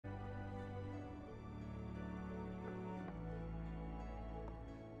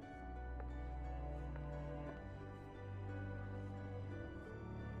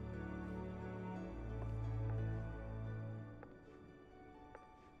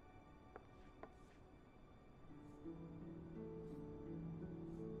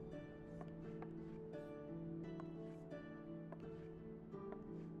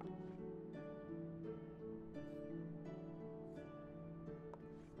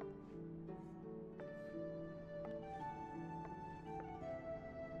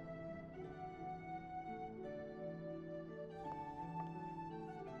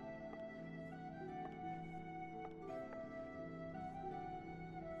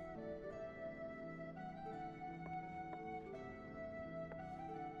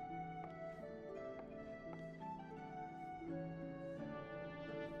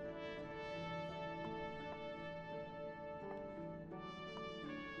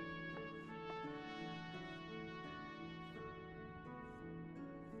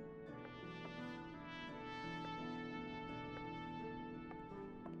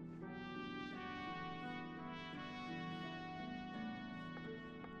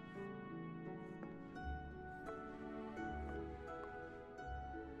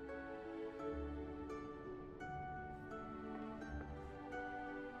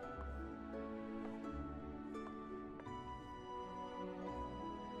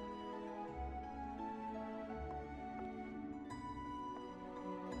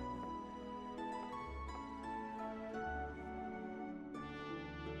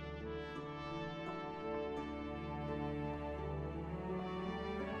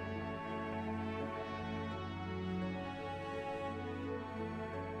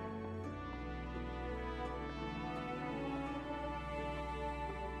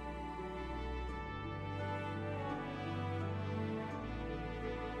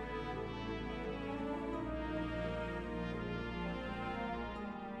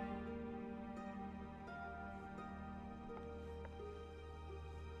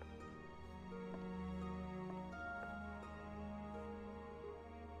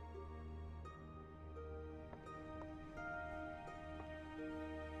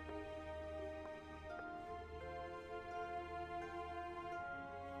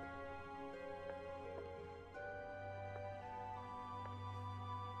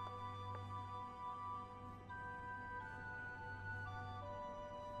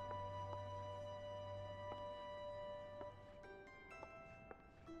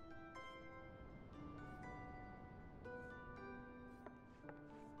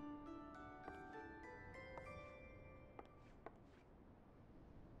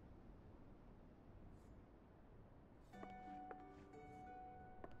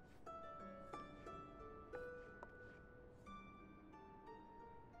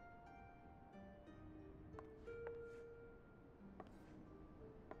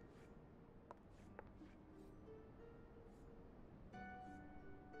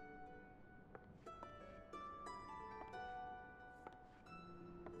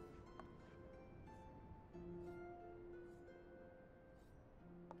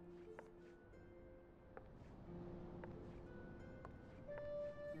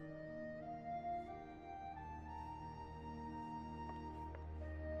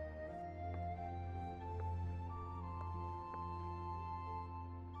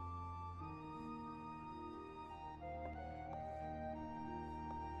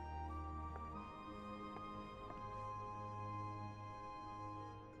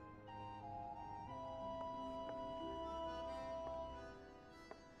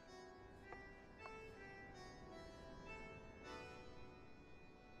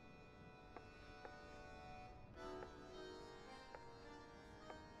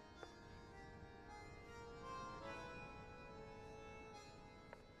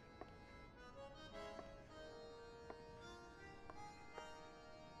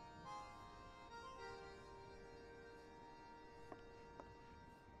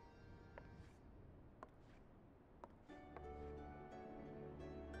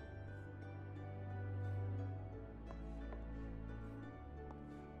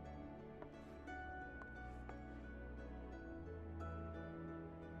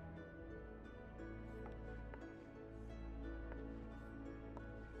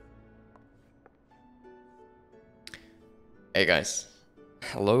Hey guys,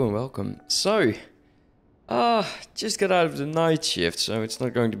 hello and welcome. So, just got out of the night shift, so it's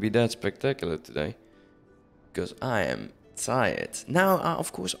not going to be that spectacular today. Because I am tired. Now,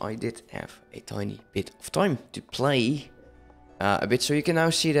 of course, I did have a tiny bit of time to play a bit. So you can now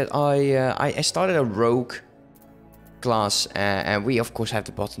see that I started a rogue class, and we of course have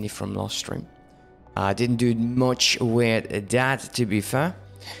the botany from last stream. I didn't do much with that, to be fair.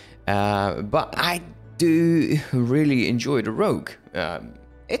 But I do really enjoy the rogue.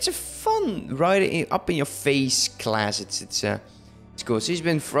 It's a fun right up in your face class. It's cool. She's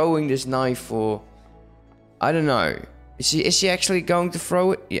been throwing this knife for, I don't know. Is she actually going to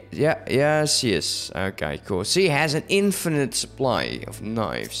throw it? Yeah, she is. Okay, cool. She has an infinite supply of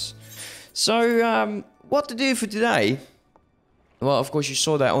knives. So what to do for today? Well, of course you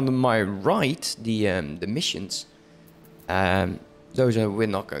saw that on my right, the missions. Those we're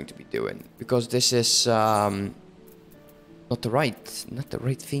not going to be doing because this is not the right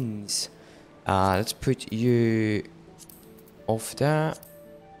things. Let's put you off there.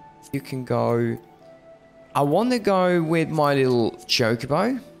 You can go. I want to go with my little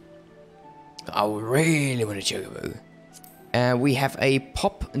chocobo. I really want a chocobo. And we have a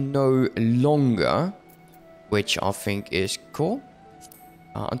pop no longer, which I think is cool.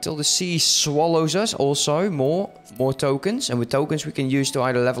 Until the sea swallows us, also more tokens, and with tokens we can use to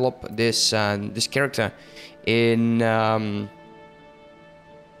either level up this this character in at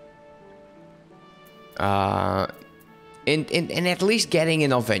least getting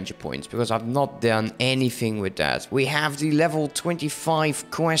enough Avenger points, because I've not done anything with that. We have the level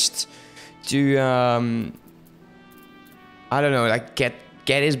 25 quest to I don't know, like get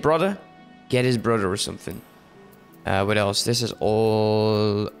his brother or something. What else? This is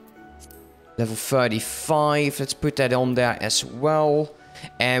all level 35. Let's put that on there as well.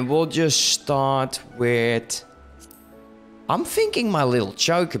 And we'll just start with, I'm thinking my little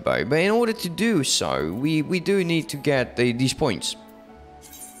chocobo. But in order to do so, we do need to get these points.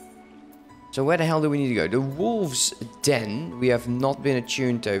 So where the hell do we need to go? The Wolf's Den. We have not been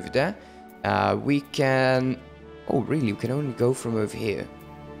attuned over there. We can... Oh, really? We can only go from over here.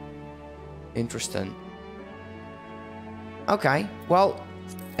 Interesting. Okay, well,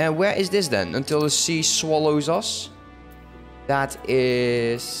 where is this then? Until the sea swallows us? That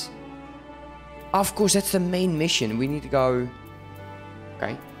is... Of course, that's the main mission. We need to go...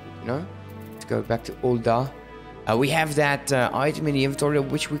 Okay, you know, let's go back to Ulda. We have that item in the inventory,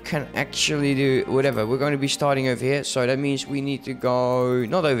 which we can actually do whatever. We're going to be starting over here, so that means we need to go...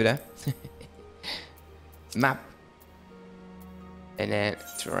 Not over there. Map. And then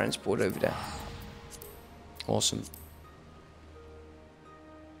transport over there. Awesome.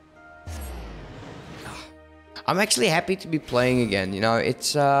 I'm actually happy to be playing again, you know,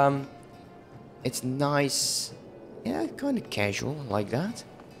 it's nice, yeah, kind of casual, like that.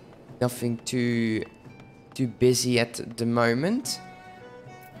 Nothing too busy at the moment.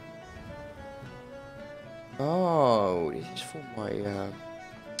 Oh, this is for my,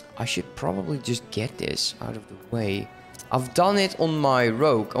 I should probably just get this out of the way. I've done it on my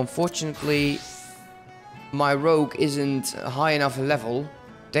rogue. Unfortunately, my rogue isn't high enough a level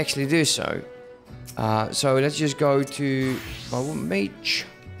to actually do so. So let's just go to my mage.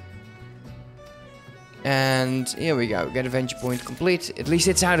 And here we go. Get Avenger point complete. At least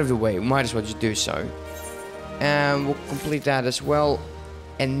it's out of the way. We might as well just do so. And we'll complete that as well.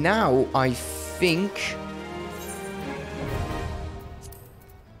 And now I think...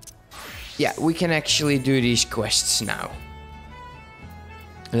 Yeah, we can actually do these quests now.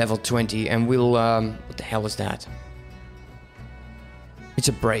 Level 20. And we'll... what the hell is that? It's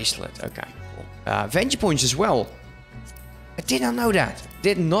a bracelet. Okay. Avenger points as well. I did not know that.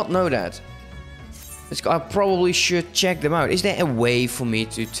 Did not know that. I probably should check them out. Is there a way for me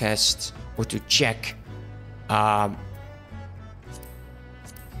to test or to check? I'll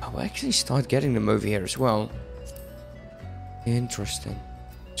actually start getting them over here as well. Interesting.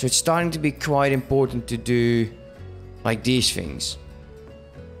 So it's starting to be quite important to do like these things.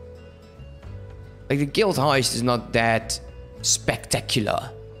 Like the guild heist is not that spectacular.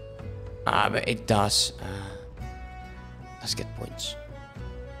 But it does get points,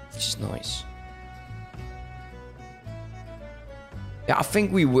 which is nice. Yeah, I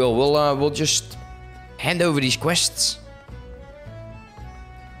think we will. We'll just hand over these quests.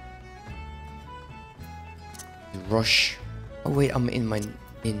 Rush. Oh wait, I'm in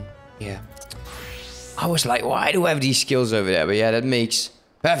yeah. I was like, why do I have these skills over there? But yeah, that makes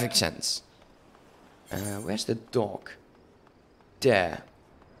perfect sense. Where's the dog? There.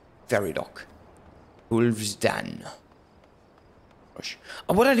 Very dock. Wolf's Den.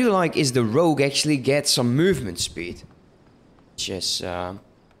 What I do like is the rogue actually gets some movement speed. which is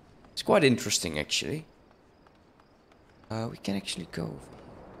it's quite interesting actually. We can actually go,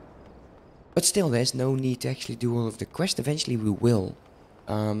 but still, there's no need to actually do all of the quests. Eventually, we will,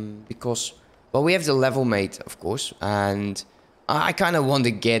 because well, we have the level mate, of course, and I kind of want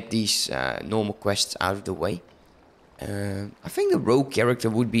to get these normal quests out of the way. I think the rogue character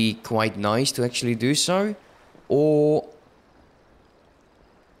would be quite nice to actually do so, or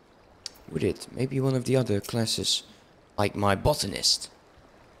would it? Maybe one of the other classes, like my botanist.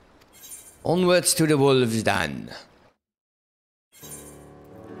 Onwards to the wolves, then.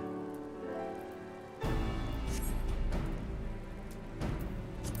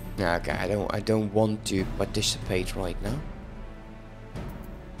 Okay, I don't want to participate right now.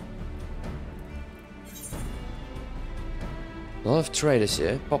 A lot of traders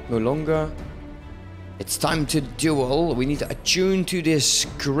here. Pop no longer. It's time to duel. We need to attune to this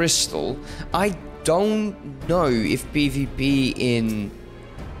crystal. I don't know if PvP in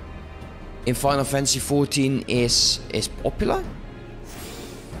Final Fantasy XIV is popular.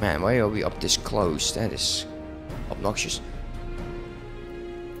 Man, why are we up this close? That is obnoxious.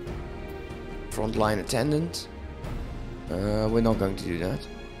 Frontline attendant. We're not going to do that.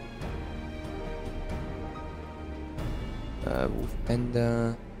 Wolf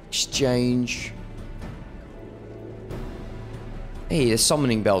Panda. Exchange. Hey, there's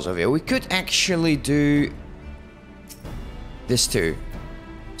summoning bells over here. We could actually do this too.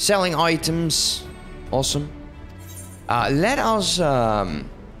 Selling items. Awesome. Let us...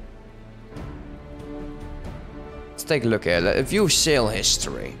 let's take a look here. View sale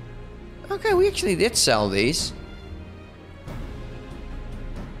history. Okay, we actually did sell these.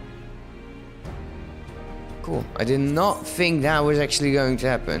 Cool. I did not think that was actually going to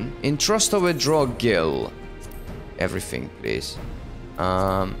happen. Entrust or withdraw Gil. Everything, please.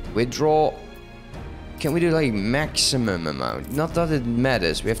 Withdraw. Can we do like maximum amount? Not that it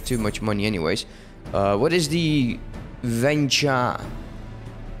matters. We have too much money anyways. What is the venture?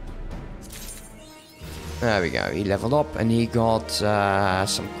 There we go. He leveled up and he got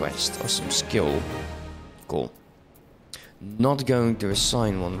some quest or some skill. Cool. Not going to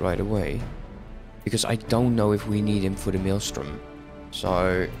assign one right away, because I don't know if we need him for the Maelstrom.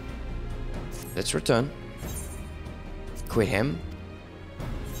 So let's return. Quit him.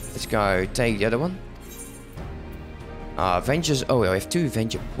 Let's go take the other one. Ventures. Oh, I have 2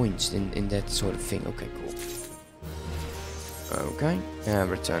 venture points in that sort of thing. Okay, cool. Okay. And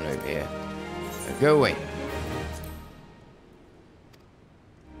return over here. Go away.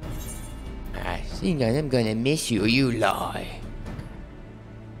 I think I'm gonna miss you. You lie.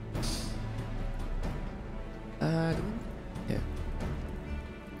 Yeah.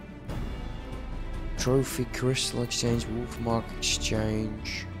 Trophy, crystal exchange, wolfmark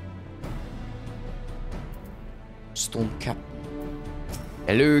exchange. Storm Captain.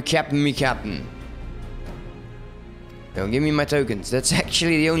 Hello, Captain, me Captain. Don't give me my tokens. That's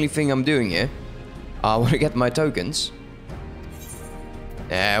actually the only thing I'm doing here. I want to get my tokens.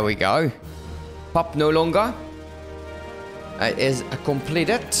 There we go. Pop no longer. It is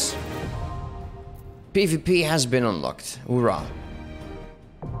completed. PvP has been unlocked. Hoorah.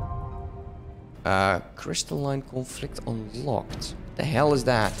 Crystalline conflict unlocked. What the hell is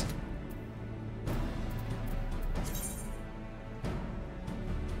that?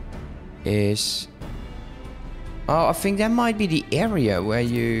 Oh, I think that might be the area where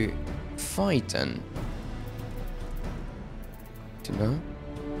you fight then. To know.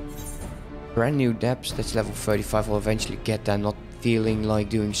 Brand new depths, that's level 35. We'll eventually get there, not feeling like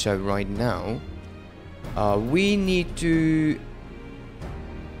doing so right now. We need to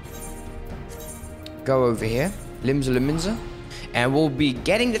go over here. Limsa Liminza. And we'll be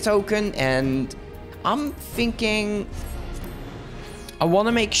getting the token, and I'm thinking I want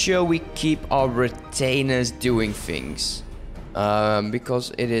to make sure we keep our retainers doing things.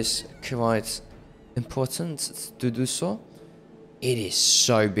 Because it is quite important to do so. It is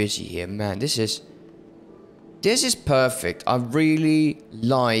so busy here, man. This is perfect. I really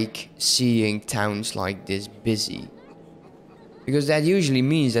like seeing towns like this busy, because that usually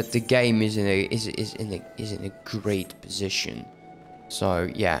means that the game is in a great position. So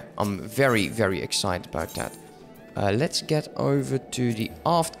yeah, I'm very, very excited about that. Let's get over to the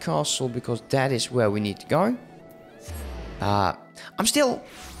aft castle, because that is where we need to go. I'm still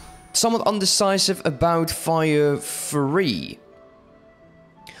somewhat undecisive about Fire 3.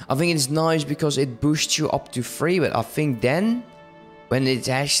 I think it's nice because it boosts you up to 3, but I think then, when it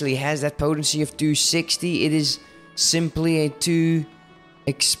actually has that potency of 260, it is simply a too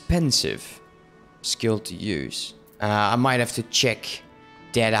expensive skill to use. I might have to check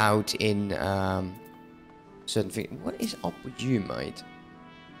that out in certain thing. What is up with you, mate?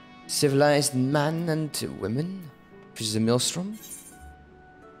 Civilized men and women? This is a maelstrom.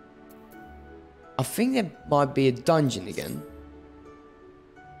 I think there might be a dungeon again.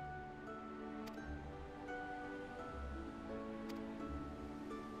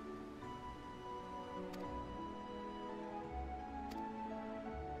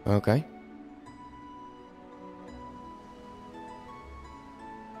 Okay.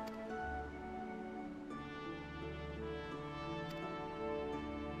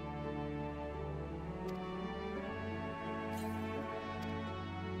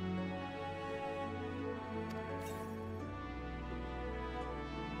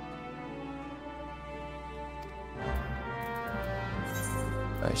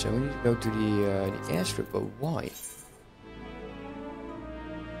 So we need to go to the airstrip, but why?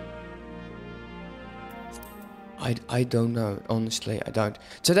 I don't know, honestly, I don't.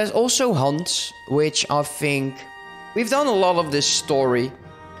 So there's also hunts, which I think we've done a lot of this story,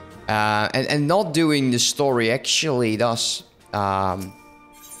 and not doing the story actually does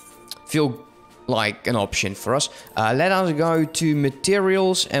feel like an option for us. Let us go to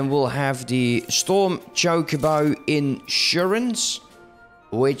materials, and we'll have the Storm Chocobo Insurance,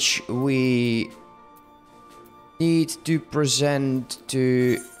 which we need to present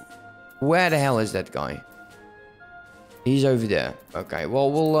to... Where the hell is that guy? He's over there. Okay,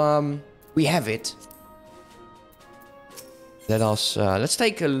 well, we have it. Let us, let's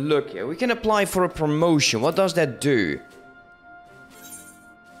take a look here. We can apply for a promotion. What does that do?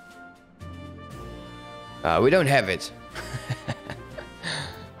 We don't have it.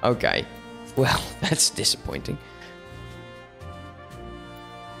 Okay. Well, that's disappointing.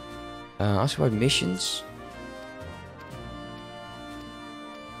 Ask about missions.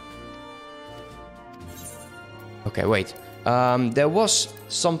 Okay, wait. There was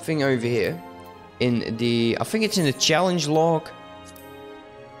something over here in the... I think it's in the challenge log.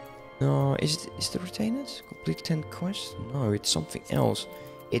 No, is the retainers? Complete 10 quests? No, it's something else.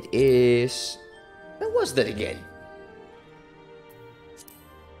 It is... Where was that again?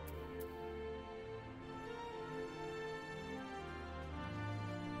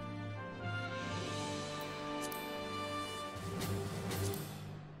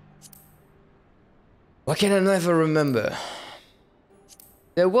 Why can I never remember?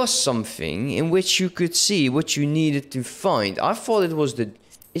 There was something in which you could see what you needed to find. I thought it was the...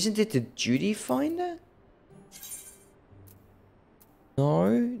 Isn't it the duty finder?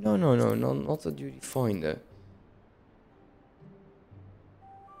 No, not the duty finder.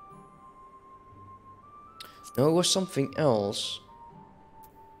 No, it was something else.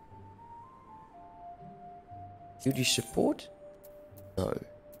 Duty support? No.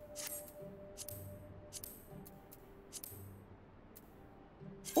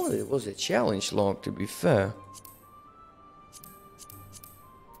 Well, it was a challenge log, to be fair.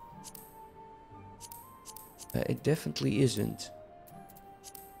 It definitely isn't.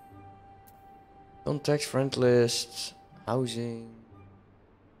 Contact, friend list, housing,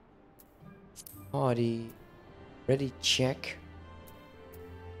 party, ready check.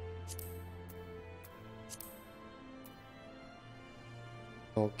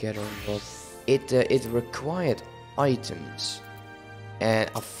 Or get on board. It required items.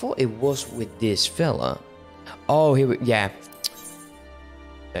 And I thought it was with this fella. Oh, yeah.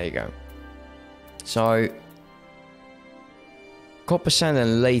 There you go. So, copper sand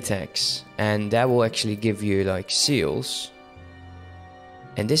and latex. And that will actually give you, like, seals.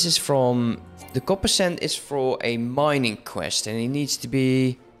 And this is from... The copper sand is for a mining quest. And it needs to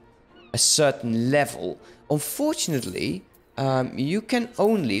be a certain level. Unfortunately, you can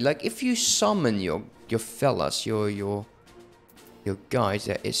only... Like, if you summon your fellas, your guys,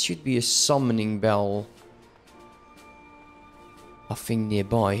 it should be a summoning bell, I think,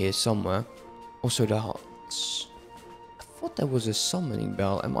 nearby here somewhere. Also the huts. I thought there was a summoning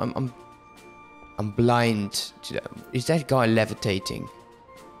bell. I'm blind to that. Is that guy levitating?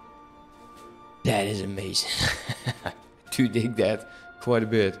 That is amazing. I do dig that quite a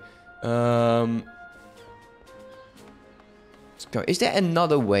bit. Let's go. Is there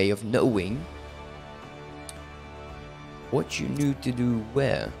another way of knowing what you need to do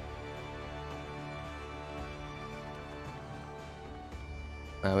where?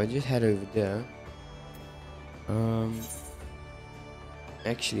 We'll just head over there.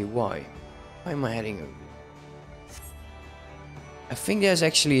 Actually, why? Why am I heading over there? I think there's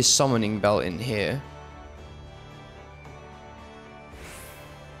actually a summoning bell in here.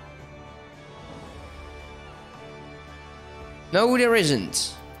 No, there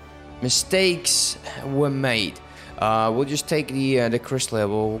isn't. Mistakes were made. We'll just take the crystal here.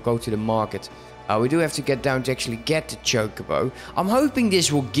 We'll go to the market. We do have to get down to actually get the chocobo. I'm hoping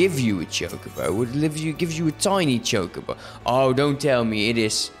this will give you a chocobo. Would give you a tiny chocobo. Oh, don't tell me it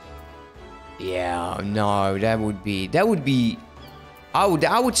is. Yeah, no, that would be. I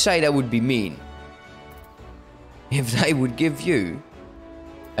would say that would be mean. If they would give you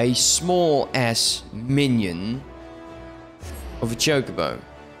a small ass minion of a chocobo.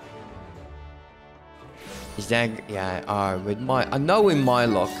 Is that, yeah, with my, knowing my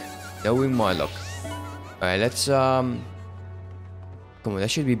luck. Alright, let's, come on, there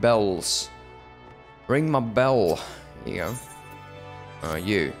should be bells. Ring my bell. Here you go.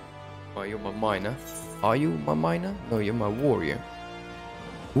 You. Oh, you're my miner. Are you my miner? No, you're my warrior.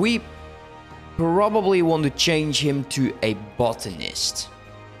 We probably want to change him to a botanist.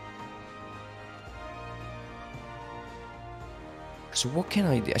 So what can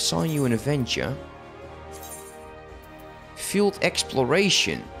I do? Assign you an adventure. Field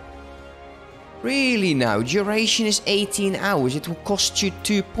exploration. Really now? Duration is 18 hours. It will cost you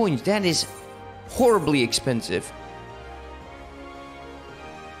 2 points. That is horribly expensive.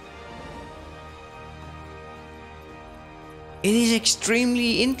 It is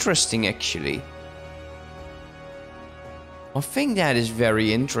extremely interesting, actually. I think that is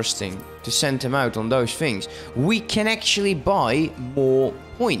very interesting to send him out on those things. We can actually buy more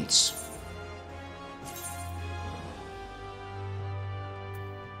points.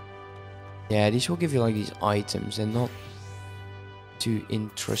 Yeah, these will give you like these items. They're not too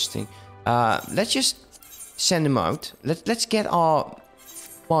interesting. Let's just send him out. Let's get our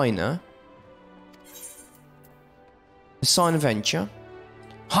miner. Assign adventure.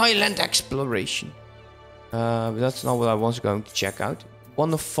 Highland exploration. But that's not what I was going to check out.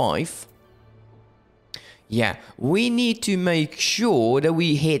 1 of 5. Yeah, we need to make sure that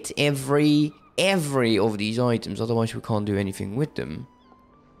we hit every of these items. Otherwise we can't do anything with them.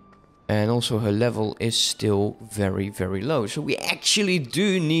 And also her level is still very, very low. So we actually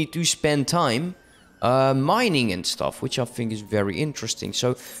do need to spend time mining and stuff, which I think is very interesting.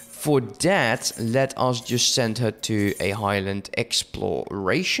 So for that, let us just send her to a Highland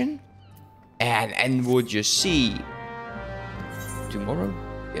exploration. And we'll just see tomorrow,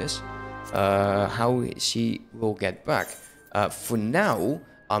 yes, how she will get back. For now,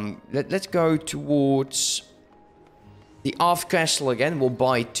 let's go towards the Aft Castle again. We'll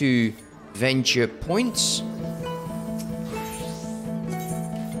buy 2 venture points.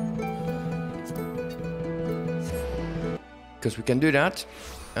 Because we can do that.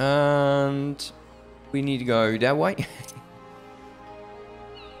 And we need to go that way.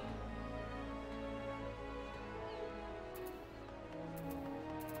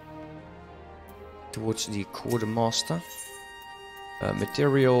 Towards the quartermaster.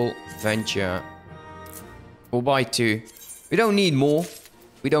 Material, venture. We'll buy 2. We don't need more.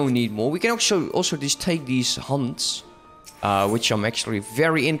 We can also just take these hunts. Which I'm actually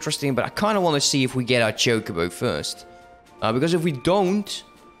very interested in. But I kind of want to see if we get our chocobo first. Because if we don't...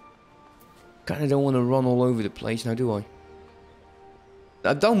 kind of don't want to run all over the place now, do I?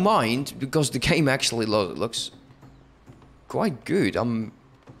 I don't mind. Because the game actually looks quite good. I'm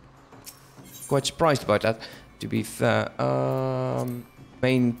quite surprised about that, to be fair.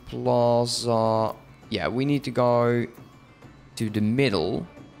 Main plaza. Yeah, we need to go to the middle.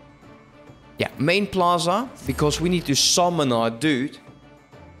 Yeah, main plaza, because we need to summon our dude.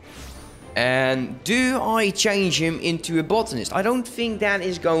 And do I change him into a botanist? I don't think that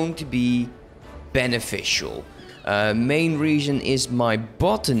is going to be beneficial. Main reason is my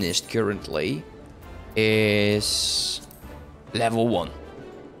botanist currently is level 1.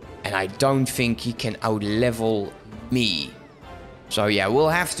 And I don't think he can out-level me. So yeah, we'll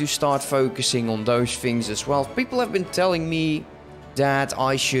have to start focusing on those things as well. People have been telling me that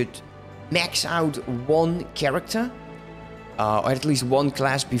I should max out 1 character. Or at least 1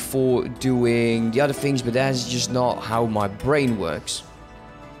 class before doing the other things. But that's just not how my brain works.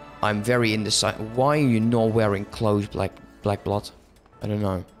 I'm very indecisive. Why are you not wearing clothes, Black Blood? I don't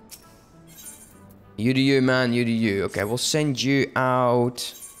know. You do you, man. You do you. Okay, we'll send you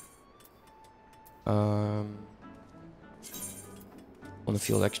out... on the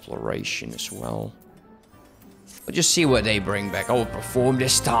field exploration as well. We'll just see what they bring back. I will perform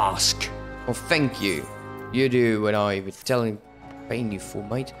this task. Well, thank you. You do what I was paying you for,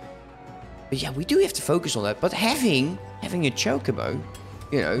 mate. But yeah, we do have to focus on that. But having a chocobo,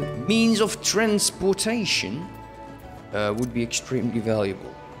 you know, means of transportation, would be extremely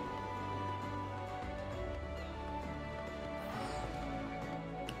valuable.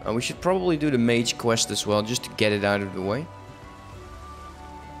 We should probably do the mage quest as well, just to get it out of the way.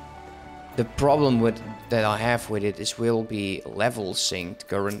 The problem that I have with it is we'll be level synced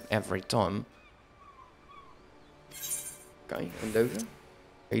current every time. Okay, and over.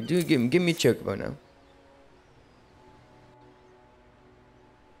 Hey, do give me a chocobo now.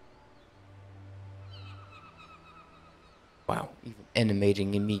 Wow, even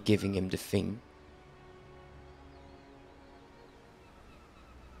animating and me giving him the thing.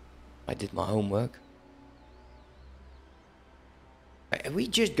 I did my homework. We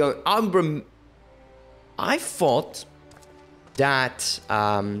just go Umbral. I thought that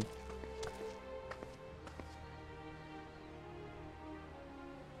I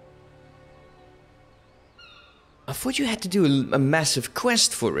thought you had to do a massive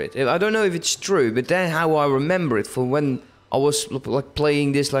quest for it. I don't know if it's true, but that's how I remember it for when I was like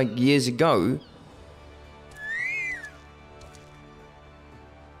playing this like years ago.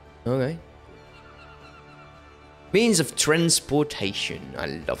 Okay. Means of transportation. I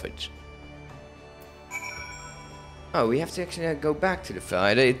love it. Oh, we have to actually go back to the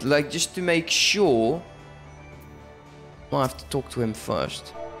fight. Like, just to make sure. I have to talk to him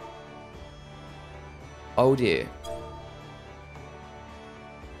first. Oh dear.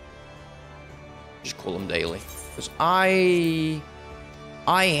 Just call him daily. Because I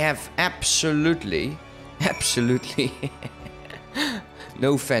have absolutely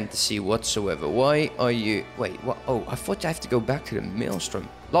no fantasy whatsoever. Why are you... Wait, what? Oh, I thought I have to go back to the maelstrom.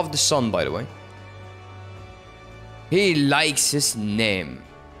 Love the sun, by the way. He likes his name.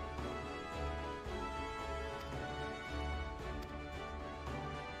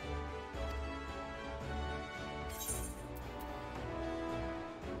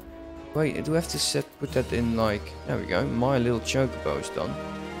 Wait, do I have to put that in like... There we go. My little chocobo is done.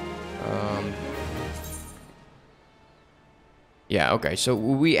 Yeah, okay. So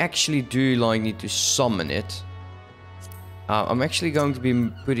we actually do like need to summon it. I'm actually going to be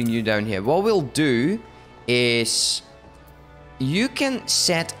putting you down here. What we'll do is you can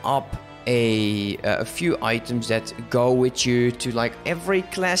set up a few items that go with you to like every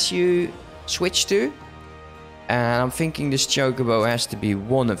class you switch to. And I'm thinking this chocobo has to be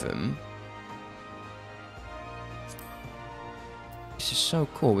one of them. This is so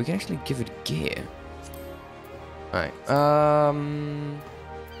cool. We can actually give it gear. Alright. I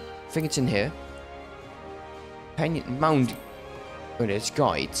think it's in here. Companion mount. Oh, that's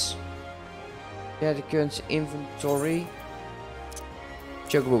guides. Yeah, the current inventory.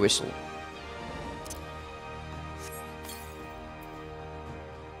 Chocobo whistle.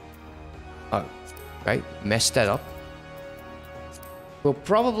 Oh, okay. Messed that up. We'll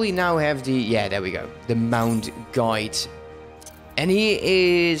probably now have the... Yeah, there we go. The mount guide. And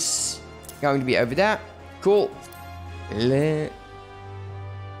he is going to be over there. Cool.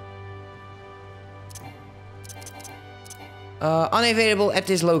 Unavailable at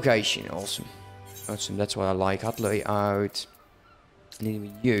this location. Awesome. Awesome. That's what I like. Hot layout.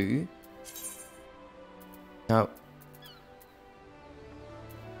 Need you. Now.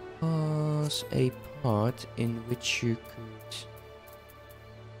 Was a part in which you could.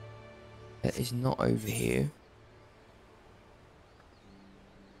 That is not over here.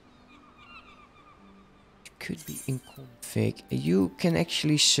 Could be in config. You can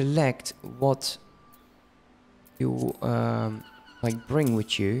actually select what you like bring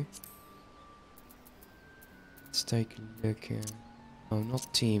with you. Let's take a look here. Oh,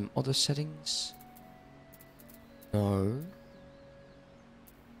 not team. Other settings. No.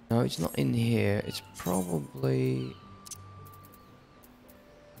 No, it's not in here. It's probably.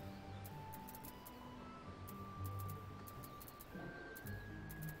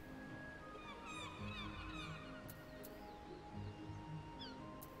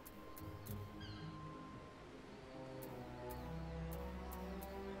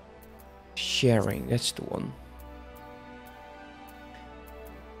 Sharing, that's the one.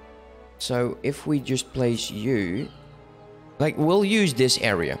 So if we just place you, like we'll use this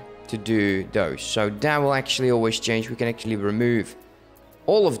area to do those. So that will actually always change. We can actually remove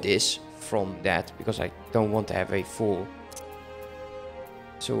all of this from that because I don't want to have a full.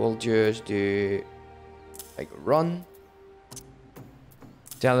 So we'll just do like run,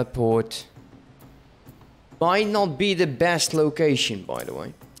 teleport. Might not be the best location, by the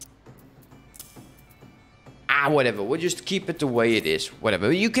way. Whatever, we'll just keep it the way it is.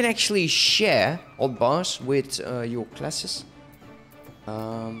 Whatever, you can actually share odd bars with your classes.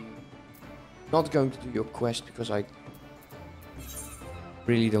 Not going to do your quest because I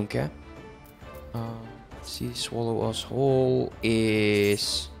really don't care. See, swallow us whole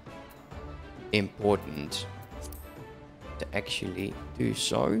is important to actually do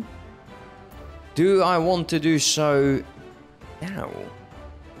so. Do I want to do so now?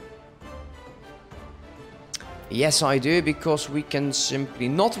 Yes, I do, because we can simply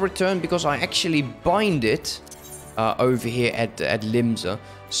not return, because I actually bind it over here at Limsa.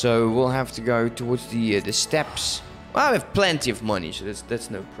 So we'll have to go towards the steps. Well, I have plenty of money, so that's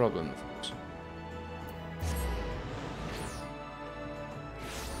no problem, of course.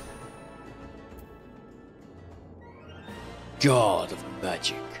 God of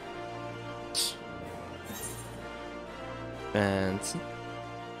magic. And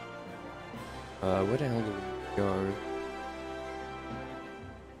where the hell do we go?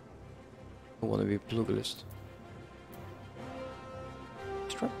 I want to be a pluggerist.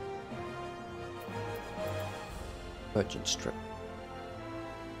 Strap. Merchant strip.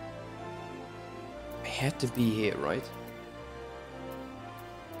 I had to be here, right?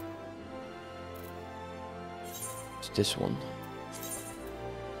 It's this one.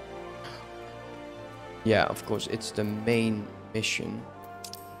 Yeah, of course, it's the main mission.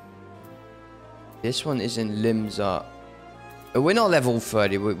 This one is in Limsa. We're not level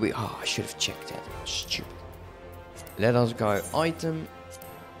 30. Oh, I should have checked that. Stupid. Let us go. Item.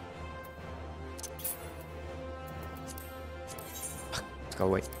 Let's go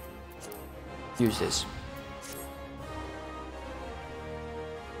away. Use this.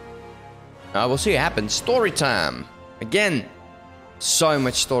 We'll see what happens. Story time. Again. So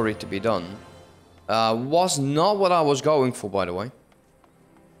much story to be done. Was not what I was going for, by the way.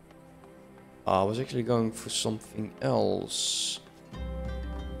 I was actually going for something else.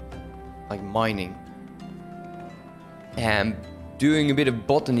 Like mining. And doing a bit of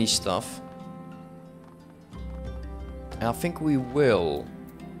botany stuff. And I think we will.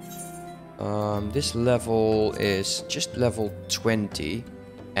 This level is just level 20.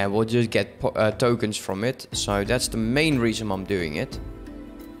 And we'll just get tokens from it. So that's the main reason I'm doing it.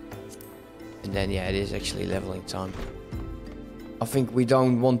 And then, yeah, it is actually leveling time. I think we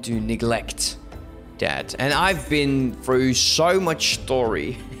don't want to neglect that. And I've been through so much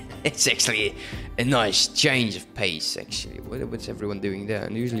story. It's actually a nice change of pace, actually. What's everyone doing there?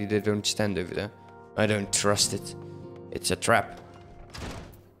 And usually they don't stand over there. I don't trust it. It's a trap.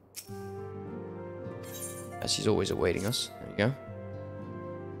 She's always awaiting us. There you go.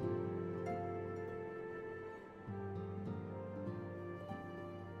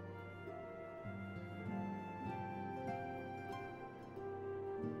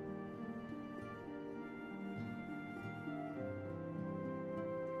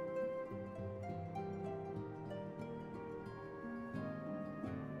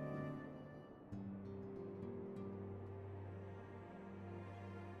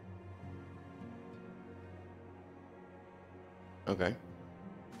 Okay.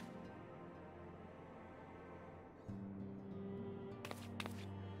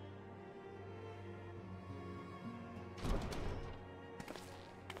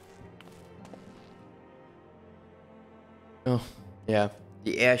 Oh, yeah.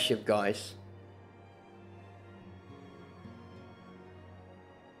 The airship guys.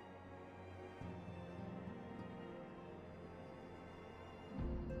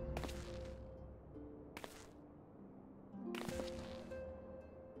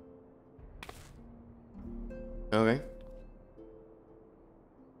 Okay.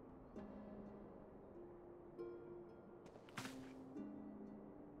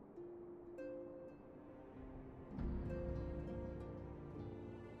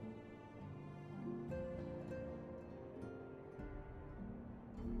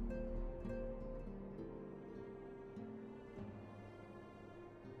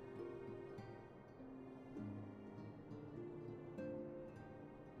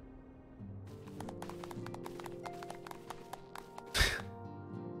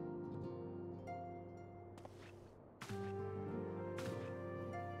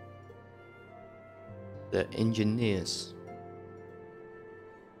 The engineers.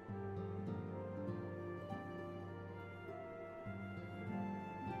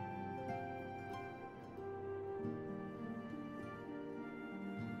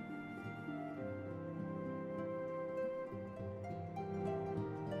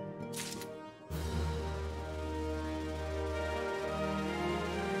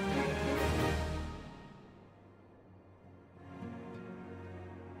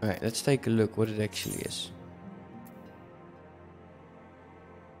 Alright, let's take a look what it actually is.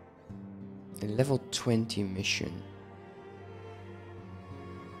 A level 20 mission.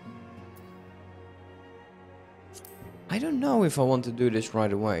 I don't know if I want to do this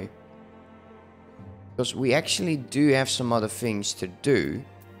right away. Because we actually do have some other things to do.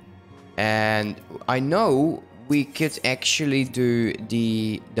 And I know we could actually do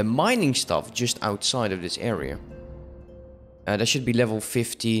the mining stuff just outside of this area. There should be level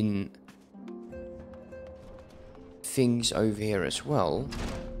 15 things over here as well.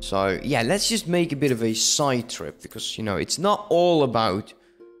 So yeah, let's just make a bit of a side trip because you know it's not all about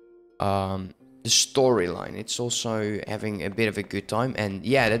the storyline. It's also having a bit of a good time, and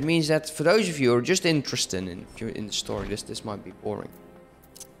yeah, that means that for those of you who are just interested in the story, this might be boring.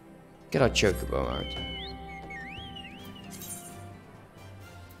 Get our chocobo out.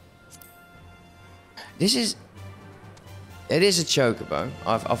 It is a chocobo.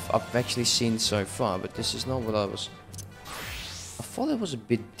 I've actually seen it so far, but this is not what I thought it was a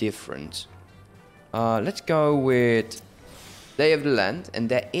bit different. Let's go with Day of the Land, and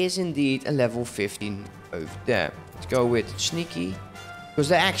there is indeed a level 15 over there. Let's go with Sneaky, because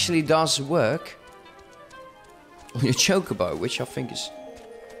that actually does work on your chocobo, which I think is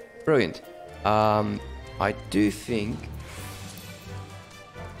brilliant. I do think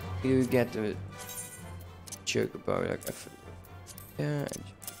you get the chocobo like there, and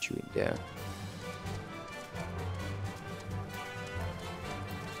put you in there.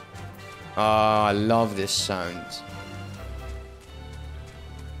 Ah, I love this sound.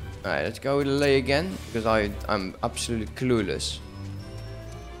 Alright, let's go with the lay again, because I'm absolutely clueless.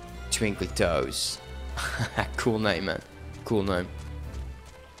 Twinkly Toes. Cool name, man. Cool name.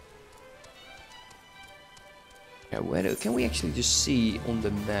 Yeah, where can we actually just see on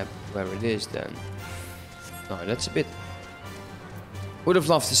the map where it is then? No, that's a bit... Would have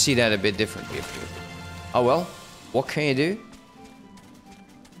loved to see that a bit differently. Oh well, what can you do?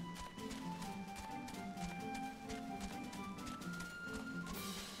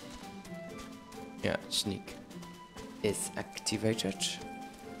 Yeah, sneak is activated.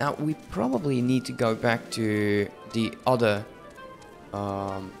 Now we probably need to go back to the other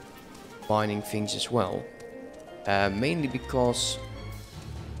mining things as well. Mainly because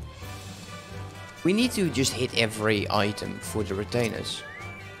we need to just hit every item for the retainers.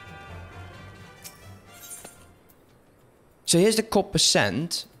 So here's the copper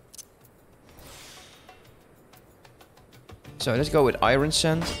sand. So let's go with iron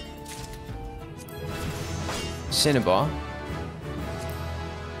sand. Cinnabar.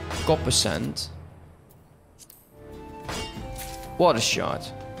 Copper sand. Water shard.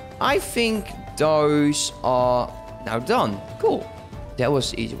 I think those are now done. Cool. That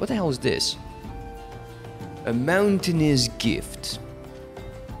was easy. What the hell is this? A mountaineer's gift.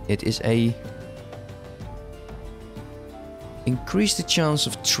 It is a... Increase the chance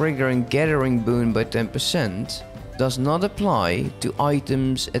of triggering gathering boon by 10%. Does not apply to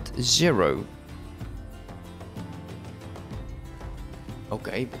items at 0.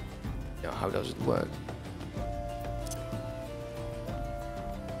 Okay. Now how does it work?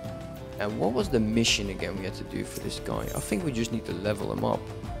 And what was the mission again we had to do for this guy? I think we just need to level him up.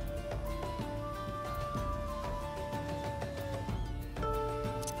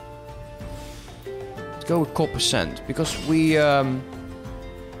 Let's go with copper sand, because we I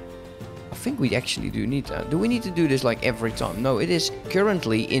think we actually do need that. Do we need to do this like every time? No, it is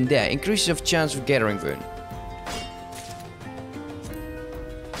currently in there. Increases of chance of gathering boon.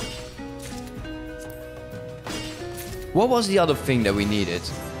 What was the other thing that we needed?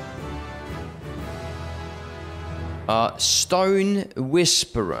 Stone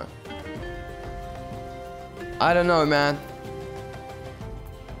Whisperer. I don't know, man.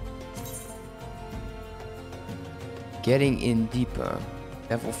 Getting in deeper.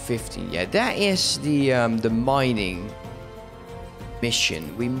 Level 15. Yeah, that is the mining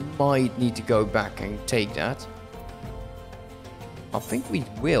mission. We might need to go back and take that. I think we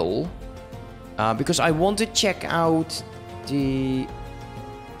will. Because I want to check out the...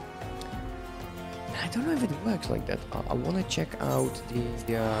 I don't know if it works like that. I want to check out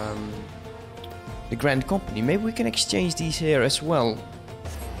the Grand Company. Maybe we can exchange these here as well.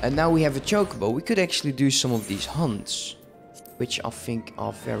 And now we have a chocobo. We could actually do some of these hunts, which I think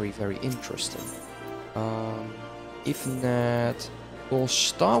are very, very interesting. If not, we'll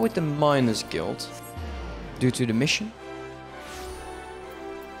start with the Miners Guild due to the mission.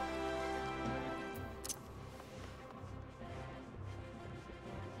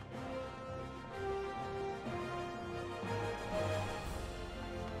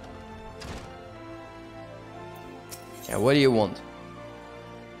 Yeah, what do you want?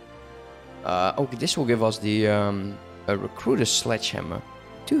 Okay, this will give us the a recruiter sledgehammer.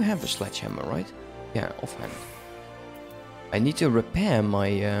 Do have a sledgehammer, right? Yeah, offhand. I need to repair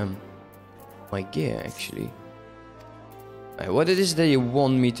my my gear actually. What it is that you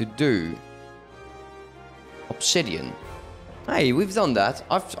want me to do? Obsidian. Hey, we've done that.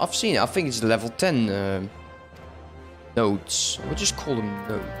 I've seen it. I think it's level 10 nodes. We'll just call them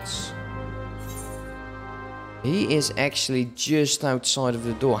nodes. He is actually just outside of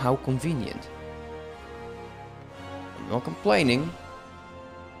the door. How convenient. I'm not complaining.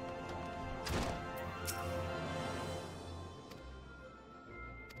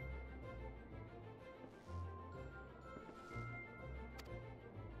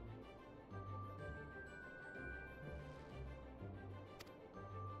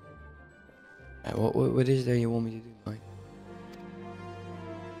 What is there you want me to do, Mike?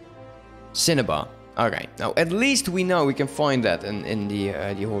 Cinnabar. Okay, now at least we know we can find that in the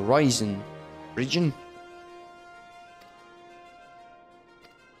Horizon region.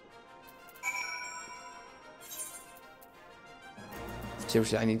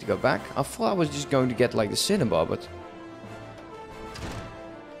 Seriously, I need to go back. I thought I was just going to get like the Cinnabar, but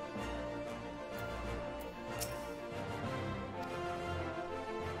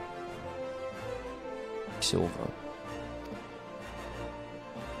silver.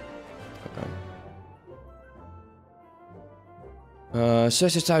 Okay.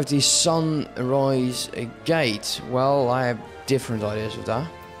 Search the type of the Sunrise Gate. Well, I have different ideas of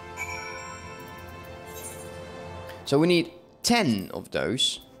that. So we need 10 of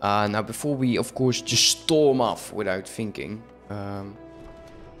those. Now, before we, of course, just storm off without thinking,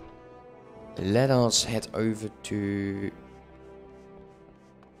 let us head over to...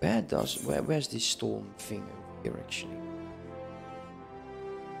 Where's this storm thing over here, actually?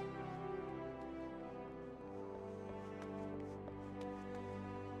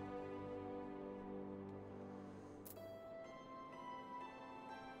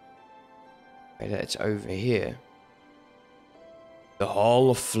 Okay, that's over here. The Hall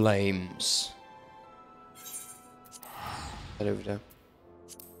of Flames. That over there.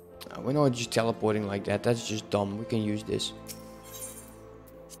 We're not just teleporting like that. That's just dumb. We can use this.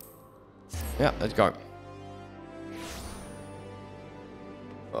 Yeah, let's go.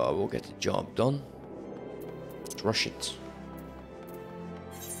 We'll get the job done. Let's rush it.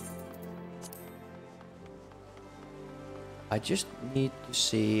 I just need to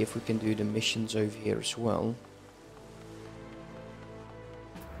see if we can do the missions over here as well.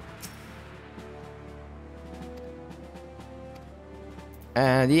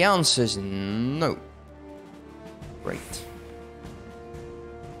 And the answer is no. Great.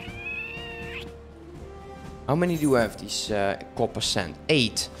 How many do I have these copper sand?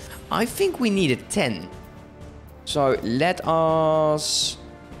 8. I think we needed 10. So let us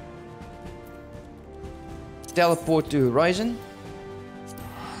teleport to Horizon.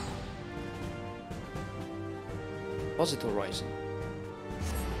 Was it Horizon?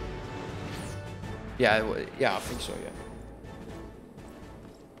 Yeah, I think so, yeah.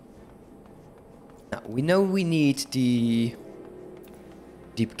 Now, we know we need the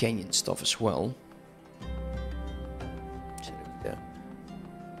Deep Canyon stuff as well.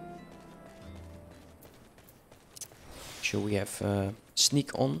 Sure, we have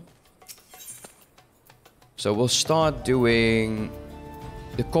sneak on. So we'll start doing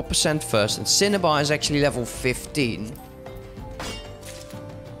the copper sand first. And Cinnabar is actually level 15.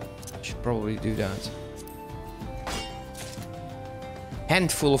 Should probably do that.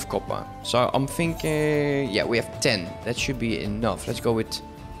 Handful of copper. So I'm thinking, yeah, we have 10. That should be enough. Let's go with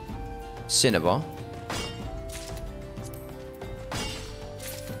Cinnabar.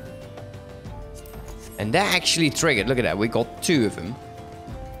 And that actually triggered. Look at that. We got 2 of them.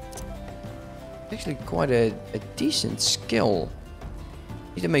 Actually, quite a decent skill.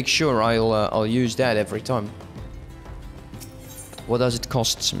 Need to make sure I'll use that every time. What does it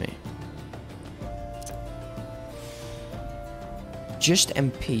cost me? Just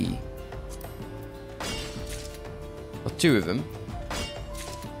MP. Got 2 of them.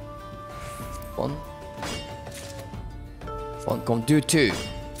 1. Come do 2.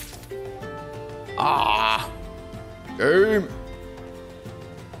 Ah! Game!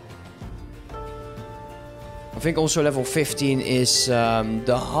 I think also level 15 is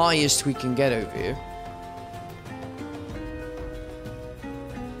the highest we can get over here.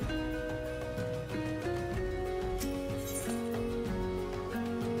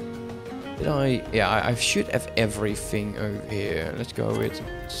 Did I? Yeah, I should have everything over here. Let's go with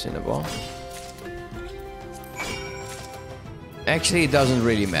Cinnabar. Actually, it doesn't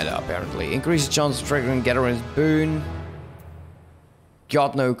really matter, apparently. Increase the chance of triggering Gatherer's boon.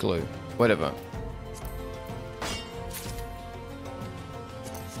 Got no clue. Whatever.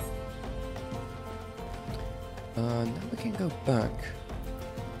 Now we can go back.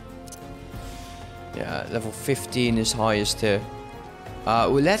 Yeah, level 15 is highest here. Well,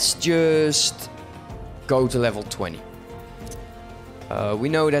 let's just go to level 20. We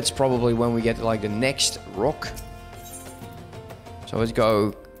know that's probably when we get like the next rock. So let's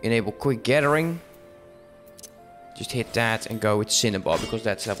go enable quick gathering. Just hit that and go with Cinnabar because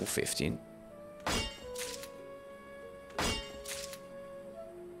that's level 15.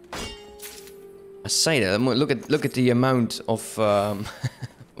 I say that. Look at the amount of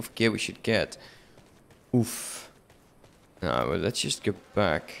of gear we should get. Oof. No, well, let's just go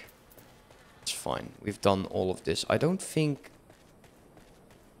back. It's fine. We've done all of this. I don't think.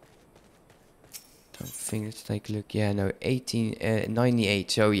 something. Let's take a look. Yeah, no,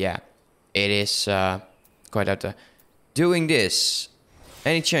 98. So yeah, it is quite out there. Doing this.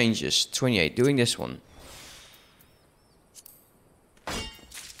 Any changes? 28. Doing this one.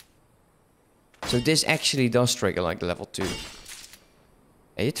 So this actually does trigger like level 2.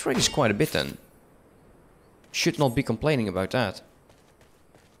 It triggers quite a bit then. Should not be complaining about that.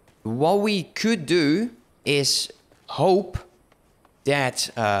 What we could do is hope that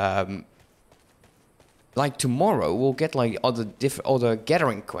like tomorrow we'll get like other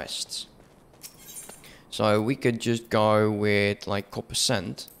gathering quests. So we could just go with like copper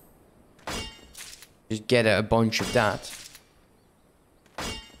sand. Just get a bunch of that.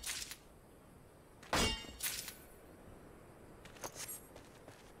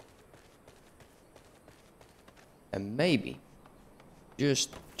 And maybe, just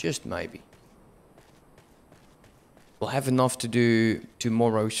maybe, we'll have enough to do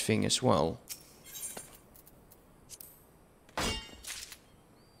tomorrow's thing as well.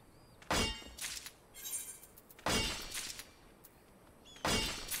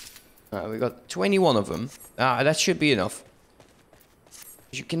 We got 21 of them. That should be enough.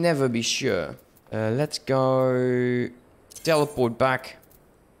 You can never be sure. Let's go teleport back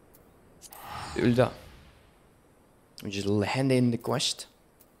to Ulda. We just hand in the quest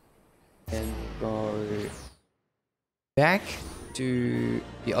and go back to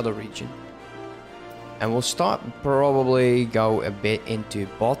the other region. And we'll start probably go a bit into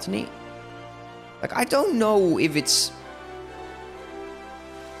botany. Like, I don't know if it's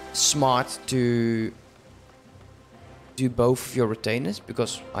smart to do both of your retainers,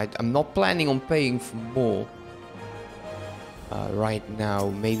 because I'm not planning on paying for more right now,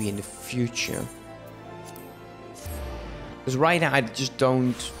 maybe in the future. Because right now I just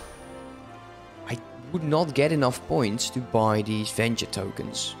don't... I would not get enough points to buy these venture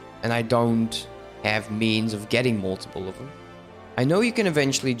tokens. And I don't have means of getting multiple of them. I know you can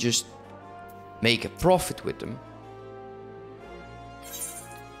eventually just make a profit with them.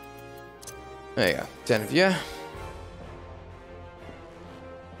 There you go, 10 of you.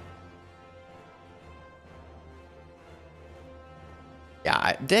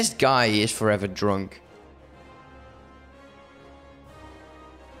 Yeah, this guy is forever drunk.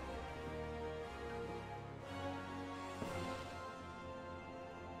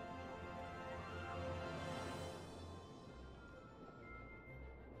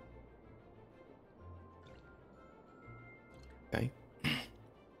 Okay.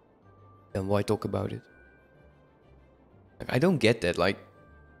 Then why talk about it? Like, I don't get that. Like,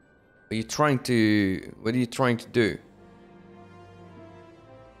 what are you trying to do?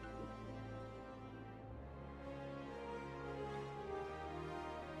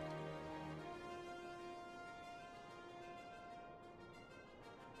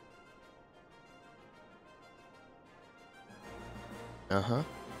 Uh-huh.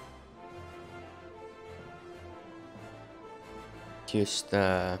 Just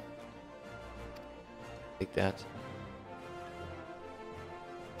like that.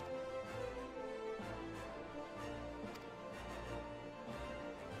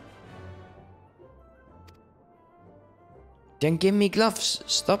 Then give me gloves.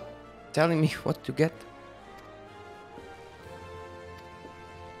 Stop telling me what to get.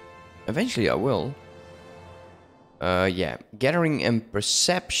 Eventually I will. Yeah, gathering and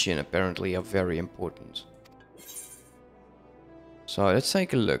perception apparently are very important. So let's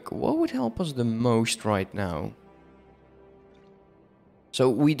take a look. What would help us the most right now? So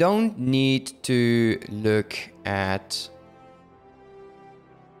we don't need to look at...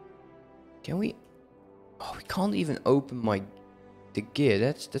 Can we... Oh, we can't even open the gear.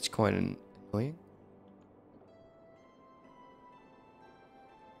 That's quite annoying.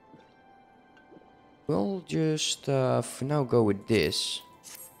 We'll just for now go with this.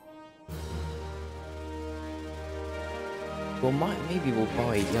 Well, maybe we'll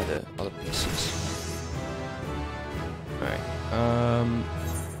buy the other pieces. Alright.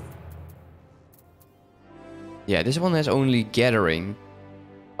 Yeah, this one has only gathering.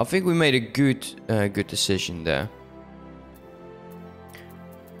 I think we made a good decision there.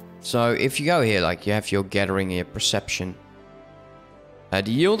 So if you go here, like you have your gathering and your perception. The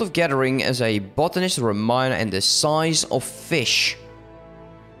yield of gathering as a botanist, a miner, and the size of fish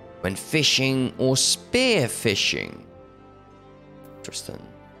when fishing or spear fishing. Interesting.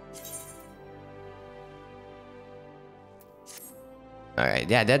 Alright,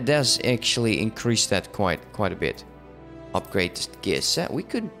 yeah, that does actually increase that quite a bit. Upgrade the gear set. We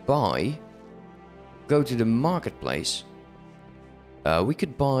could buy... Go to the marketplace. We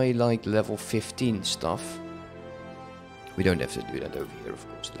could buy like level 15 stuff. We don't have to do that over here, of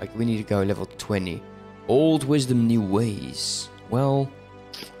course. Like, we need to go level 20. Old wisdom, new ways. Well,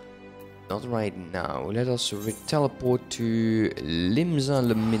 not right now. Let us teleport to Limsa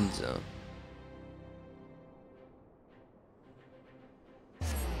Leminza.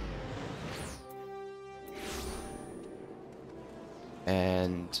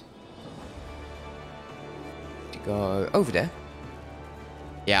 And to go over there.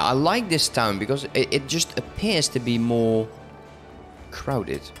 Yeah, I like this town because it just appears to be more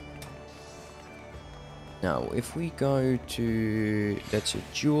crowded. Now, if we go to... That's a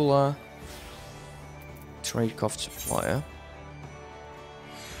jeweler. Trade craft supplier.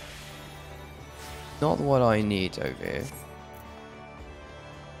 Not what I need over here.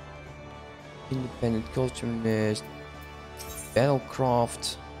 Independent culturalist.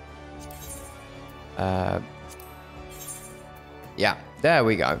 Battlecraft. Yeah, there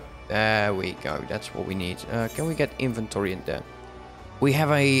we go. There we go. That's what we need. Can we get inventory in there? We have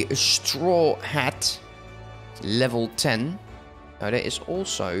a straw hat. Level 10. Now there is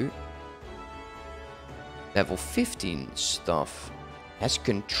also level 15 stuff. Has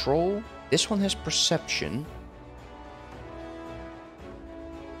control. This one has perception.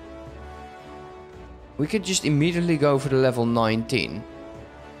 We could just immediately go for the level 19.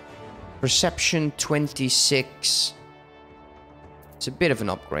 Perception 26. It's a bit of an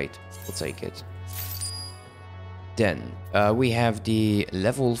upgrade. We'll take it. Then we have the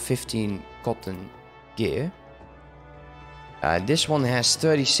level 15 cotton gear. This one has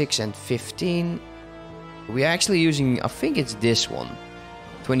 36 and 15. We're actually using, I think it's this one.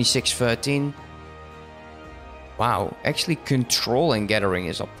 26, 13. Wow, actually control and gathering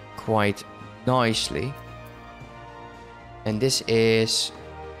is up quite nicely. And this is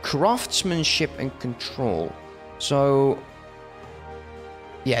craftsmanship and control. So,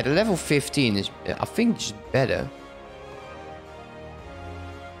 yeah, the level 15 is, I think, just better.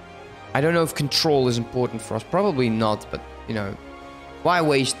 I don't know if control is important for us. Probably not, but, you know, why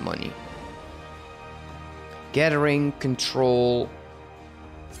waste money? Gathering, control.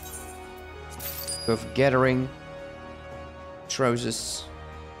 Go for gathering. Trousers.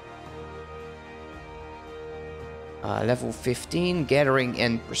 Level 15, gathering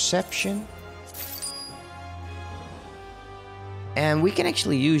and perception. And we can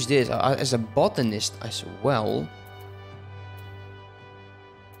actually use this as a botanist as well.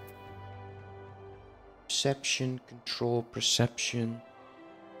 Perception, control, perception.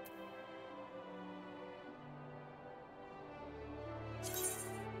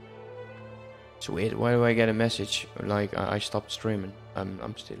 It's weird. Why do I get a message like I stopped streaming?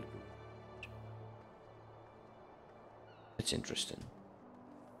 I'm still. It's interesting.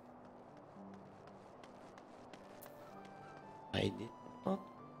 I did not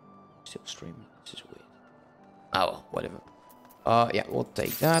still streaming. This is weird. Oh well, whatever. Yeah, we'll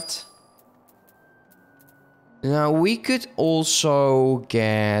take that. Now we could also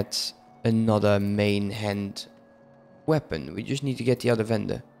get another main hand weapon. We just need to get the other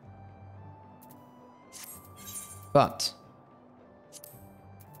vendor. But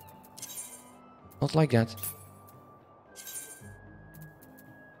not like that.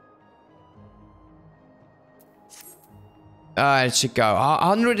 Let's go.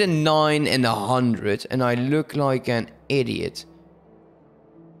 109 and 100, and I look like an idiot.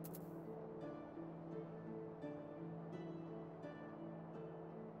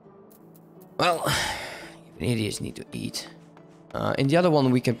 Well, even idiots need to eat. In the other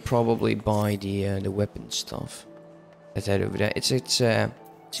one, we can probably buy the weapon stuff. Let's head over there. It's a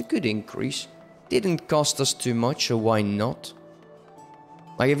good increase. Didn't cost us too much, so why not?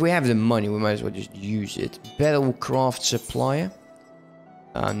 Like, if we have the money, we might as well just use it. Battlecraft supplier.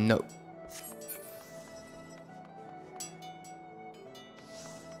 No.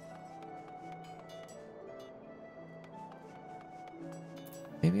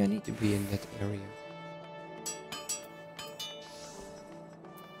 Maybe I need to be in that area.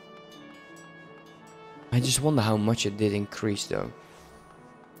 I just wonder how much it did increase, though.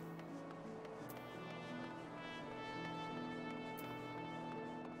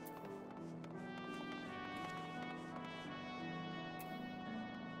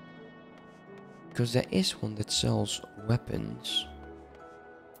 Because there is one that sells weapons.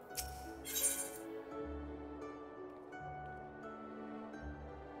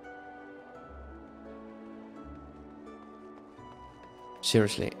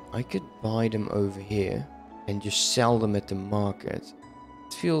 Seriously, I could buy them over here and just sell them at the market.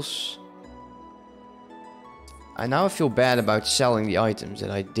 It feels... Now I feel bad about selling the items that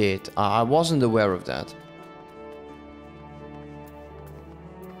I did. I wasn't aware of that.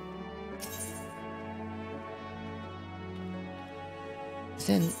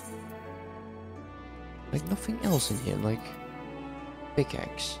 Then, like nothing else in here, like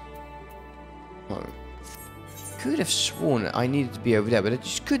pickaxe. No. Could have sworn I needed to be over there, but it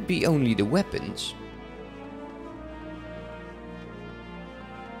just could be only the weapons.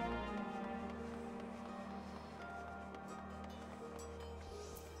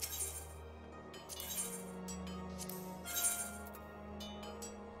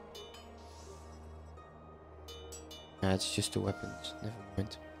 Nah, it's just the weapons. Never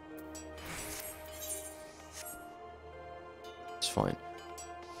mind. It's fine.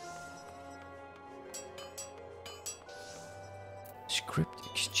 Script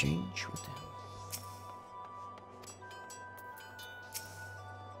exchange? What the hell?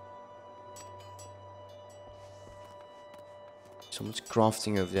 Someone's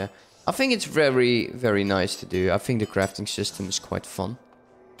crafting over there. I think it's very, very nice to do. I think the crafting system is quite fun.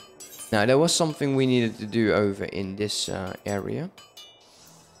 Now, there was something we needed to do over in this area.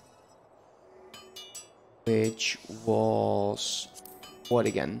 Which was... what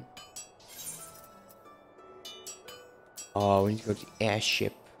again? Oh, we need to go to the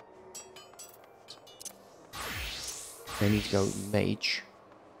airship. I need to go mage.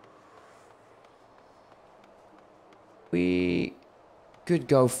 We could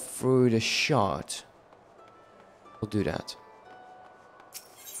go through the shard. We'll do that.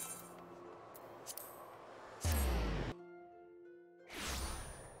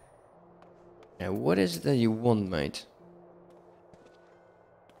 Now, what is it that you want, mate?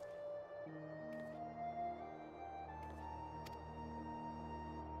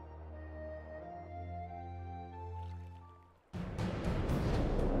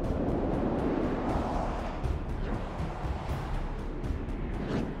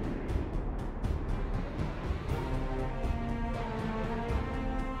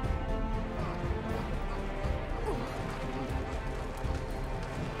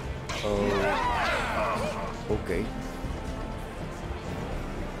 Okay.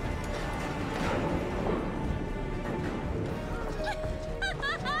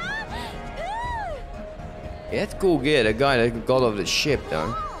 Yeah, that's cool gear, the guy that got off the ship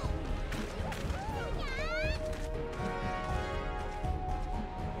though.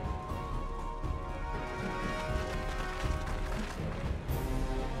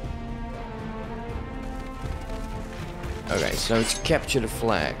 Okay, so it's capture the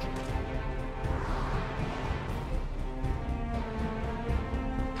flag.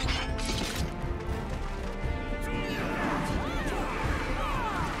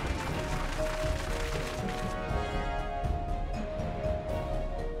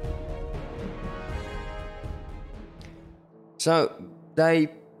 So,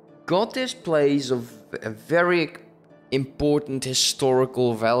 they got this place of a very important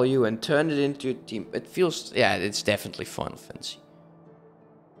historical value and turned it into a team. It feels, yeah, it's definitely Final Fantasy.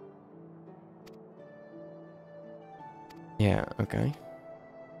 Yeah, okay.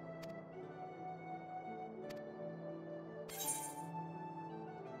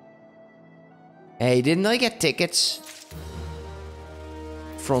 Hey, didn't I get tickets?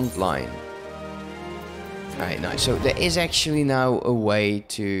 Frontline. Alright, nice. So there is actually now a way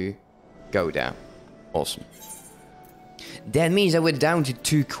to go there. Awesome. That means that we're down to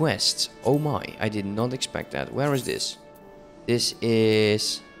 2 quests. Oh my, I did not expect that. Where is this? This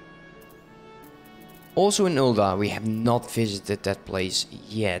is... also in Uldar. We have not visited that place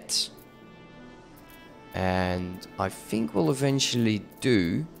yet. And I think we'll eventually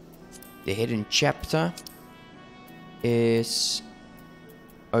do. The hidden chapter is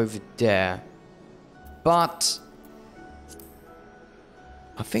over there. But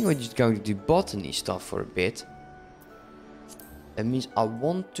I think we're just going to do botany stuff for a bit. That means I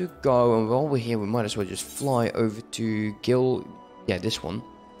want to go, and while we're here we might as well just fly over to Gil. Yeah, this one.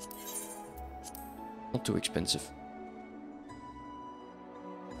 Not too expensive.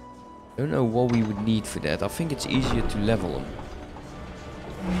 Don't know what we would need for that. I think it's easier to level them.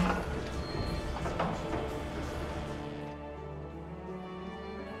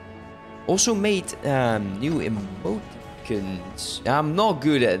 Also made new emoticons. I'm not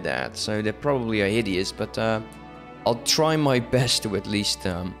good at that, so they probably are hideous, but I'll try my best to at least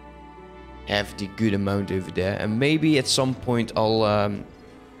have the good amount over there. And maybe at some point I'll...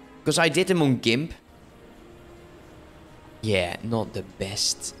 because I did them on GIMP. Yeah, not the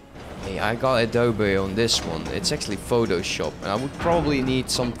best. Hey, I got Adobe on this one. It's actually Photoshop. And I would probably need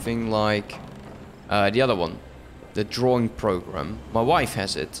something like the other one. The drawing program. My wife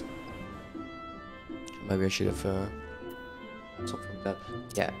has it. Maybe I should have something like that.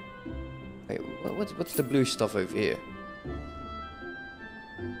 Yeah. Wait, what's the blue stuff over here?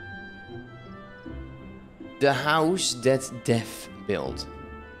 The house that Death build.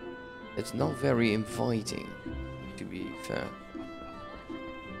 It's not very inviting, to be fair.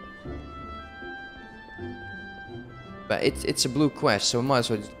 But it's a blue quest, so we might as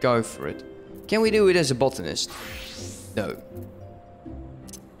well just go for it. Can we do it as a botanist? No.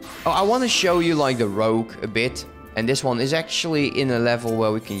 Oh, I want to show you like the rogue a bit. And this one is actually in a level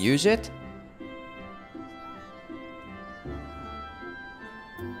where we can use it.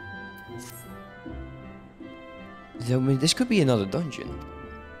 So, I mean, this could be another dungeon.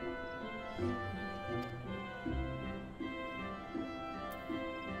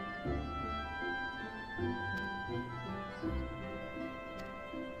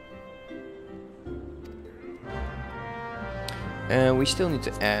 And we still need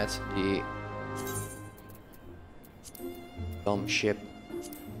to add the dumb ship.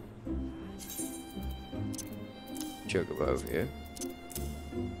 Chocobo over here.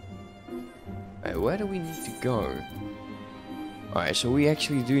 Right, where do we need to go? Alright, so we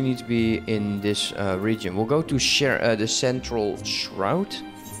actually do need to be in this region. We'll go to the central shroud.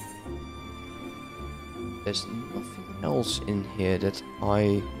 There's nothing else in here that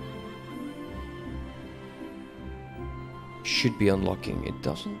I should be unlocking. It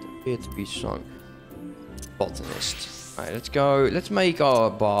doesn't appear to be so. Botanist. Alright, let's go. Let's make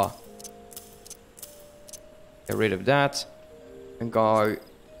our bar. Get rid of that. And go.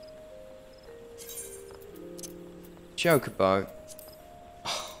 Chocobo.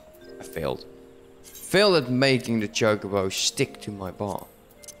 Oh, I failed. Failed at making the chocobo stick to my bar.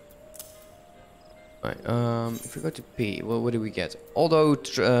 Right, if we go to P, well, what do we get? Although,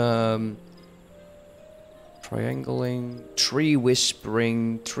 triangling, tree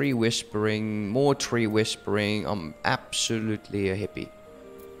whispering, more tree whispering. I'm absolutely a hippie.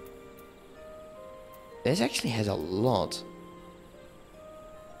 This actually has a lot.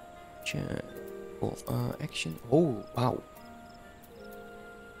 Oh, action. Oh, wow.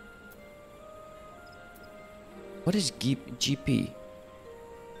 What is GP?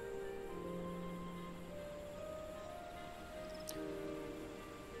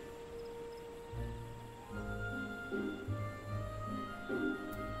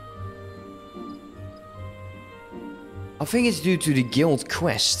 I think it's due to the guild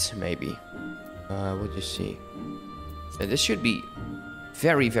quest, maybe. What do you see? This should be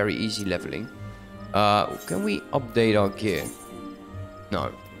very, very easy leveling. Can we update our gear?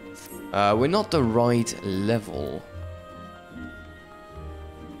 No. We're not the right level.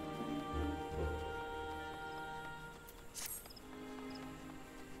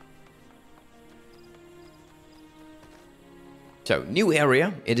 So, new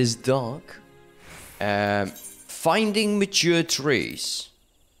area. It is dark. Finding mature trees.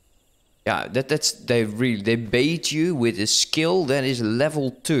 Yeah, they bait you with a skill that is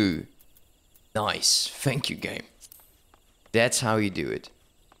level 2. Nice. Thank you, game. That's how you do it.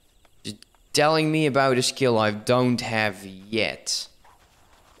 Just telling me about a skill I don't have yet.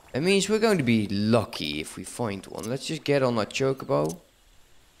 That means we're going to be lucky if we find one. Let's just get on our chocobo.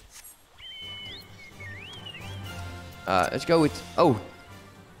 Let's go with... Oh!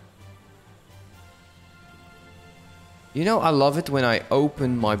 You know, I love it when I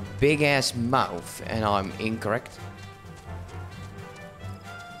open my big-ass mouth and I'm incorrect.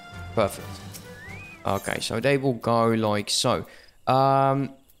 Perfect. Okay, so they will go like so.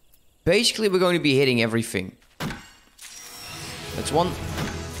 Basically, we're going to be hitting everything. That's one.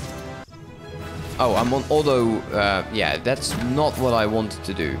 Oh, I'm on auto. Yeah, that's not what I wanted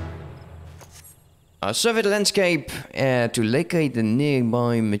to do. Survey the landscape to locate the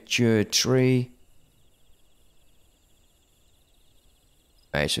nearby mature tree.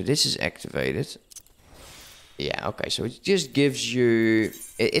 Okay, so this is activated. Yeah, okay, so it just gives you...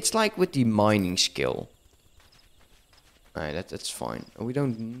 It's like with the mining skill. Alright, that's fine. We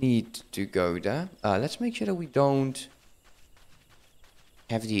don't need to go there. Let's make sure that we don't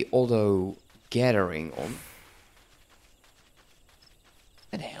have the auto gathering on.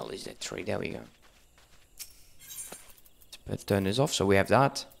 Where the hell is that tree? There we go. Let's turn this off, so we have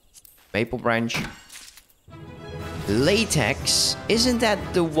that. Maple branch. Latex. Isn't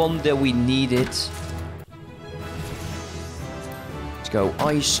that the one that we needed? Let's go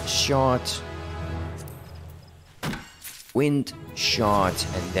ice shard. Wind shard.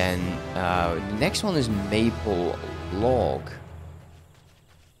 And then the next one is maple log.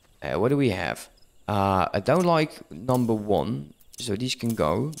 What do we have? I don't like number 1. So these can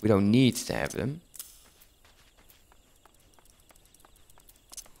go. We don't need to have them.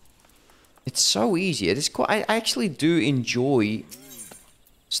 It's so easy. It is quite. I actually do enjoy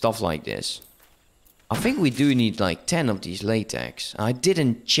stuff like this. I think we do need like 10 of these latex. I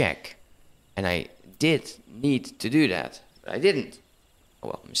didn't check, and I did need to do that But I didn't. Oh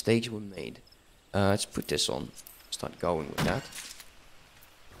well, mistakes were made. Let's put this on. Start going with that.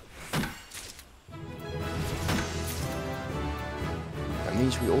 That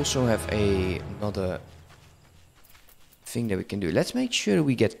means we also have another thing that we can do. Let's make sure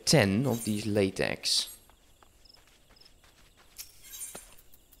we get 10 of these latex.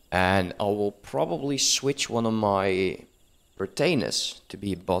 And I will probably switch one of my retainers to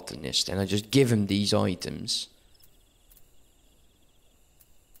be a botanist. And I just give him these items.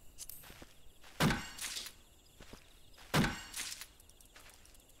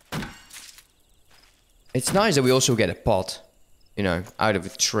 It's nice that we also get a pot, you know, out of a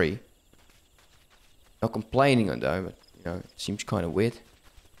tree. Not complaining on though, but you know, it seems kind of weird.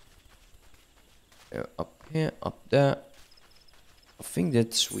 So up here, up there. I think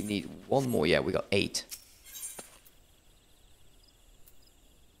that we need one more. Yeah, we got 8.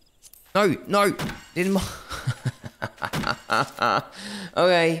 No, no, didn't.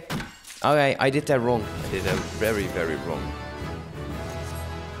 Okay, okay, I did that wrong. I did that very, very wrong.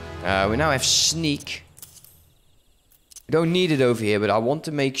 We now have sneak. We don't need it over here, but I want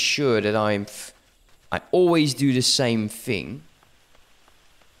to make sure that I always do the same thing.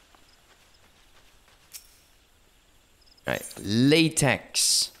 Right,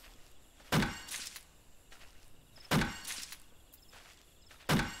 latex.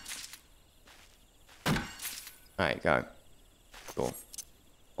 Alright, go. Cool.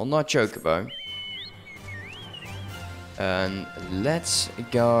 Well, not chocobo. And let's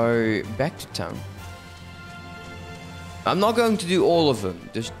go back to town. I'm not going to do all of them,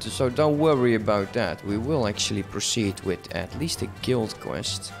 so don't worry about that. We will actually proceed with at least a guild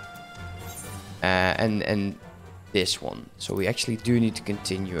quest. And this one. So we actually do need to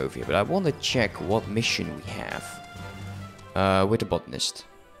continue over here. But I want to check what mission we have. With the botanist.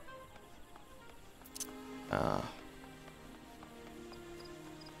 Bit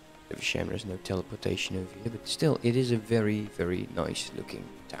of a shame there's no teleportation over here. But still, it is a very, very nice looking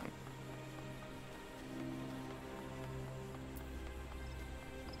town.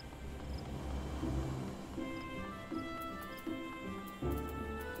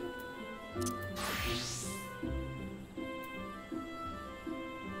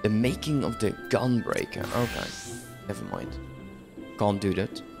 The making of the gunbreaker. Okay, never mind. Can't do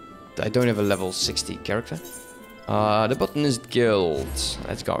that. I don't have a level 60 character. The botanist guild.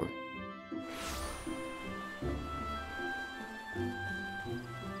 Let's go.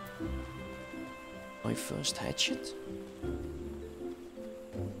 My first hatchet.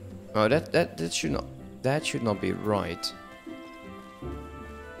 Oh, that should not be right.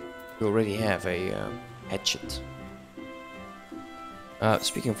 We already have a hatchet.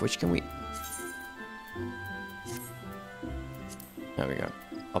 Speaking of which, can we... There we go.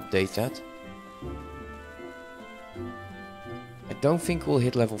 Update that. I don't think we'll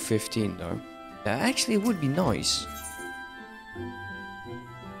hit level 15 though. Actually, it would be nice.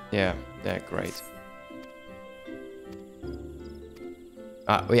 Yeah, great.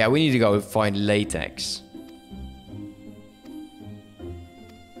 Yeah, we need to go find latex.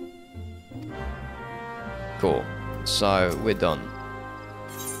 Cool. So, we're done.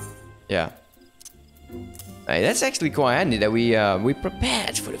 Yeah. Hey, that's actually quite handy that we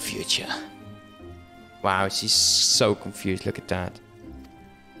prepared for the future. Wow, she's so confused. Look at that.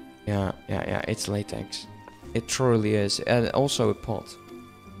 Yeah, it's latex. It truly is. And also a pot.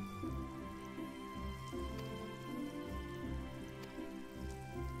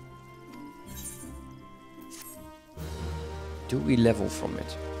 Do we level from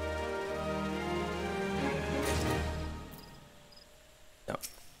it? No.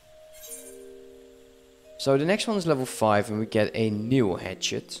 So the next one is level 5 and we get a new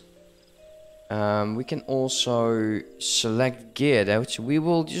hatchet. We can also select gear that which we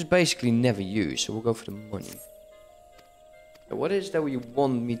will just basically never use. So we'll go for the money. So what is that you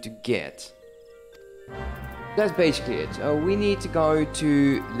want me to get? That's basically it. We need to go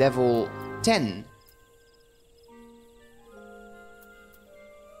to level 10.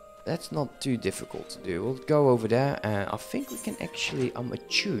 That's not too difficult to do. We'll go over there and I think we can actually... I'm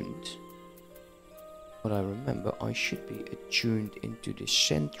attuned. But I remember I should be attuned into the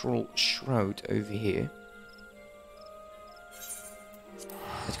central shroud over here.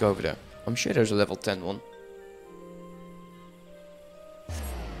 Let's go over there. I'm sure there's a level 10 one.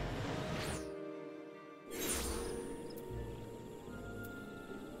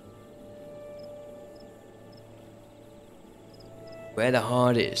 Where the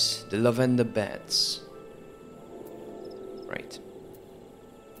heart is, the lavender beds. Right.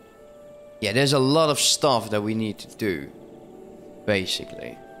 Yeah, there's a lot of stuff that we need to do.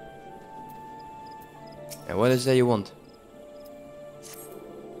 Basically. And what is that you want?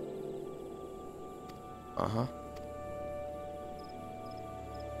 Uh-huh.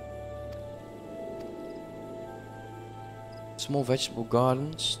 Small vegetable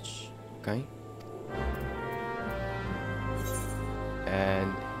gardens. Okay.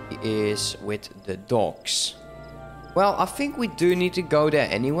 And he is with the dogs. Well, I think we do need to go there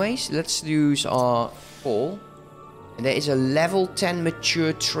anyways. Let's use our call. And there is a level 10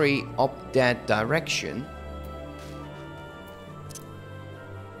 mature tree up that direction.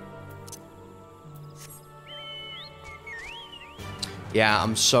 Yeah,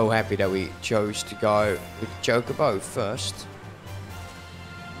 I'm so happy that we chose to go with Chocobo first.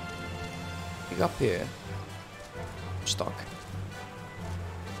 Pick up here. I'm stuck.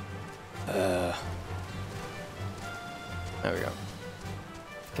 There we go.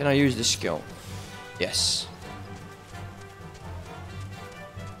 Can I use this skill? Yes.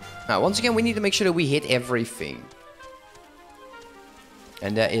 Now, once again, we need to make sure that we hit everything.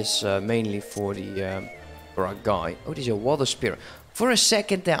 And that is mainly for the for our guy. Oh, there's a water spirit. For a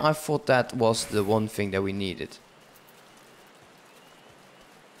second there, I thought that was the one thing that we needed.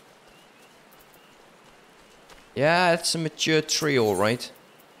 Yeah, it's a mature tree, alright.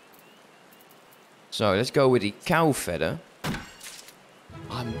 So, let's go with the cow feather.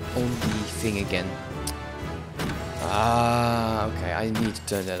 I'm on the thing again. Ah, okay, I need to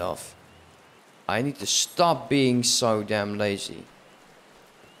turn that off. I need to stop being so damn lazy.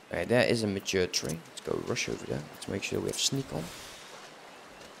 Okay, there is a mature tree. Let's go rush over there. Let's make sure we have sneak on.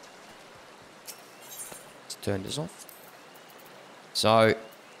 Let's turn this off. So,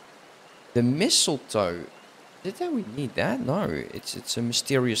 the mistletoe. Did we need that? No, it's a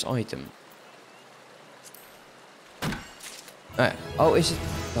mysterious item. Oh, is it?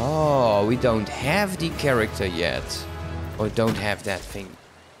 Oh, we don't have the character yet. Or don't have that thing.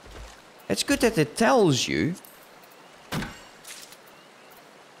 It's good that it tells you.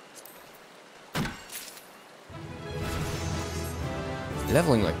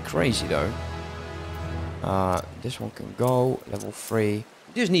 Leveling like crazy though. This one can go. Level 3.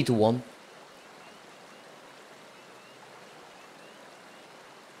 Just need to 1.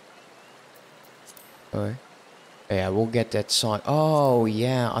 Okay. Yeah, we'll get that side. Oh,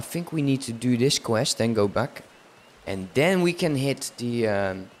 yeah. I think we need to do this quest, then go back. And then we can hit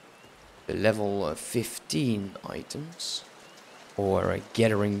the level 15 items. Or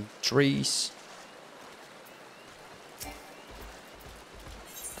gathering trees.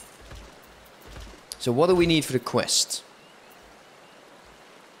 So what do we need for the quest?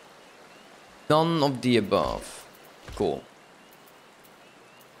 None of the above. Cool.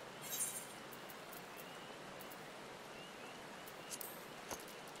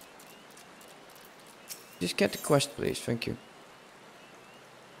 Just get the quest, please. Thank you.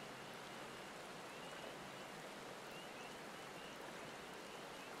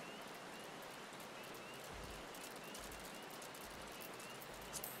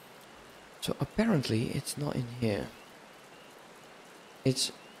 So apparently it's not in here.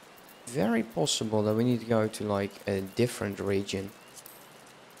 It's very possible that we need to go to like a different region.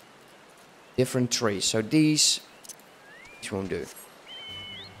 Different trees. So these won't do.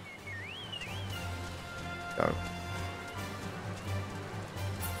 Go.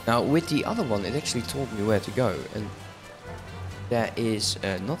 Now with the other one, it actually told me where to go, and that is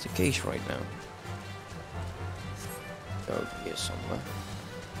not the case right now. Go over here somewhere.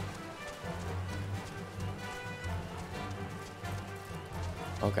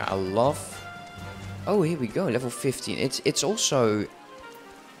 Okay, I love. Oh, here we go, level 15. It's also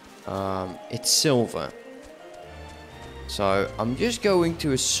it's silver. So I'm just going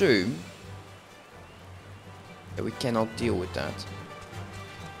to assume that we cannot deal with that.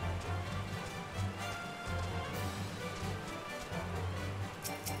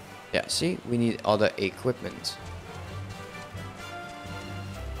 Yeah, see, we need other equipment.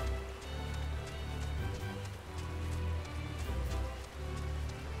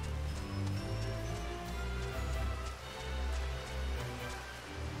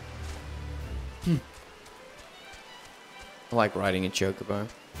 I like riding a chocobo.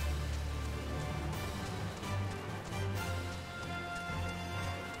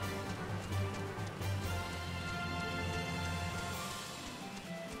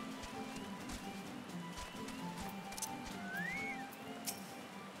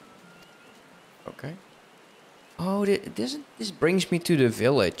 Okay. Oh, this brings me to the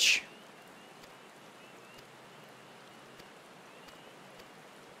village.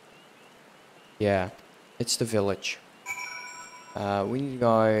 Yeah, it's the village. We need to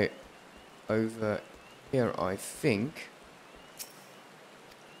go over here, I think.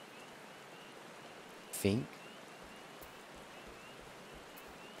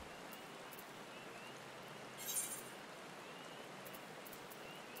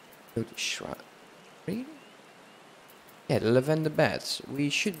 Go to shrine. Really? Yeah, the lavender beds.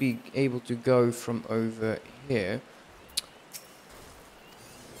 We should be able to go from over here.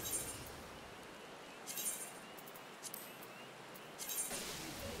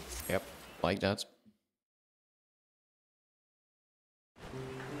 Yep, like that.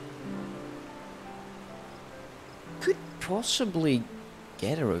 Could possibly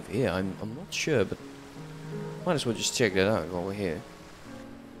get her over here. I'm not sure, but might as well just check that out while we're here.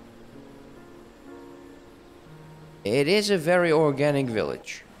 It is a very organic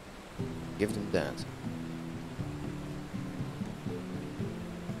village. Give them that.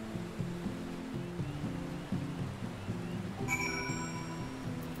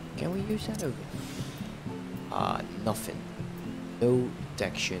 Can we use that over? Ah, nothing. No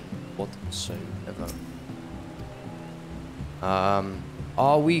detection whatsoever.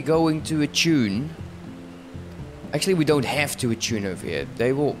 Are we going to attune? Actually, we don't have to attune over here.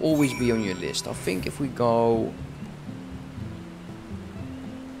 They will always be on your list. I think if we go...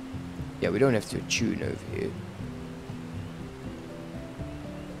 Yeah, we don't have to attune over here.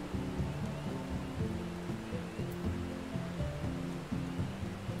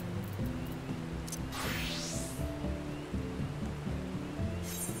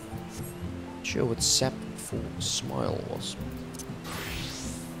 Sure what sap for smile was.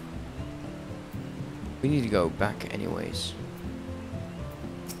 We need to go back anyways.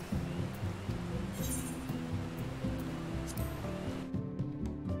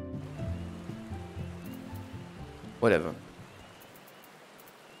 Whatever.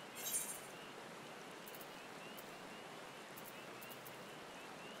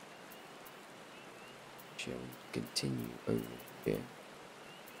 Shall we continue over here?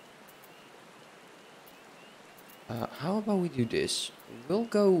 How about we do this? We'll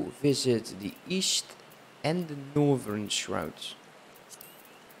go visit the east and the northern shrouds.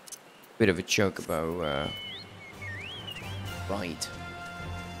 Bit of a chocobo ride.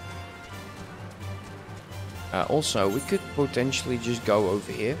 Also, we could potentially just go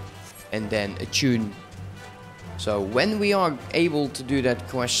over here and then attune. So when we are able to do that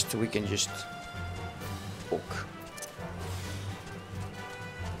quest, we can just walk.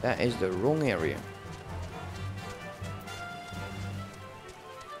 That is the wrong area.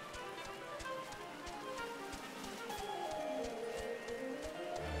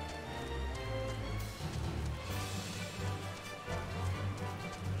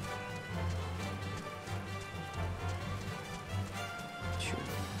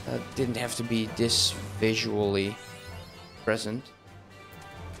 Didn't have to be this visually present.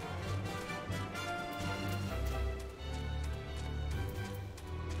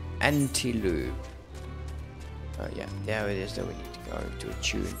 Antelope. Oh yeah, there it is that we need to go to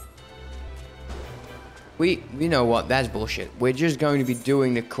attune. We know what, that's bullshit. We're just going to be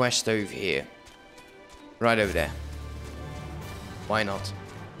doing the quest over here. Right over there. Why not?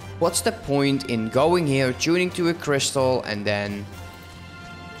 What's the point in going here, tuning to a crystal, and then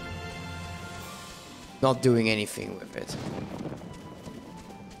not doing anything with it?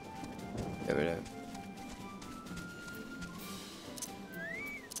 There we go.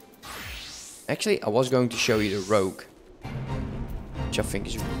 Actually, I was going to show you the rogue, which I think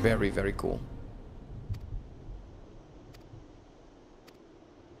is very, very cool.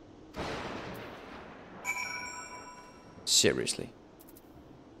 Seriously.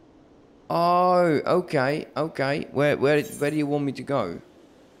 Oh, okay, okay. Where do you want me to go?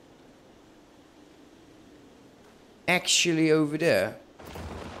 Actually over there.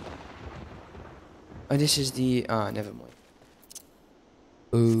 Oh, this is the... Ah, never mind.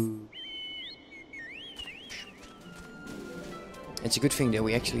 Ooh. It's a good thing that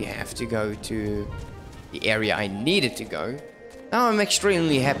we actually have to go to the area I needed to go. Now I'm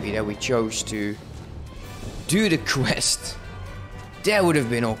extremely happy that we chose to do the quest. That would have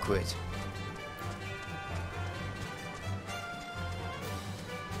been awkward.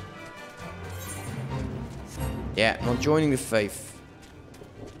 Yeah, not joining the faith.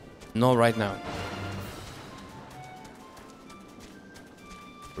 Not right now.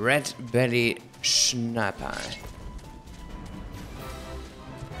 Red belly snapper.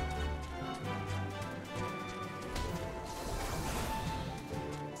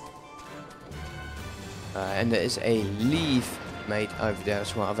 And there is a leaf made over there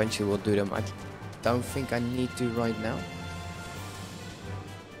as well. Eventually we'll do them. I don't think I need to right now.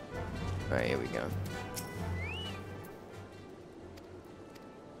 Alright, here we go.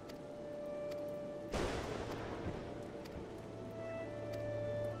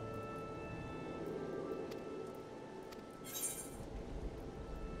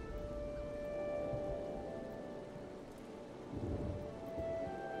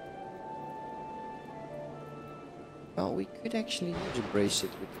 Well, we could actually use a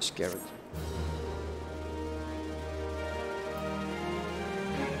bracelet with this character.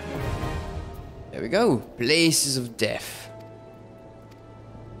 There we go. Places of Death.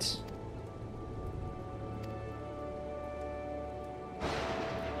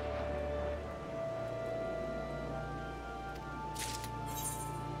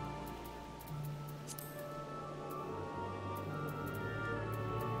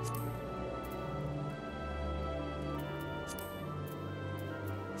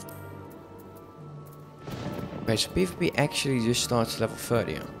 Okay, so PvP actually just starts level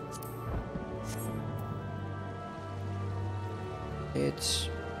 30. Huh? It's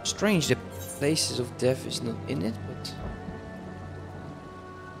strange that Places of Death is not in it, but...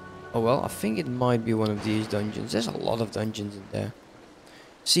 Oh well, I think it might be one of these dungeons. There's a lot of dungeons in there.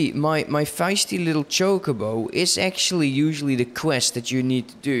 See, my feisty little chocobo is actually usually the quest that you need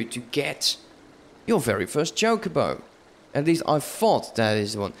to do to get your very first chocobo. At least I thought that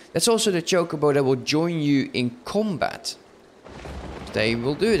is the one. That's also the chocobo that will join you in combat. They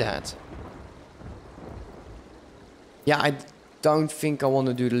will do that. Yeah, I don't think I want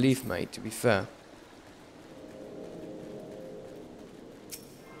to do the leaf mate, to be fair.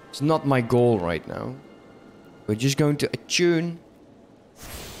 It's not my goal right now. We're just going to attune.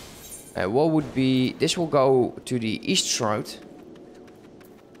 What would be... This will go to the East Shroud.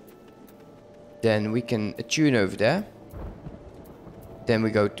 Then we can attune over there. Then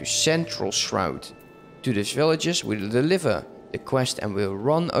we go to Central Shroud. To these villages, we'll deliver the quest and we'll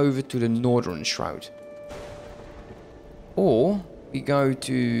run over to the Northern Shroud. Or we go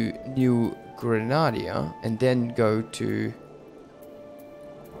to New Grenadia and then go to...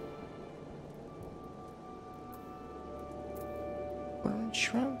 Northern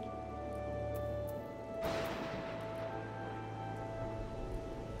Shroud?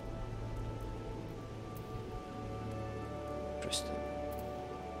 Interesting.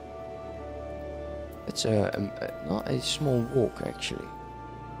 It's not a small walk, actually.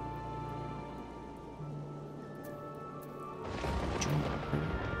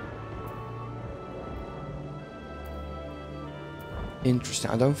 Interesting.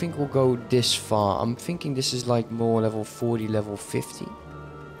 I don't think we'll go this far. I'm thinking this is like more level 40, level 50.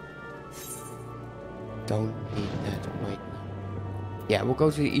 Don't need that right now. Yeah, we'll go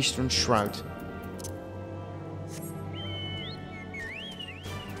to the Eastern Shroud.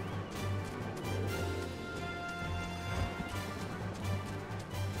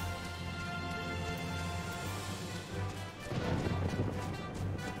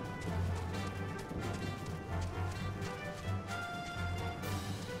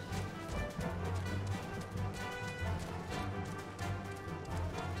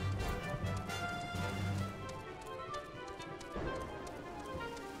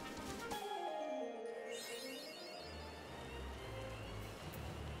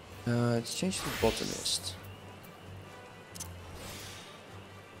 Let's change to the botanist.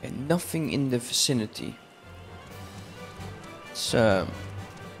 And nothing in the vicinity. It's kind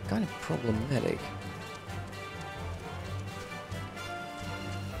of problematic.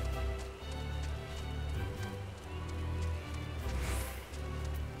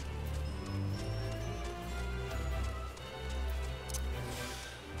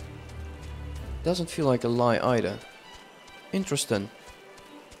 Doesn't feel like a lie either. Interesting.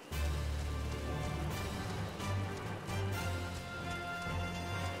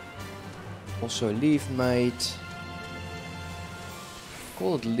 Also leaf mate.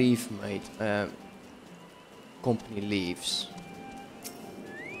 Call it leaf mate. Company leaves.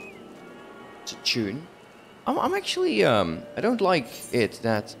 It's a tune. I'm actually I don't like it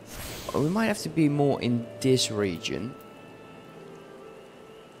that we might have to be more in this region.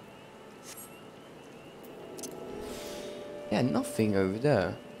 Yeah, nothing over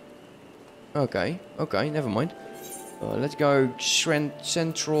there. Okay, never mind. Let's go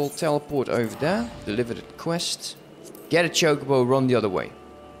central teleport over there. Deliver the quest. Get a chocobo, run the other way.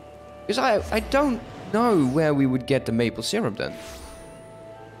 Because I don't know where we would get the maple syrup then.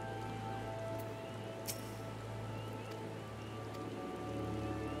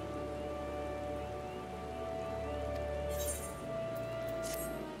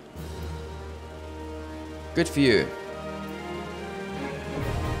 Good for you.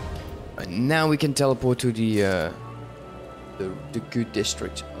 And now we can teleport to the good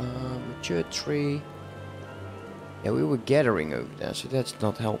district. Mature tree. Yeah, we were gathering over there, so that's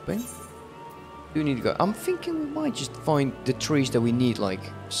not helping. Do need to go. I'm thinking we might just find the trees that we need, like,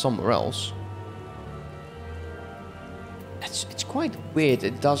 somewhere else. It's quite weird.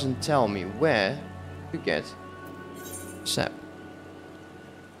 It doesn't tell me where to get sap.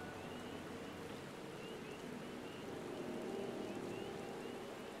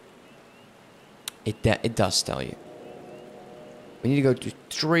 It does tell you. We need to go to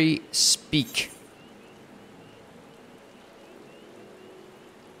 3 speak.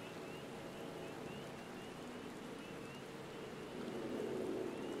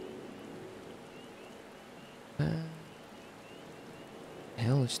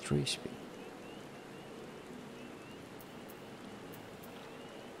 Hell is 3 speak.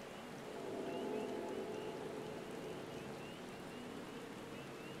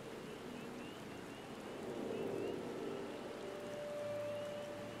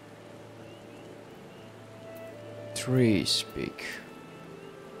 Three speak.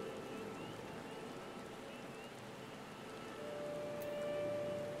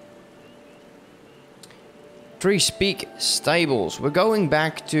 Three speak stables. We're going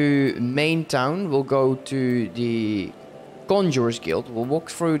back to main town. We'll go to the Conjurers Guild. We'll walk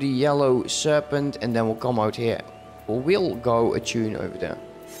through the Yellow Serpent and then we'll come out here. We'll go attune over there.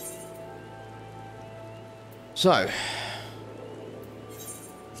 So,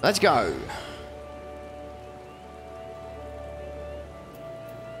 let's go.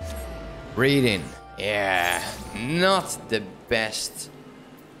 Reading. Yeah, not the best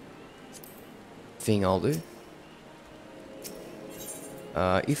thing I'll do.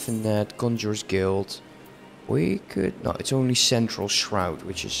 Ethernet, Conjurers Guild. We could... No, it's only Central Shroud,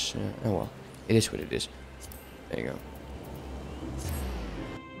 which is... oh well, it is what it is. There you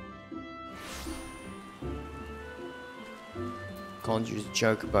go. Can't use the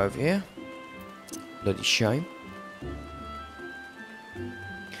choker over here. Bloody shame.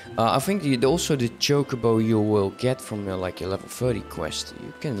 I think also the chocobo you will get from like a level 30 quest.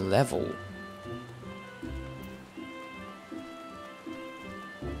 You can level.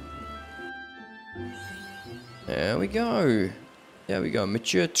 There we go. There we go.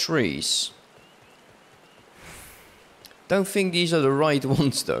 Mature trees. Don't think these are the right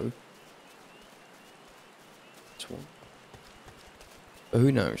ones though. This one. But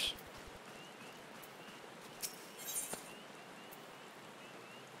who knows?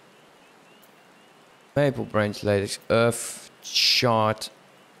 Maple branch, latex, earth shard.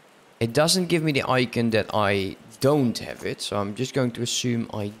 It doesn't give me the icon that I don't have it, so I'm just going to assume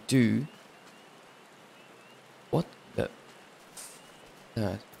I do. What the?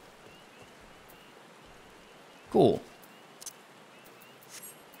 That. Cool.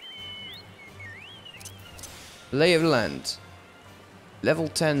 Lay of the land. Level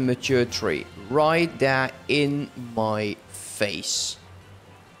 10 mature tree. Right there in my face.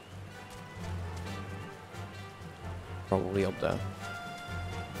 Probably up there.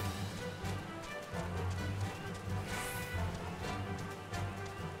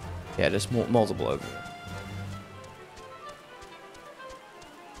 Yeah, there's multiple over here.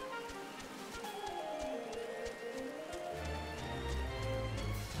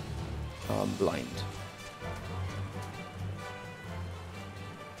 I'm blind.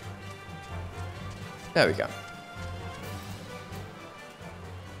 There we go.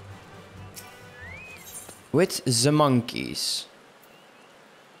 With the monkeys.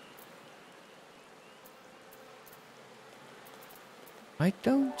 I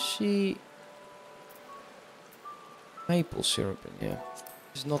don't see maple syrup in here.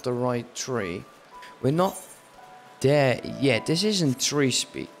 It's not the right tree. We're not there yet. This isn't tree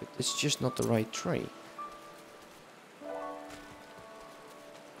speak, but it's just not the right tree.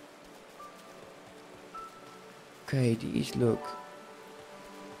 Okay, these look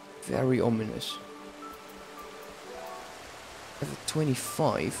very ominous. Level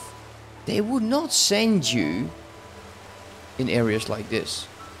 25. They would not send you in areas like this.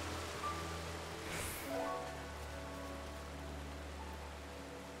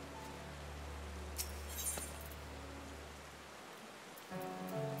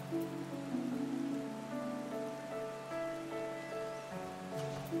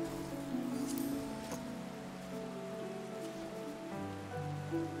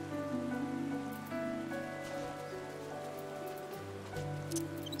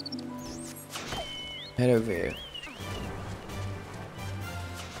 Head over here.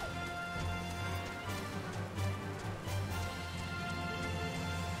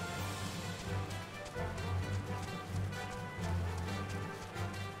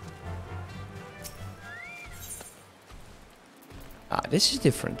 Ah, this is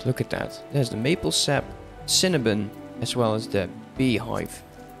different. Look at that. There's the maple sap, cinnamon, as well as the beehive.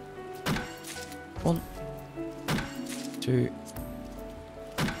 1, 2.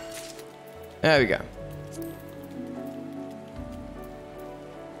 There we go.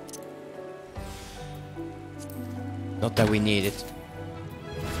 Not that we need it.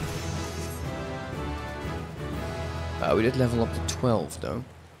 We did level up to 12 though.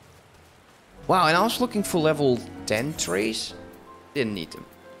 Wow, and I was looking for level 10 trees. Didn't need them.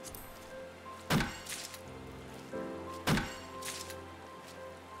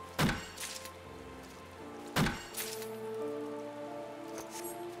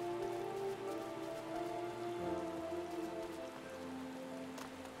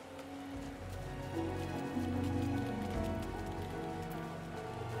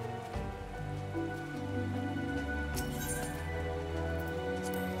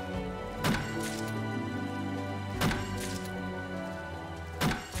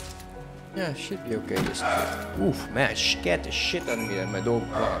 Yeah, should be okay this time. Oof, man, scared the shit out of me that my dog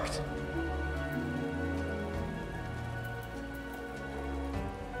barked.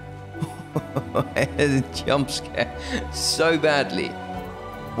 I had a jump scare so badly.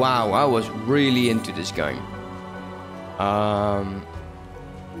 Wow, I was really into this game.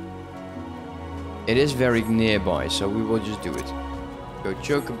 It is very nearby, so we will just do it. Go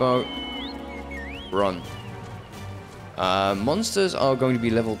chocobo. Run. Monsters are going to be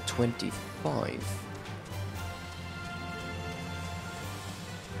level 25.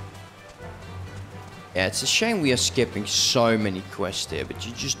 Yeah, it's a shame we are skipping so many quests here, but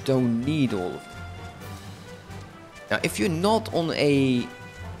you just don't need all of them. Now, if you're not on a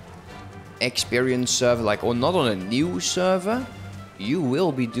experienced server, like, or not on a new server, you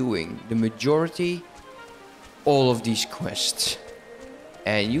will be doing the majority, all of these quests.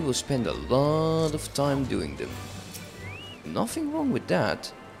 And you will spend a lot of time doing them. Nothing wrong with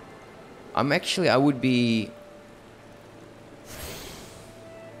that. I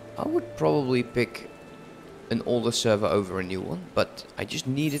would probably pick an older server over a new one, but I just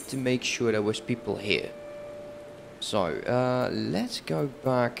needed to make sure there was people here. So, let's go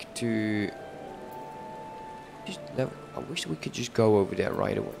back to... I wish we could just go over there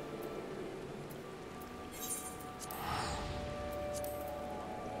right away.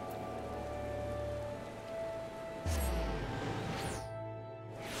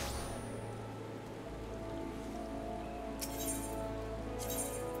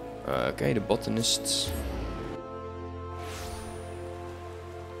 Okay, the botanists.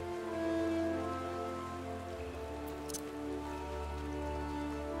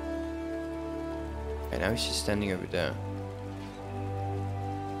 And now he's just standing over there.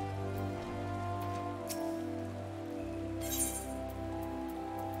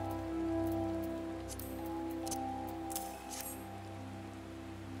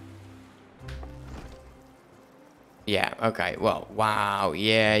 Yeah, okay, well, wow,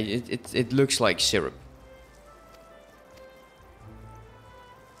 yeah, it looks like syrup.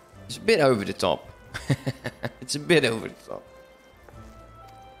 It's a bit over the top. It's a bit over the top.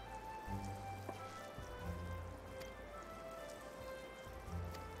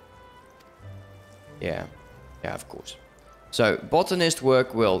 Yeah, of course. So, botanists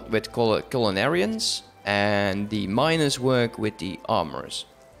work with culinarians, and the miners work with the armorers.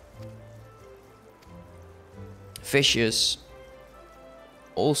 Fishers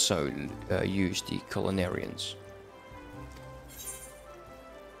also use the culinarians.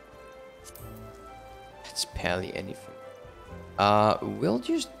 It's barely anything. We'll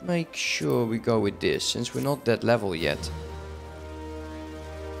just make sure we go with this, since we're not that level yet.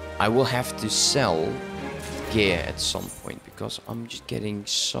 I will have to sell gear at some point, because I'm just getting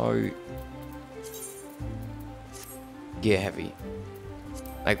so gear heavy.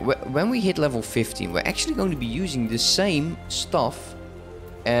 Like, when we hit level 15, we're actually going to be using the same stuff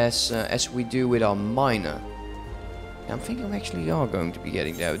as we do with our miner. I think we actually are going to be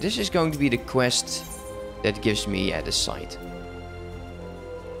getting there. This is going to be the quest that gives me the site.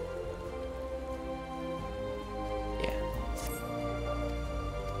 Yeah.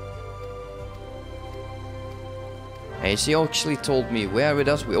 And she actually told me where it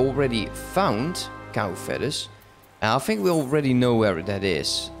is. We already found cow feathers. I think we already know where that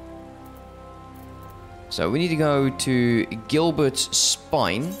is. So we need to go to Gilbert's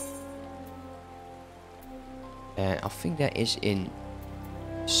Spine. And I think that is in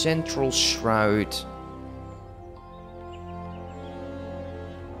Central Shroud.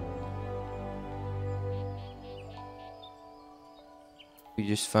 We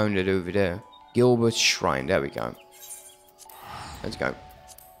just found it over there. Gilbert's Shrine, there we go. Let's go.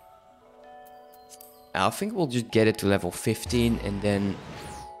 I think we'll just get it to level 15 and then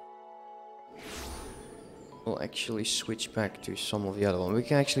we'll actually switch back to some of the other ones. We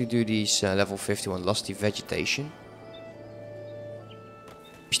can actually do these level 51 Lusty Vegetation.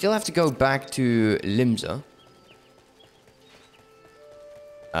 We still have to go back to Limsa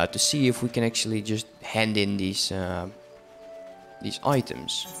to see if we can actually just hand in these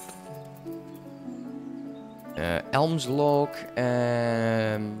items. Elm's Log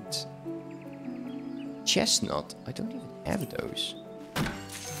and chestnut. I don't even have those.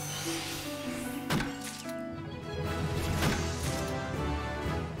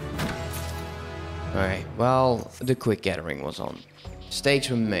 Alright, well, the quick gathering was on. Mistakes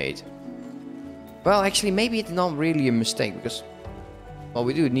were made. Well, actually, maybe it's not really a mistake, because... Well,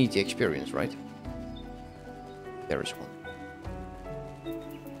 we do need the experience, right? There is one.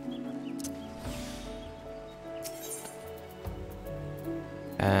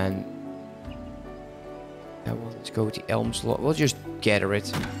 And... Yeah, well, let's go with the elm slot. We'll just gather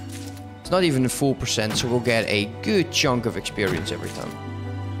it. It's not even a full percent, so we'll get a good chunk of experience every time.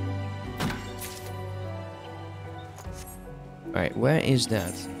 Alright, where is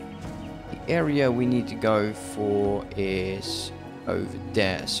that? The area we need to go for is over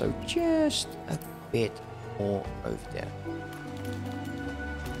there. So just a bit more over there.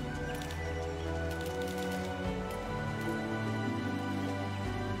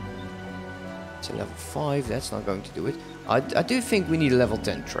 It's a level 5, that's not going to do it. I do think we need a level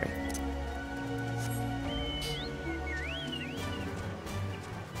 10 tray.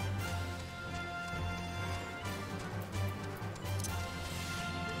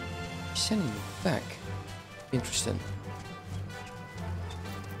 Sending me back. Interesting.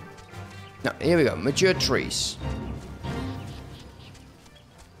 Now, here we go. Mature trees.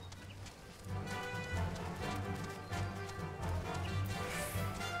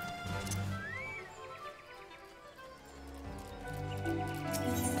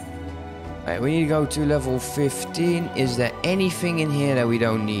 Alright, we need to go to level 15. Is there anything in here that we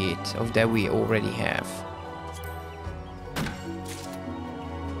don't need? Or that we already have?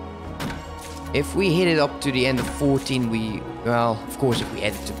 If we hit it up to the end of 14, we... Well, of course, if we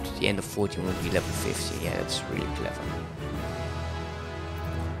add it up to the end of 14, we'll be level 50. Yeah, that's really clever.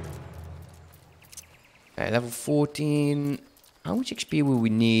 Level 14... How much XP will we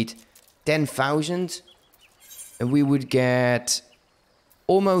need? 10,000. And we would get...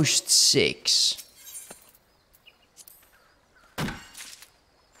 almost 6.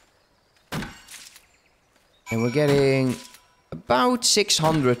 And we're getting... about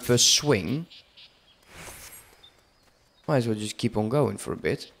 600 per swing. Might as well just keep on going for a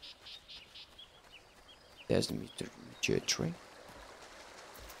bit. There's the mature tree.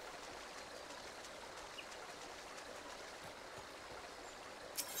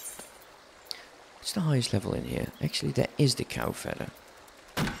 What's the highest level in here? Actually, that is the cow feather.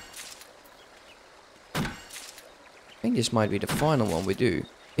 I think this might be the final one we do.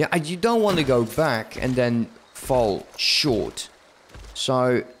 Yeah, you don't want to go back and then fall short.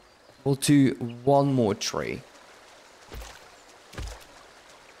 So we'll do one more tree.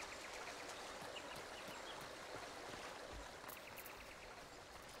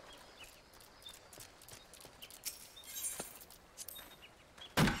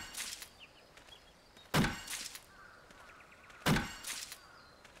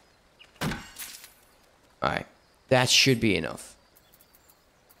 Alright, that should be enough.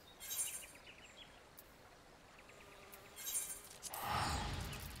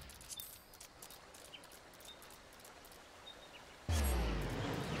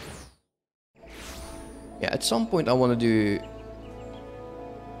 Yeah, at some point I want to do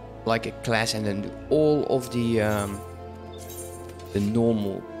like a class and then do all of the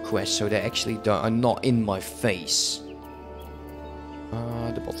normal quests so they actually are not in my face.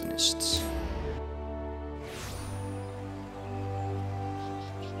 The botanists.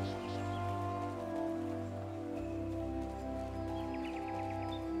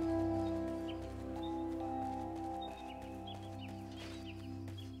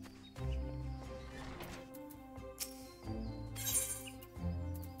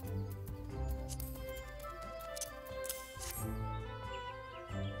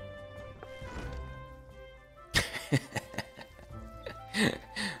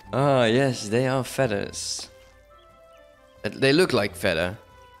 Ah, yes, they are feathers. They look like feather.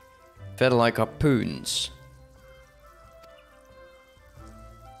 Feather like harpoons.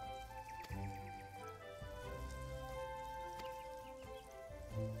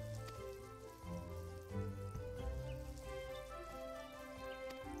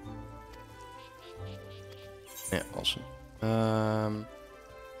 Yeah, awesome.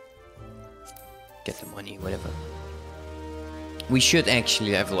 Get the money, whatever. We should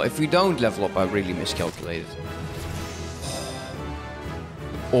actually level up. If we don't level up, I really miscalculated.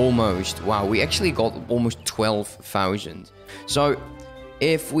 Almost. Wow, we actually got almost 12,000. So,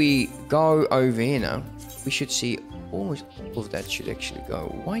 if we go over here now, we should see almost all of that should actually go.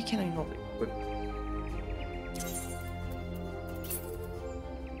 Why can I not equip?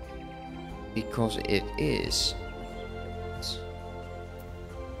 Because it is.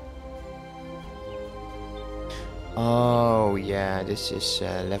 Oh, yeah, this is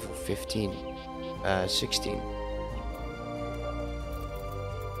level 15. 16.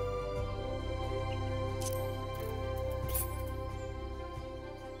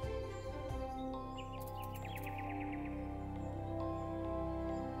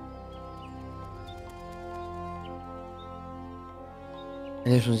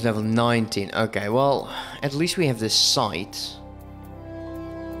 And this one's level 19. Okay, well, at least we have this site.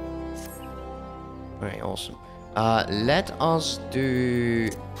 Very awesome. Let us do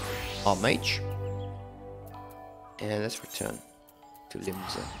our mage. And let's return to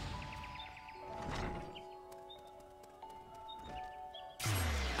Limza.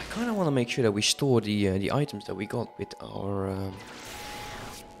 I kind of want to make sure that we store the items that we got with our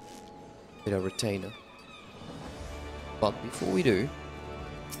retainer. But before we do,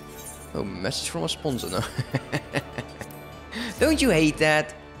 oh, message from a sponsor now. Don't you hate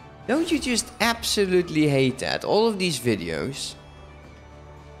that? Don't you just absolutely hate that? All of these videos,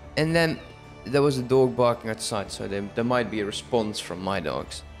 and then there was a dog barking outside, so there might be a response from my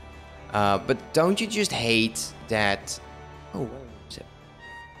dogs. But don't you just hate that? Oh,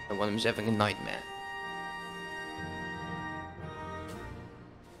 one of them is having a nightmare.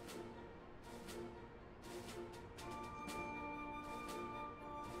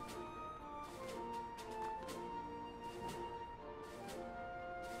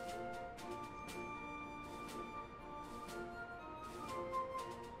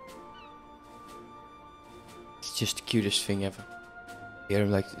 It's just the cutest thing ever. Hear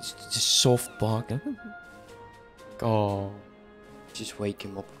him like it's just soft bark. Oh, just wake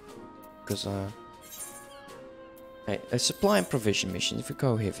him up. Because hey, a supply and provision mission. If we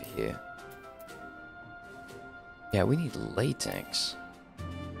go over here, yeah, we need latex.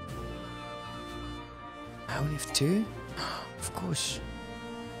 I only have 2. Of course.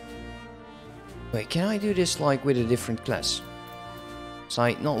 Wait, can I do this like with a different class? So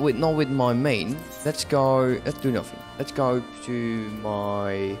not with my main. Let's go. Let's do nothing. Let's go to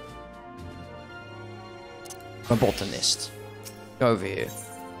my botanist. Go over here.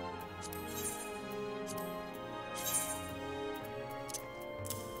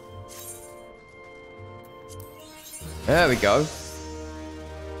 There we go.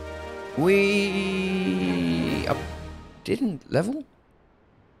 We didn't level?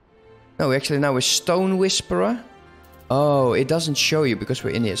 No, actually now we're Stone Whisperer. Oh, it doesn't show you because we're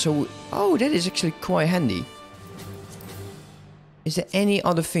in here. So, oh, that is actually quite handy. Is there any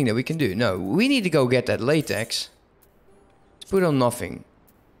other thing that we can do? No, we need to go get that latex. Let's put on nothing.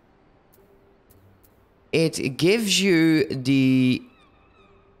 It gives you the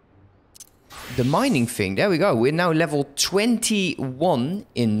mining thing. There we go. We're now level 21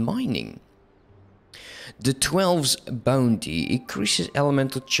 in mining. The 12's bounty increases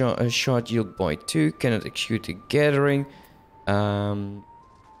elemental shard yield by 2. Cannot execute the gathering. The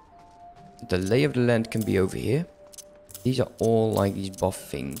lay of the land can be over here. These are all like these buff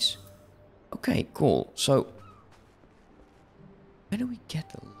things. Okay, cool. So, where do we get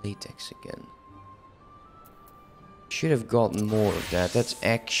the latex again? Should have gotten more of that. That's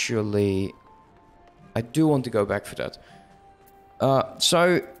actually... I do want to go back for that.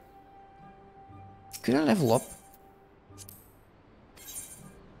 So... Could I level up?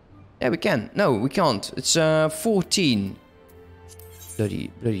 Yeah, we can. No, we can't. It's 14.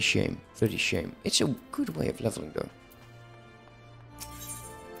 Bloody shame. Bloody shame. It's a good way of leveling though.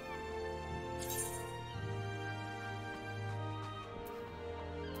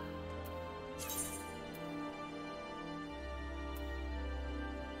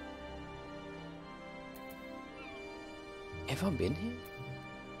 Have I been here?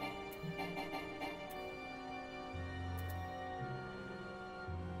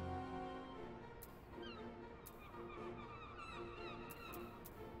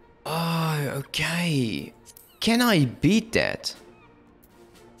 Oh, okay. Can I beat that?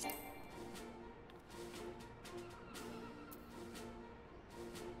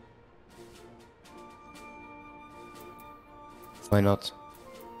 Why not?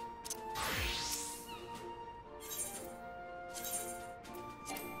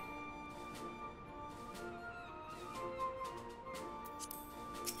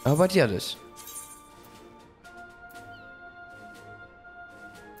 How about the others?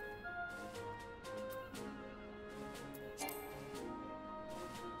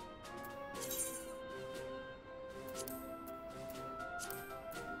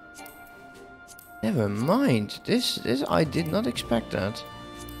 Never mind. This I did not expect that.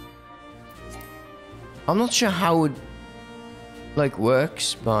 I'm not sure how it like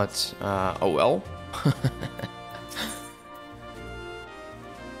works, but oh well.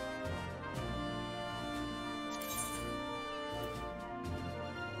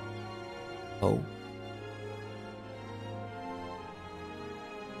 Oh.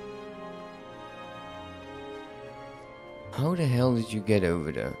 How the hell did you get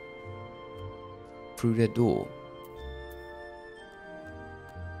over there? Through that door?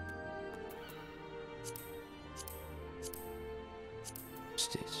 What's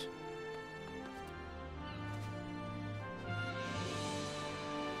this?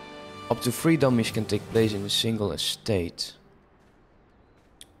 Up to 3 dummies can take place in a single estate.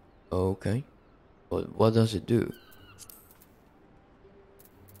 Okay. But what does it do?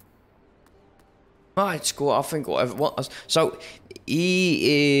 Ah, it's cool. I think what. So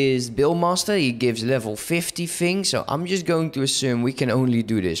he is Bill Master. He gives level 50 things. So I'm just going to assume we can only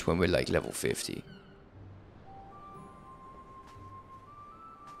do this when we're like level 50.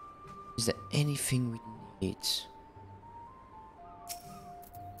 Is there anything we need?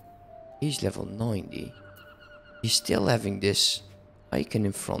 He's level 90. He's still having this icon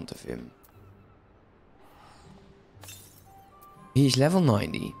in front of him. He's level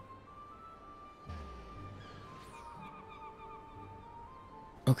 90.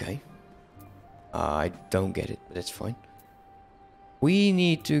 Okay. I don't get it, but that's fine. We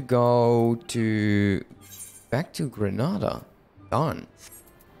need to go to... back to Granada. Darn.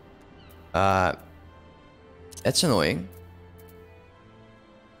 That's annoying.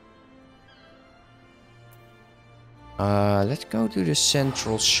 Let's go to the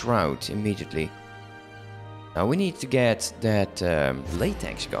Central Shroud immediately. Now we need to get that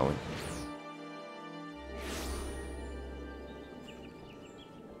latex going.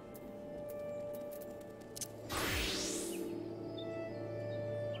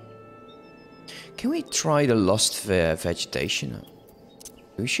 Can we try the lost vegetation?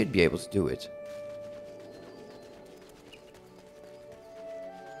 We should be able to do it.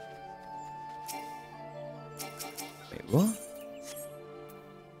 Wait, what?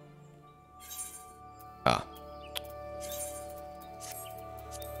 Ah.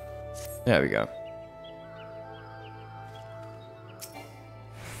 There we go.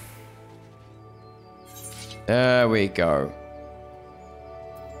 There we go.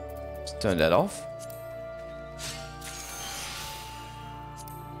 Let's turn that off.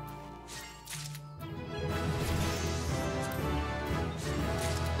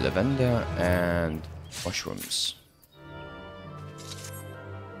 Lavender and mushrooms.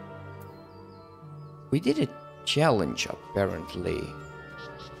 We did a challenge apparently.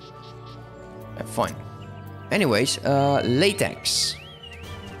 Fine. Anyways, latex.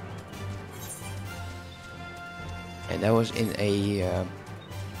 And that was in a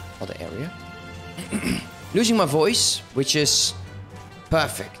other area. Losing my voice, which is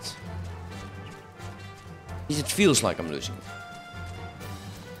perfect. It feels like I'm losing it.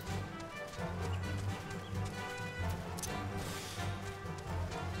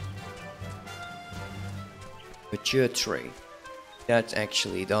 Mature tree. That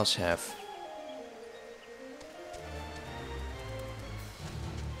actually does have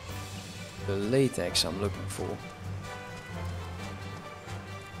the latex I'm looking for.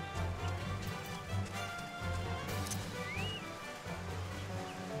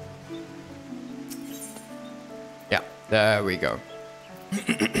 Yeah, there we go.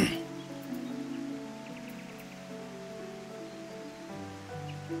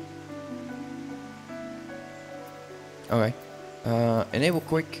 Okay. Enable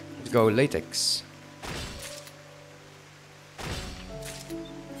quick. Let's go latex.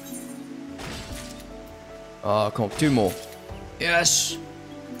 Come on, 2 more. Yes!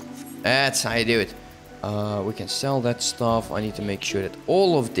 That's how you do it. We can sell that stuff. I need to make sure that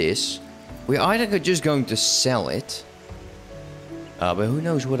all of this... We're either just going to sell it. But who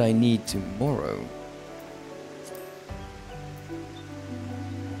knows what I need tomorrow.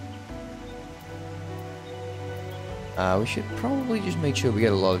 We should probably just make sure we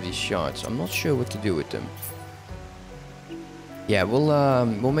get a lot of these shards. I'm not sure what to do with them. Yeah,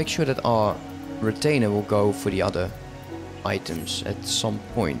 we'll make sure that our retainer will go for the other items at some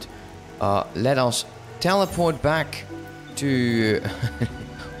point. Let us teleport back to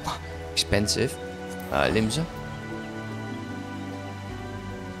expensive Limsa.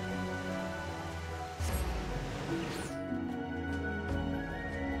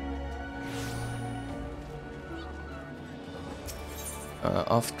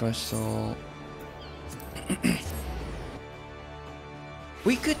 Off crystal.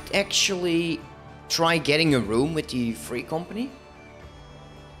 We could actually try getting a room with the free company.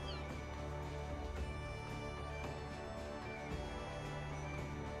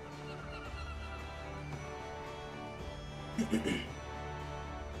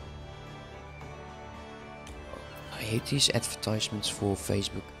 I hate these advertisements for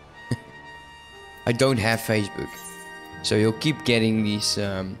Facebook. I don't have Facebook. So you'll keep getting these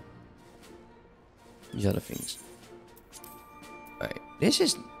other things. Alright, this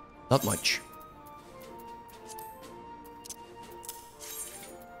is not much.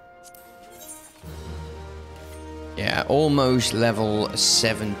 Yeah, almost level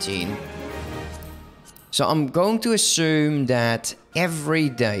 17. So I'm going to assume that every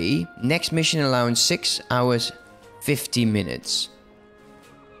day, next mission allowance 6 hours 50 minutes.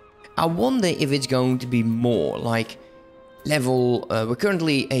 I wonder if it's going to be more, like level, we're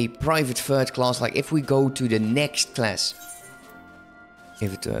currently a private third class, like if we go to the next class,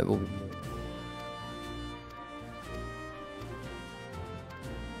 if it will be more.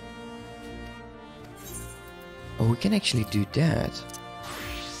 Oh, we can actually do that.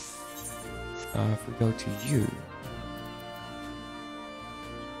 If we go to you.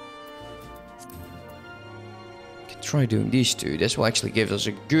 We can try doing these two. This will actually give us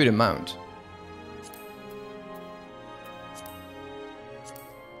a good amount.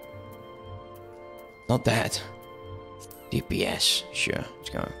 Not that. DPS. Sure, let's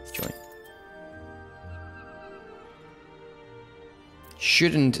go. Join.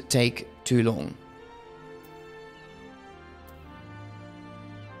 Shouldn't take too long.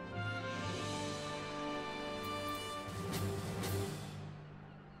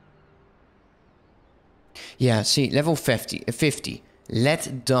 Yeah, see, level 50.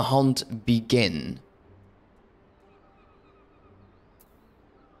 Let the hunt begin.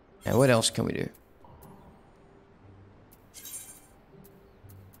 And what else can we do?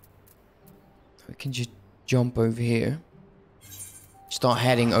 We can just jump over here. Start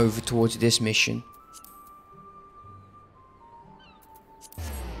heading over towards this mission.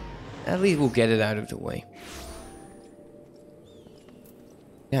 At least we'll get it out of the way.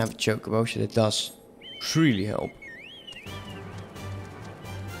 I have a chocobo, so that does really help.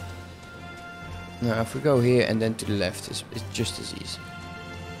 Now if we go here and then to the left, it's just as easy.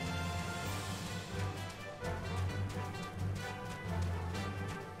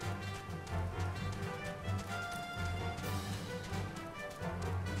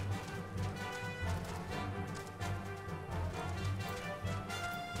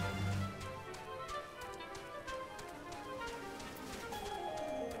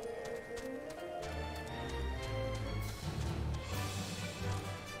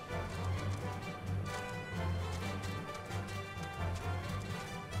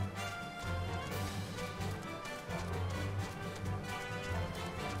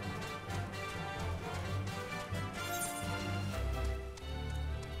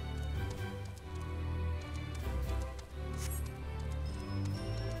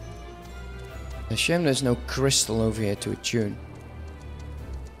 A shame there's no crystal over here to attune.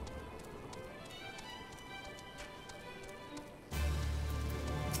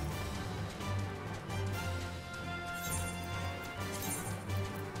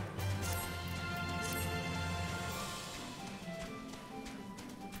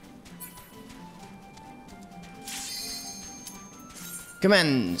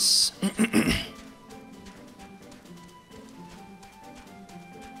 Commence!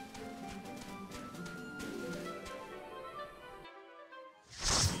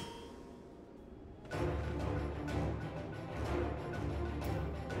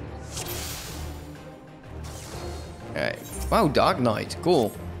 Alright. Wow, Dark Knight.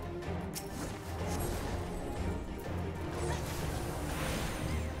 Cool.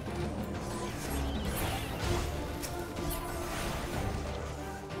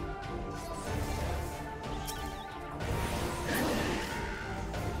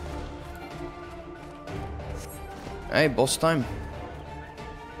 Hey, boss time.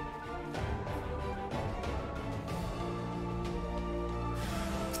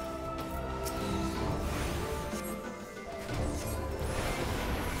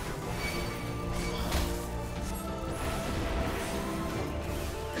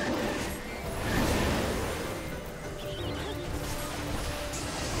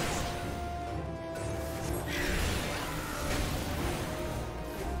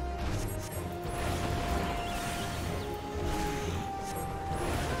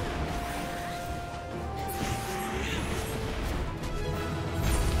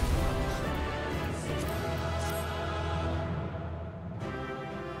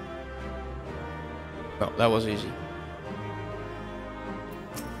 Well, that was easy.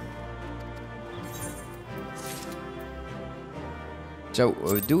 So,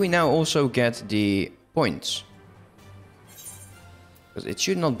 do we now also get the points? Because it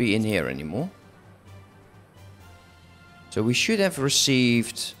should not be in here anymore. So we should have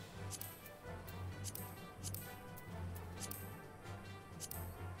received...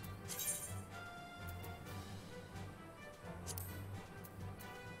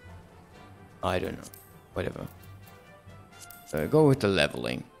 I don't know. Whatever. Go with the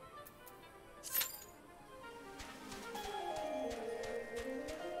leveling.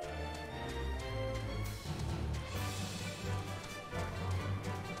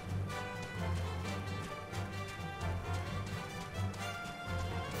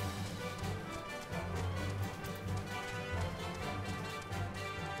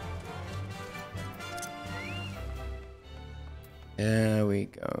 There we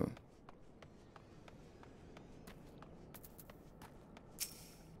go.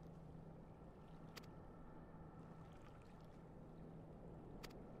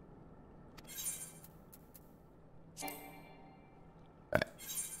 Right.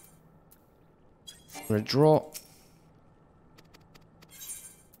 I'm gonna draw.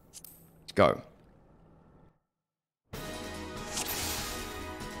 Let's go.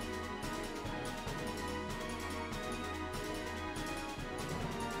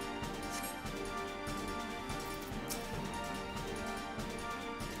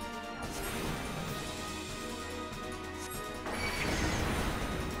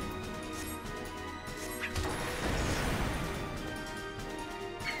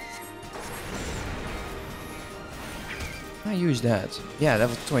 I used that. Yeah,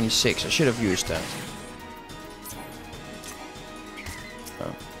 level 26. I should have used that.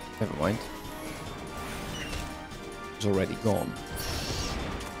 Oh, never mind. It's already gone.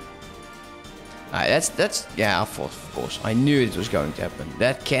 That's yeah, of course. I knew it was going to happen.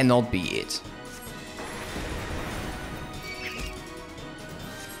 That cannot be it.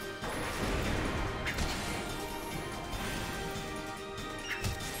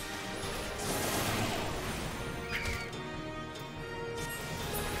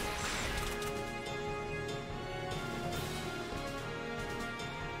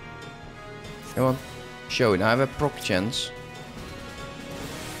 Come on. Show it. Now I have a proc chance.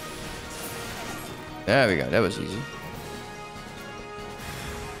 There we go. That was easy.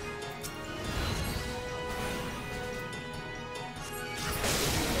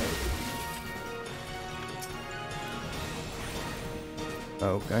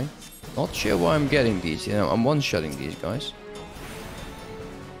 Okay. Not sure why I'm getting these. You know, I'm one-shotting these guys.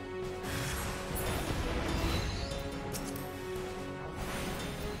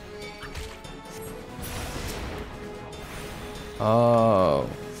 Oh.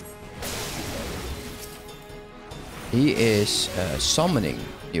 He is summoning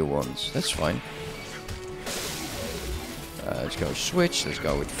new ones. That's fine. Let's go switch. Let's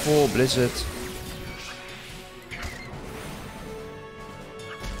go with 4 Blizzard.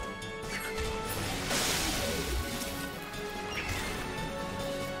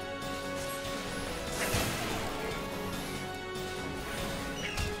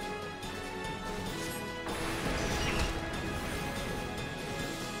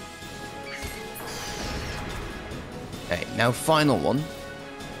 Okay, now final one.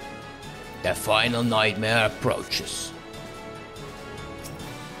 The final nightmare approaches.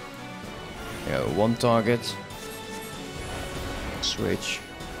 Yeah, one target. Switch.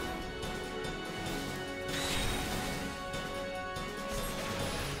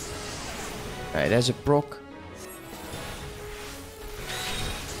 Okay, there's a proc.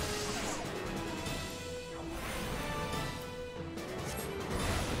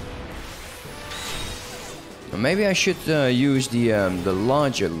 Maybe I should use the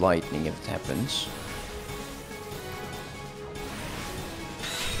larger lightning if it happens.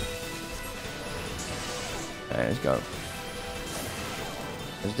 Okay, let's go.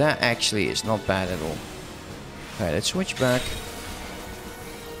 Because that actually is not bad at all. Okay, let's switch back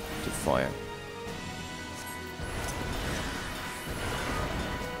to fire.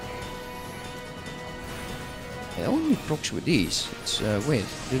 It only procs with these. It's weird.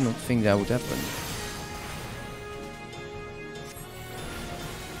 Did not think that would happen.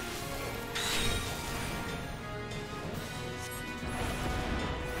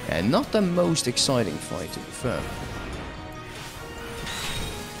 And not the most exciting fight, to be fair.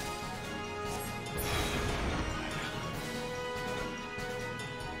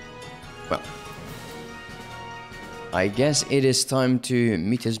 Well, I guess it is time to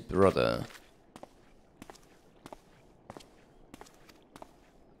meet his brother.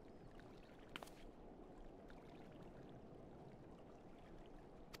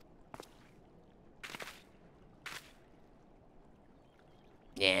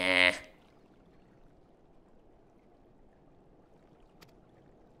 Yeah.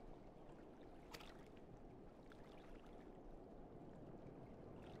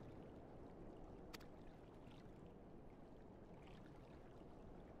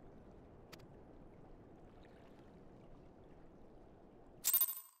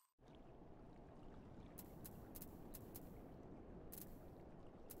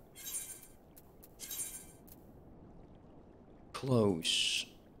 close?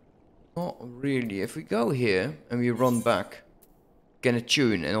 Not really. If we go here and we run back, can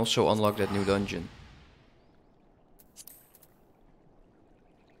attune and also unlock that new dungeon.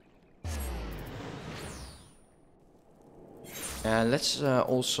 And let's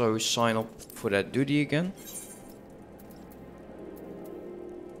also sign up for that duty again.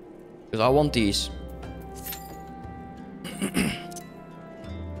 Because I want these.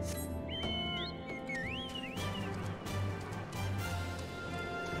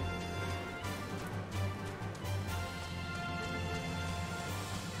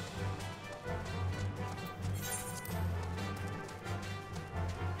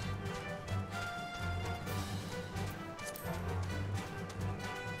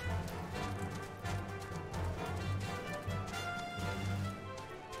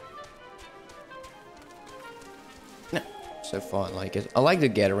 So far, I like it. I like the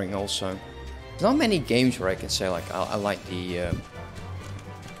gathering also. There's not many games where I can say like I like the.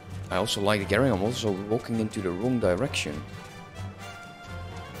 I also like the gathering. I'm also walking into the wrong direction.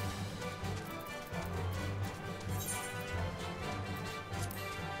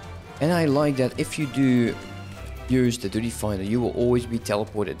 And I like that if you do use the duty finder, you will always be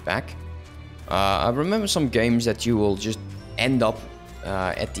teleported back. I remember some games that you will just end up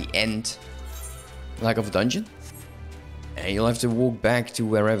at the end, like of a dungeon. And you'll have to walk back to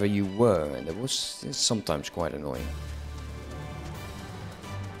wherever you were, and it's sometimes quite annoying.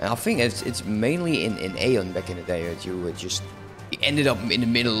 And I think it's mainly in Aeon back in the day that you ended up in the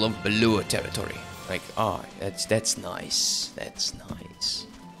middle of Balua territory. Like, that's nice. That's nice.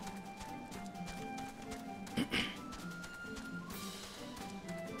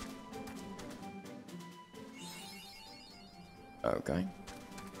 Okay.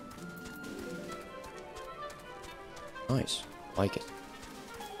 Nice, like it.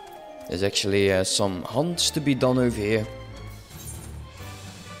 There's actually some hunts to be done over here.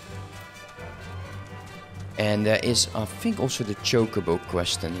 And there is, I think, also the Chocobo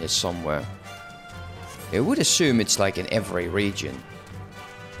quest in here somewhere. I would assume it's like in every region.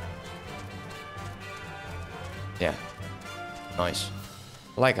 Yeah, nice.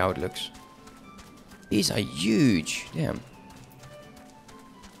 I like how it looks. These are huge, damn.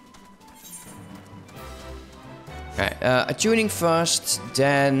 Okay, attuning first,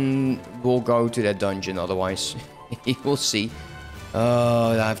 then we'll go to that dungeon, otherwise we'll see.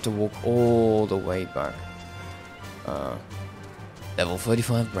 I have to walk all the way back. Level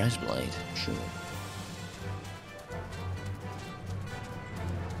 35 Brassblade, sure.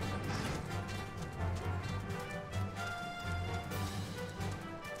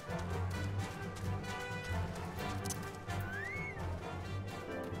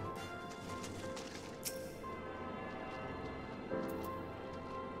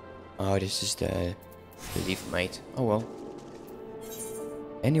 Oh, this is the leaf mate. Oh well.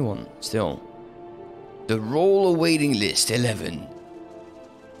 Anyone still? The roll awaiting list 11.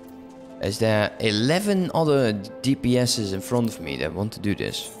 Is there 11 other DPSs in front of me that want to do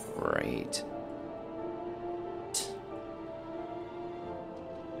this? Great.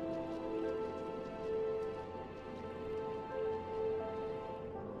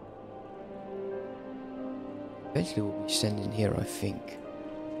 Eventually we'll be sending here, I think.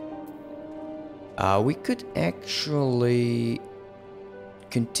 We could actually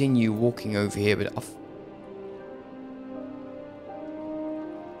continue walking over here, but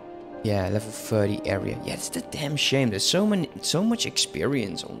yeah, level 30 area. Yeah, it's the damn shame. There's so much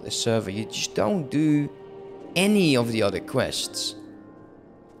experience on this server. You just don't do any of the other quests.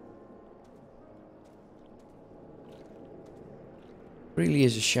 Really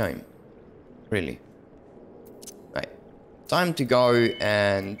is a shame. Really. Right. Time to go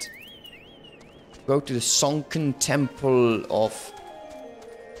and go to the sunken temple of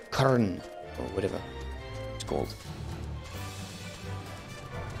Karn, or whatever it's called.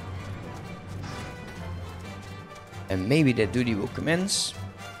 And maybe that duty will commence.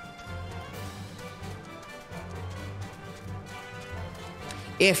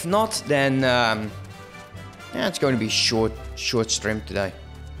 If not, then yeah, it's going to be short stream today.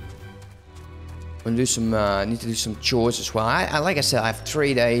 I'm gonna do some, need to do some chores as well. I like I said, I have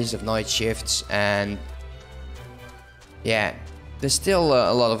 3 days of night shifts, and yeah, there's still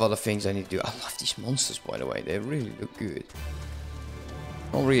a lot of other things I need to do. I love these monsters, by the way. They really look good.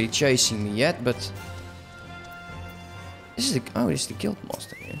 Not really chasing me yet, but this is the guild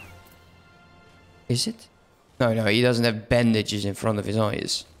master here. Is it? No, he doesn't have bandages in front of his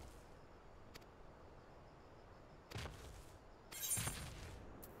eyes.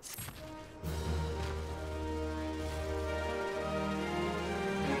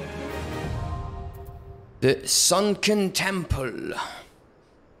 The Sunken Temple.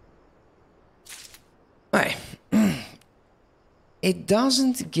 Right. It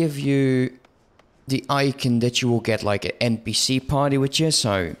doesn't give you the icon that you will get like an NPC party with you,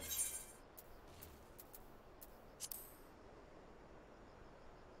 so...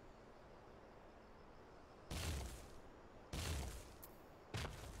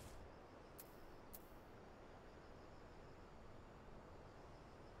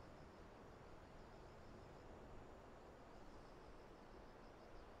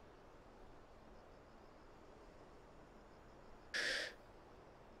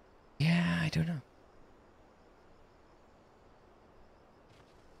 Yeah, I don't know.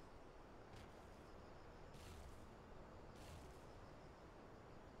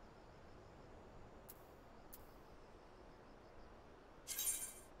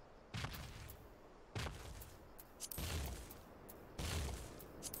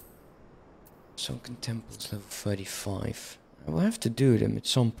 Sunken Temples level 35. I will have to do them at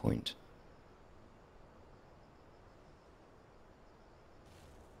some point.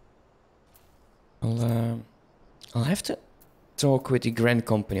 I'll have to talk with the Grand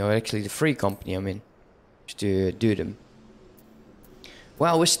Company, or actually the Free Company I'm in, to do them.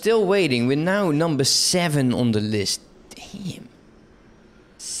 Well, we're still waiting. We're now number 7 on the list. Damn.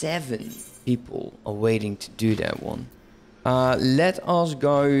 7 people are waiting to do that one. Let us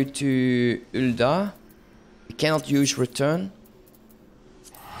go to Ulda. We cannot use return.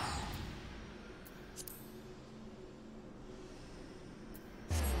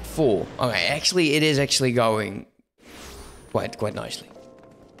 Four. Okay, actually, it is actually going quite nicely.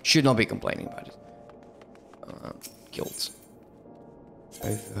 Should not be complaining about it. Guild.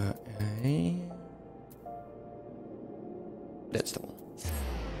 Over a... That's the one.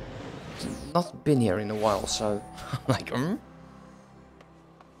 It's not been here in a while, so I'm like,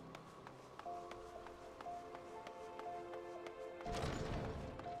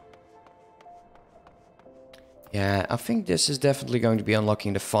 Yeah, I think this is definitely going to be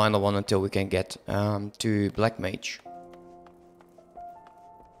unlocking the final one until we can get to Black Mage.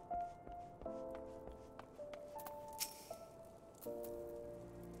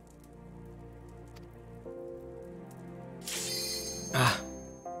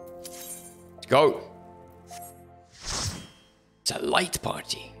 Let's go. It's a light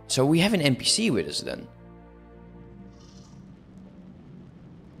party. So we have an NPC with us then.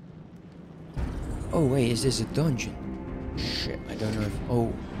 Oh wait, is this a dungeon? Shit, I don't know if...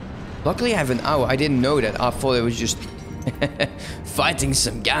 Oh. Luckily I have an hour. I didn't know that. I thought it was just fighting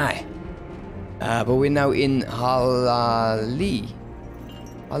some guy. But we're now in Halali.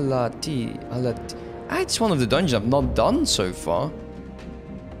 Halati. It's one of the dungeons I've not done so far.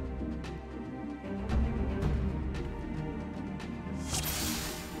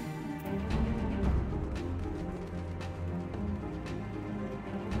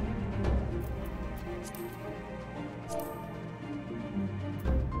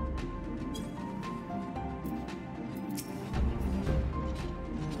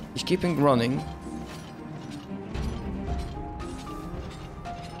 He's keeping running.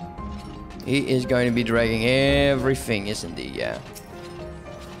 He is going to be dragging everything, isn't he? Yeah.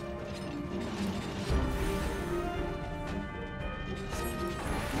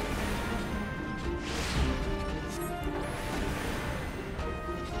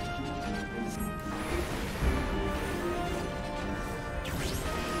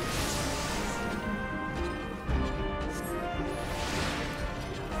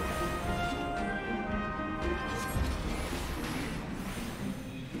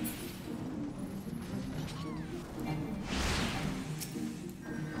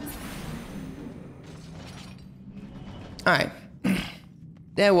 Alright.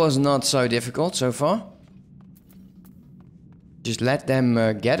 That was not so difficult so far. Just let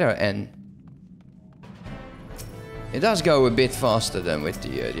them gather, and it does go a bit faster than with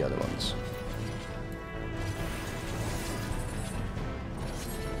the other ones.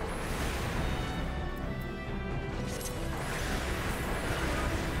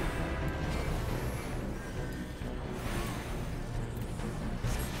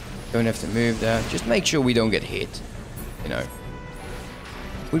 Don't have to move there. Just make sure we don't get hit. You know,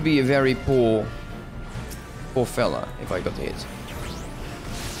 would be a very poor fella if I got hit.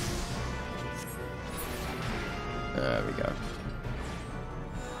 There we go.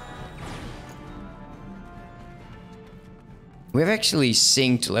 We've actually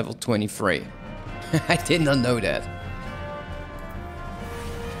synced to level 23. I did not know that.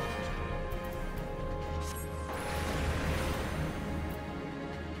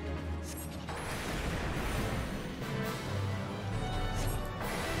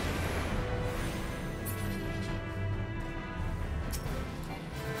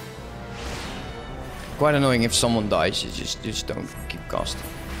 quite annoying if someone dies, you just don't keep casting.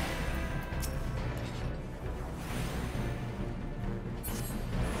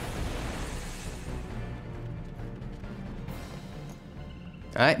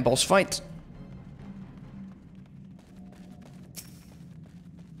 Alright, boss fight.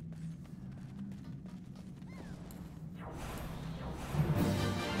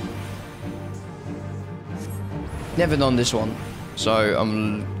 Never done this one, so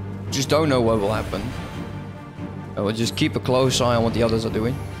I'm just don't know what will happen. I will just keep a close eye on what the others are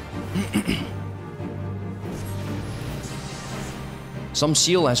doing. Some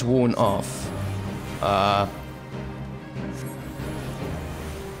seal has worn off.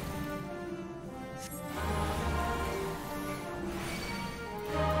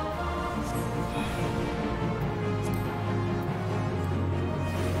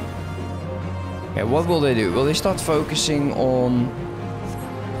 Okay, what will they do? Will they start focusing on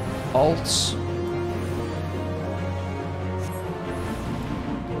alts?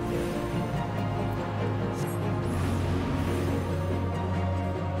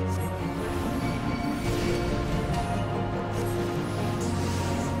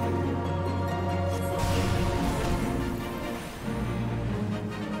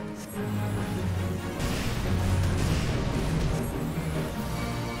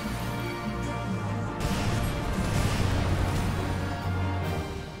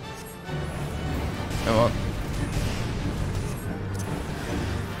 Come on.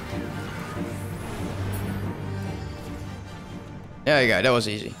 There you go, that was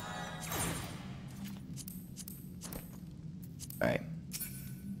easy. Alright.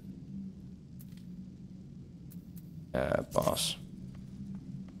 Pass.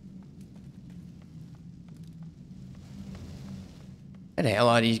 Where the hell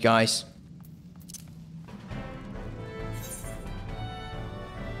are these guys?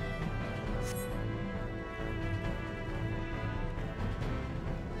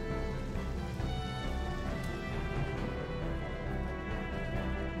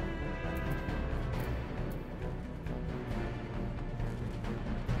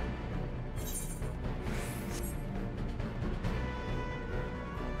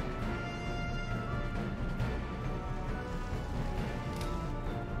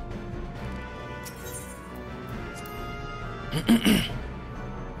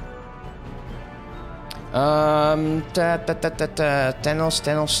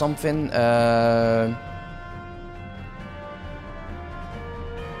 Tenos something.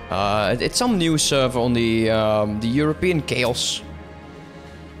 It's some new server on the European Chaos.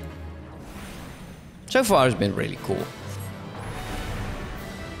 So far, it's been really cool.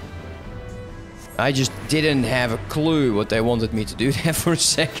 I just didn't have a clue what they wanted me to do there for a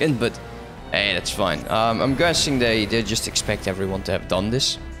second, but hey, that's fine. I'm guessing they just expect everyone to have done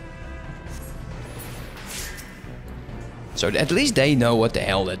this. So at least they know what the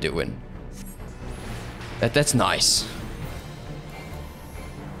hell they're doing. That's nice.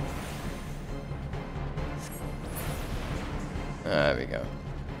 There we go.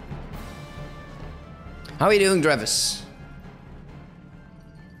 How are you doing, Travis?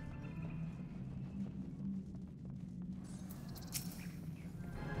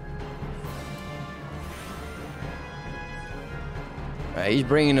 He's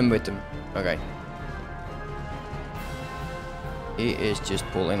bringing them with him. Okay. He is just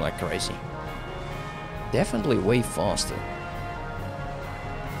pulling like crazy. Definitely way faster.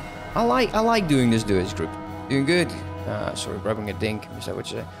 I like doing this duos group. Doing good. Sorry, grabbing a dink. Is that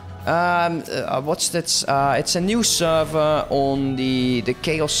what you say? What's that? It's a new server on the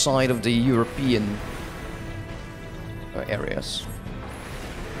Chaos side of the European areas.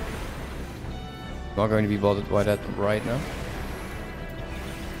 Not going to be bothered by that right now.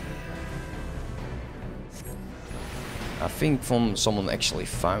 I think from someone actually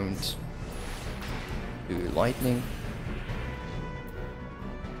found the lightning.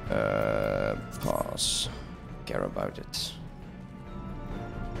 Pass. Care about it.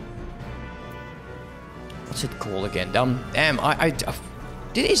 What's it called again? Damn,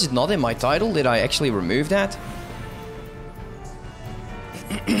 is it not in my title? Did I actually remove that?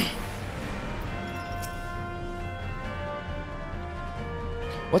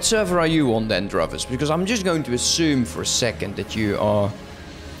 What server are you on then, Travis? Because I'm just going to assume for a second that you are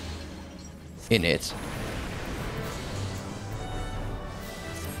in it.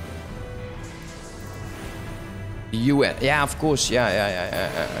 UN. Yeah, of course.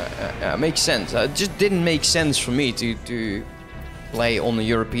 Yeah. Makes sense. It just didn't make sense for me to play on a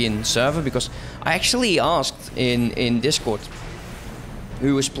European server because I actually asked in Discord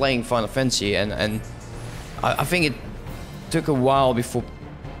who was playing Final Fantasy and I think it took a while before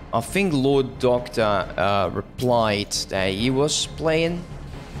I think Lord Doctor replied that he was playing,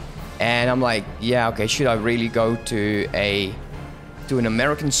 and I'm like, yeah, okay, should I really go to an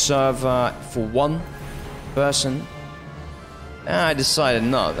American server for one person? I decided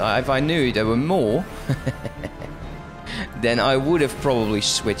not. If I knew there were more, then I would have probably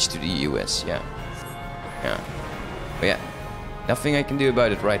switched to the US. Yeah, but yeah, nothing I can do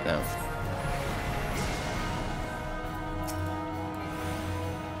about it right now.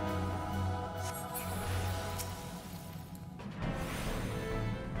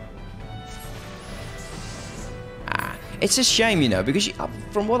 It's a shame, you know, because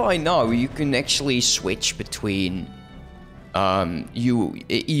from what I know, you can actually switch between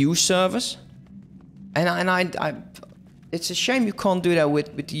EU servers, and it's a shame you can't do that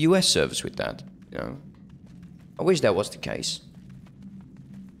with the US servers with that. You know, I wish that was the case.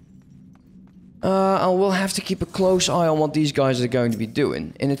 I will have to keep a close eye on what these guys are going to be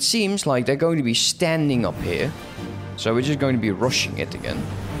doing, and it seems like they're going to be standing up here, so we're just going to be rushing it again.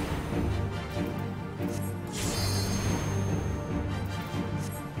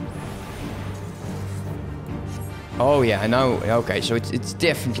 Oh yeah, I know. Okay, so it's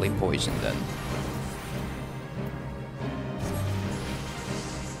definitely poison then.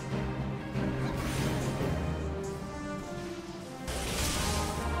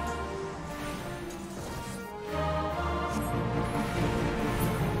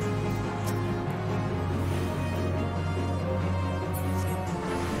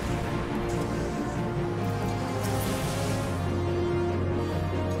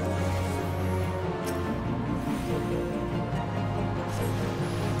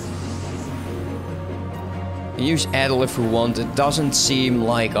 Use Adel if we want. It doesn't seem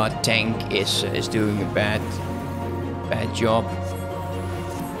like our tank is doing a bad job.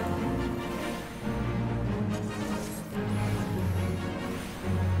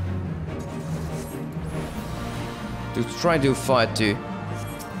 To try to fight too.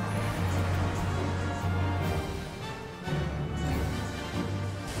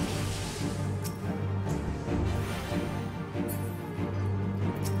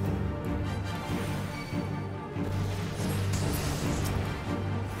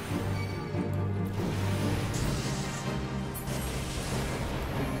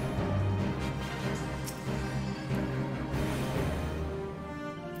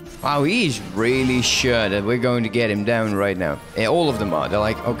 Wow, he's really sure that we're going to get him down right now. Yeah, all of them are. They're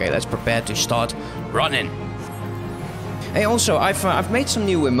like, okay, let's prepare to start running. Hey, also, I've made some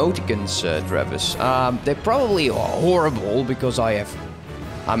new emoticons, Travis. They probably are horrible because I'm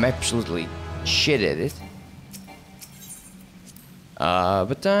absolutely shit at it.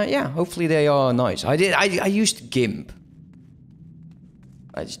 But yeah, hopefully they are nice. I used GIMP.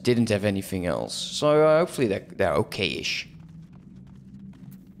 I just didn't have anything else. So hopefully they're okay-ish.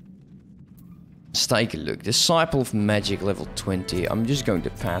 Let's take a look. Disciple of Magic level 20. I'm just going to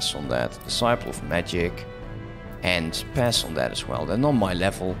pass on that. Disciple of Magic. And pass on that as well. They're not my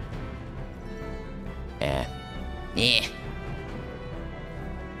level. Yeah.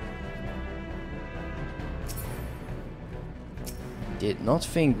 Did not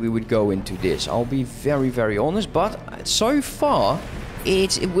think we would go into this. I'll be very, very honest. But so far,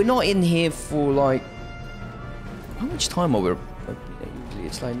 we're not in here for like... How much time are we? Usually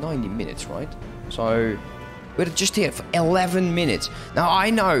it's like 90 minutes, right? So, we're just here for 11 minutes. Now, I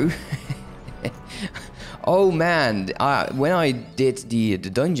know... oh, man. When I did the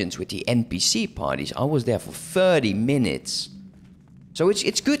dungeons with the NPC parties, I was there for 30 minutes. So,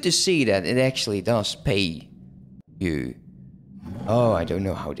 it's good to see that it actually does pay you. Oh, I don't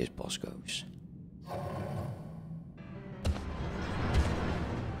know how this boss goes.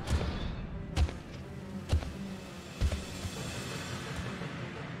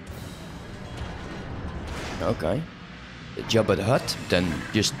 Okay. The Jabba the Hutt, then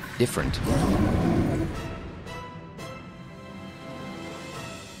just different.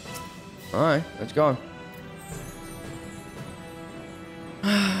 Alright, let's go.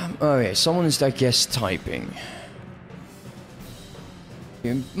 Oh yeah, someone is, I guess, typing.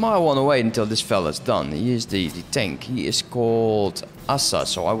 You might want to wait until this fella's done. He is the tank. He is called Asa,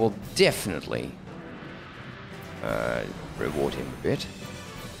 so I will definitely reward him a bit.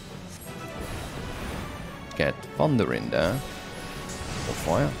 Get thunder in there. Or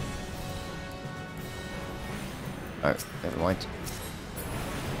fire. Oh, never mind.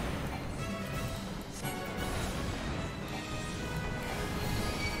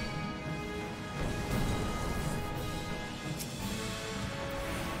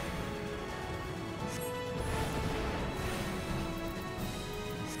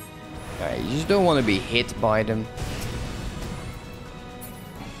 Okay, you just don't want to be hit by them.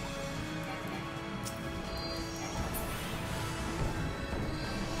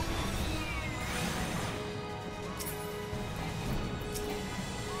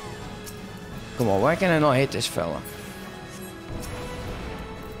 Come on, why can I not hit this fella?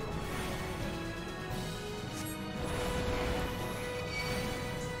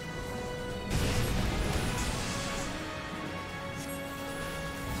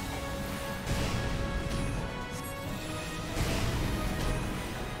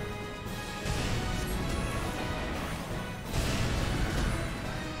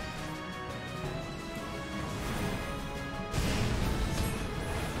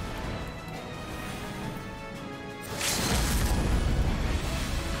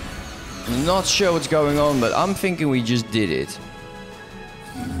 Not sure what's going on, but I'm thinking we just did it.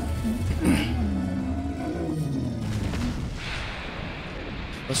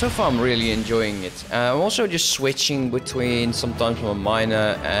 Well, so far I'm really enjoying it. I'm also just switching between sometimes my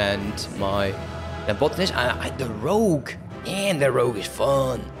miner and my botanist. The rogue. Man, the rogue is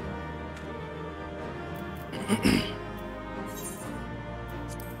fun.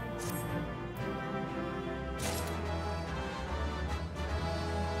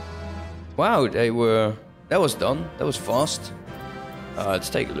 Wow, that was done. That was fast. Let's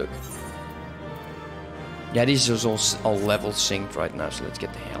take a look. Yeah, these are all level synced right now, so let's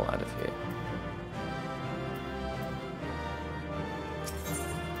get the hell out of here.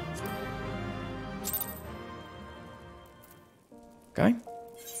 Okay.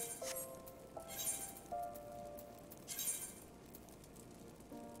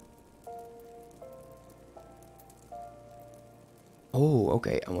 Oh,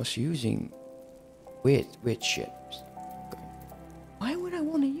 okay. I was using weird shit. Okay. Why would I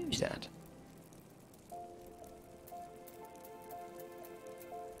want to use that?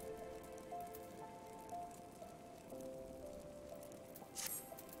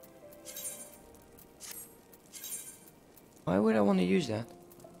 Why would I want to use that?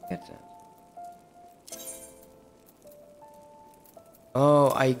 Get that.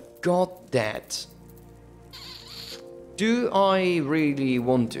 Oh, I got that. Do I really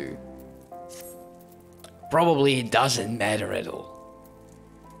want to? Probably it doesn't matter at all.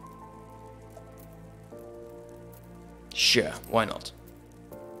 Sure, why not?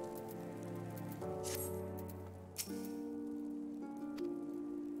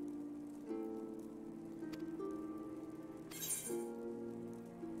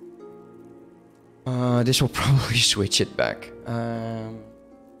 This will probably switch it back.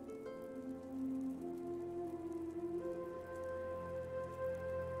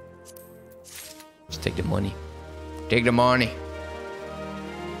 Just take the money. Take the money.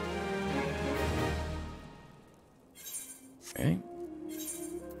 Okay.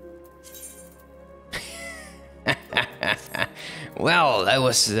 Well, that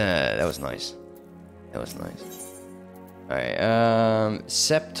was nice. That was nice. Alright,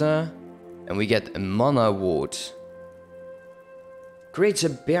 scepter. And we get a mana ward. Creates a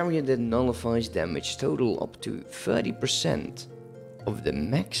barrier that nullifies damage total up to 30% of the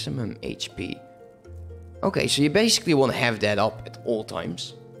maximum HP. Okay, so you basically want to have that up at all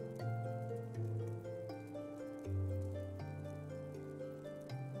times.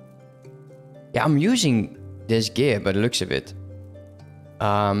 Yeah, I'm using this gear by the looks of it.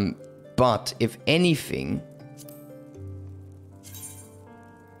 But if anything...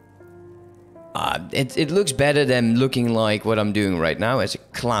 it looks better than looking like what I'm doing right now as a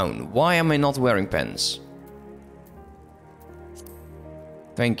clown. Why am I not wearing pants?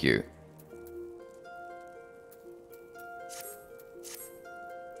 Thank you.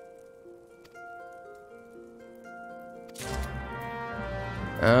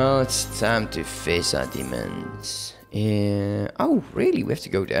 Oh, it's time to face our demons. Oh, really? We have to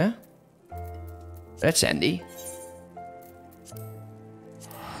go there? That's handy.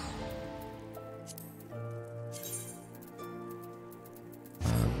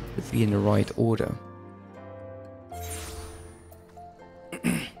 Could be in the right order.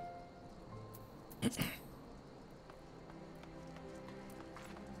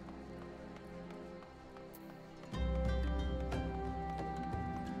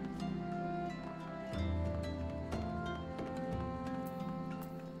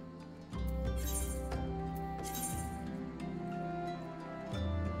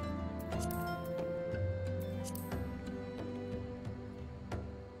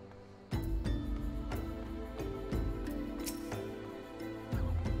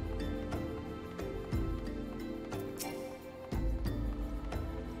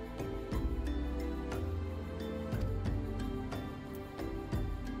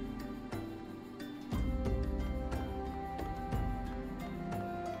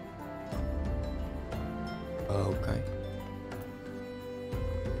 Okay.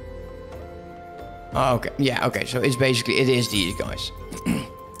 Oh, okay. Yeah, okay. So it's basically, it is these guys.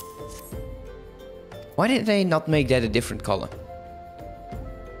 Why did they not make that a different color?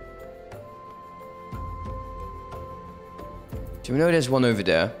 So we know there's one over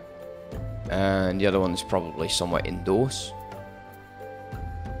there. And the other one is probably somewhere indoors.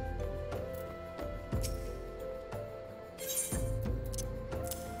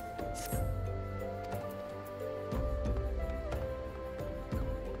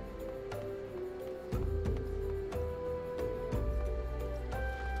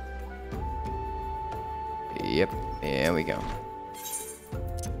 Yep, here we go.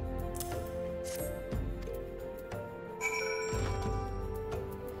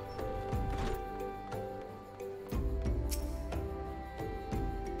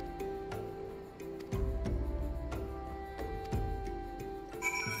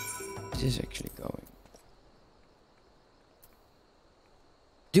 Is actually going?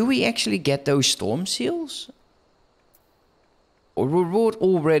 Do we actually get those storm seals? Or reward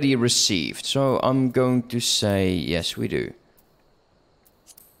already received? So I'm going to say yes, we do.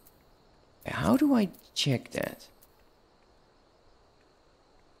 How do I check that?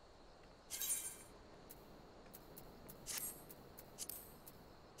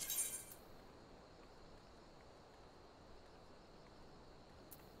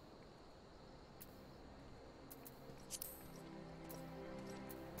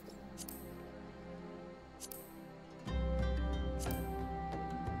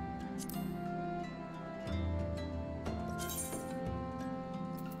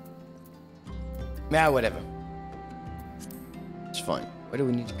 Yeah, whatever. It's fine. Where do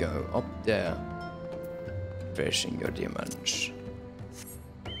we need to go? Up there. Pressing your diamonds.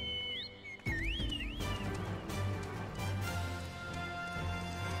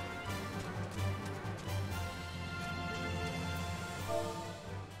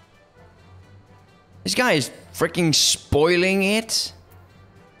 This guy is freaking spoiling it.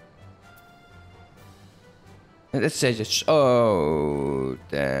 Let's say just oh,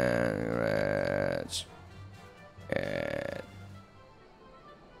 that's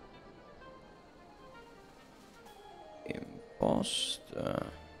imposter.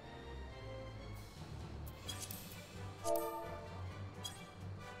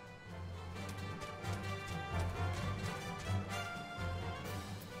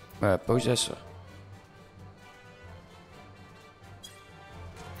 Possessor.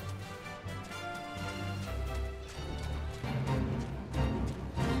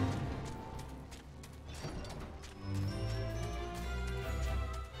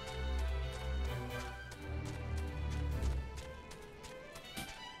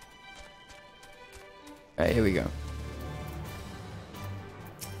 Here we go.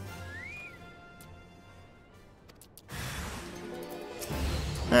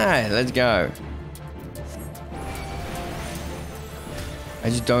 Alright, let's go. I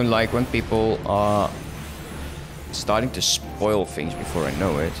just don't like when people are starting to spoil things before I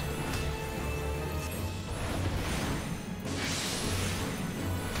know it.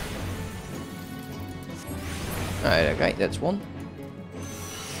 Alright, okay, that's one.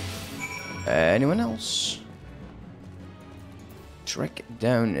 Anyone else? Track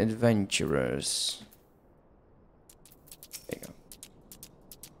down adventurers. There you go.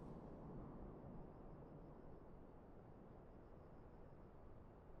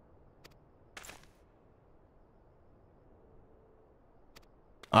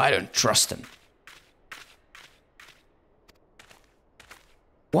 I don't trust him.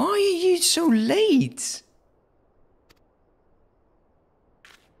 Why are you so late?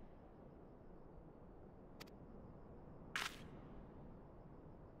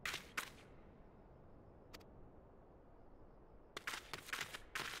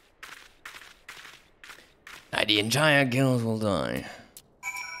 The entire guild will die.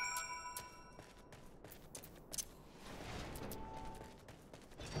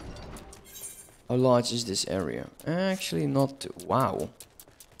 How large is this area? Actually not... Wow.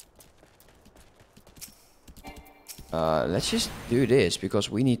 Let's just do this because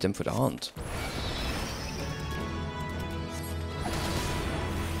we need them for the hunt.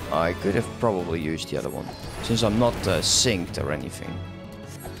 I could have probably used the other one. Since I'm not synced or anything.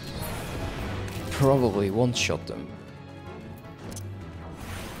 Probably one-shot them.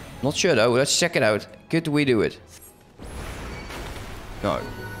 Not sure though, let's check it out. Could we do it? No.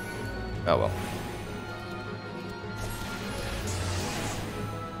 Oh well.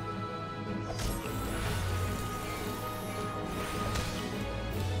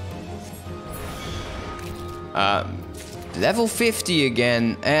 Level 50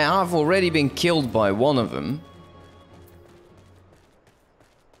 again. I've already been killed by one of them.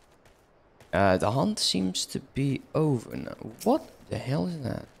 The hunt seems to be over now. What the hell is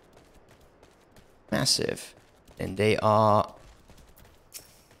that? massive. And they are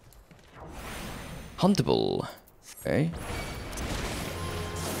huntable. Okay.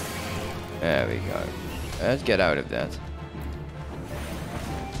 There we go. Let's get out of that.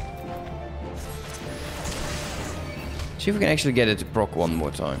 See if we can actually get it to proc one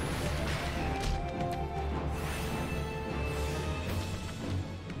more time.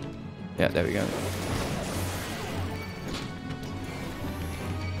 Yeah, there we go.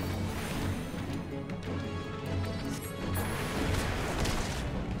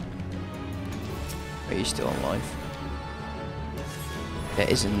 He's still alive. There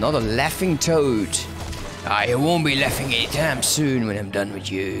is another laughing toad. I won't be laughing anytime soon when I'm done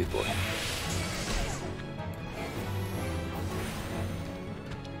with you, boy.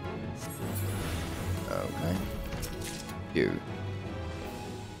 Okay.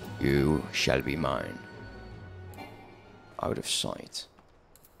 You shall be mine. Out of sight.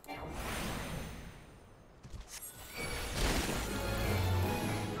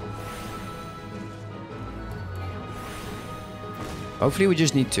 Hopefully we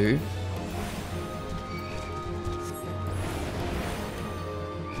just need 2.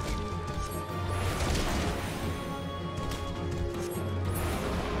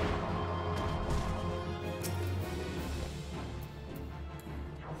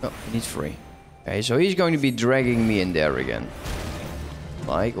 Oh, we need 3. Okay, so he's going to be dragging me in there again.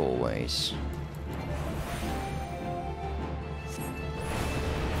 Like always.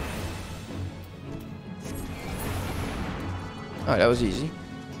 Oh, that was easy.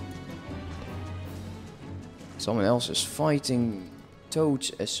 Someone else is fighting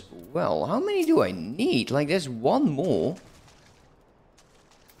toads as well. How many do I need? Like, there's one more.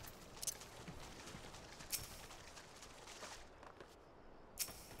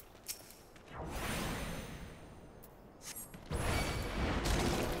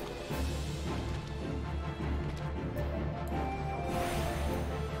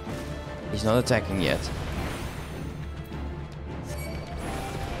 He's not attacking yet.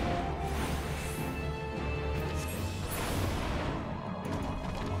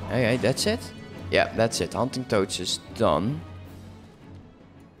 Okay, that's it? Yeah, that's it. Hunting toads is done.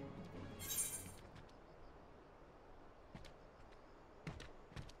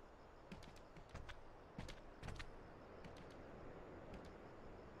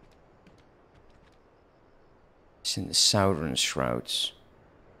 It's in the southern shrouds.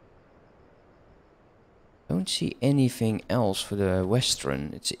 Don't see anything else for the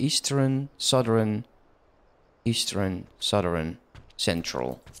western. It's eastern, southern, eastern, southern,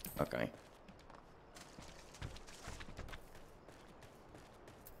 central. Okay.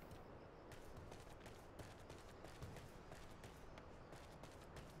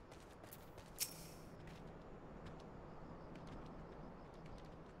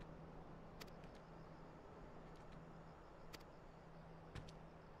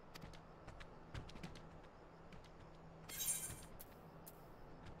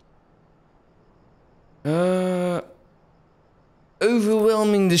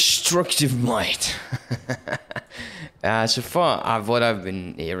 Overwhelming destructive might. So far, what I've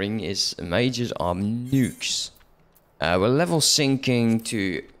been hearing is mages are nukes. We're level sinking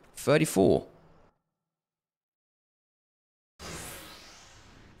to 34.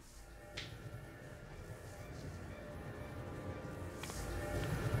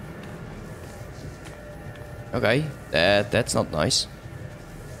 Okay, that's not nice.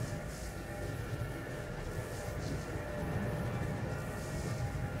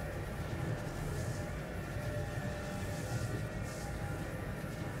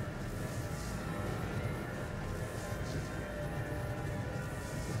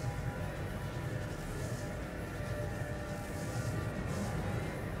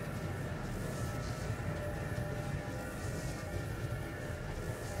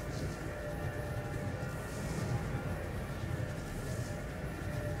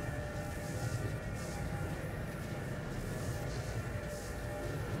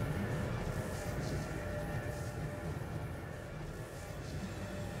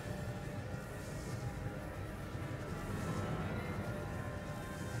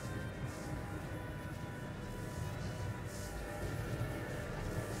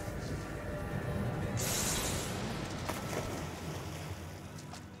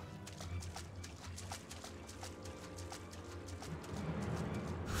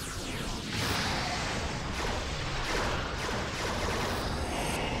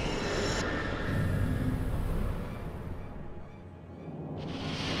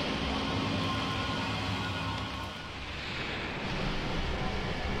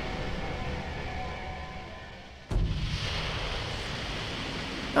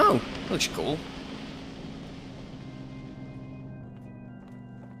 Oh, looks cool.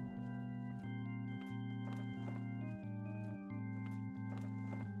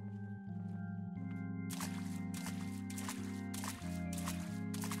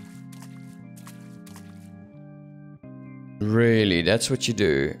 Really, that's what you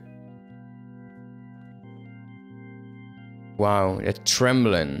do? Wow, they're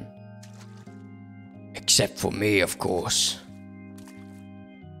trembling. Except for me, of course.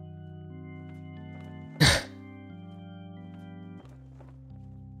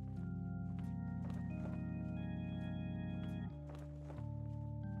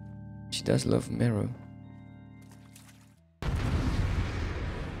 She does love Mero.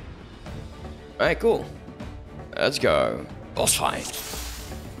 Alright, cool. Let's go. Boss fight.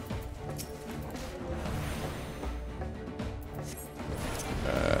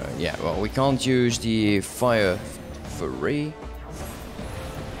 Yeah, well, we can't use the fire fury.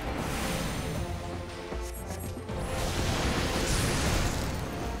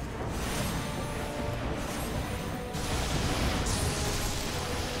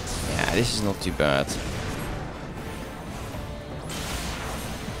 Yeah, this is not too bad.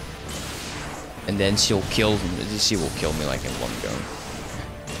 And then she will kill me like in one go.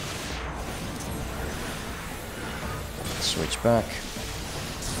 Switch back.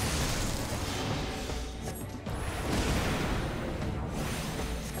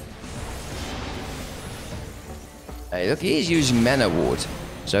 Hey, look, he's using mana ward.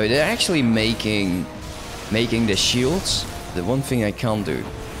 So they're actually making the shields the one thing I can't do.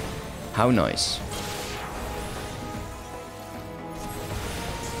 How nice.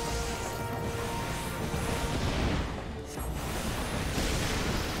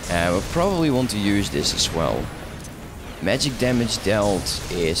 We'll probably want to use this as well. Magic damage dealt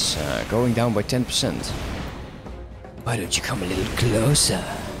is going down by 10%. Why don't you come a little closer?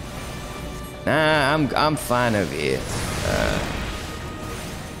 Nah, I'm fine over here.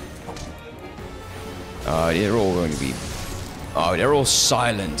 Oh, they're all going to be... Oh, they're all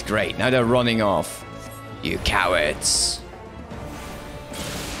silent. Great, now they're running off. You cowards.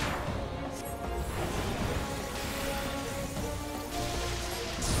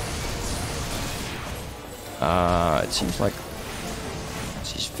 It seems like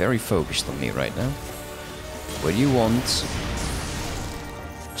she's very focused on me right now. What do you want?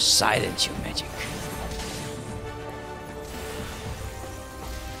 Silence your magic.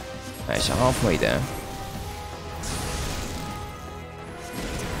 Alright, so halfway there.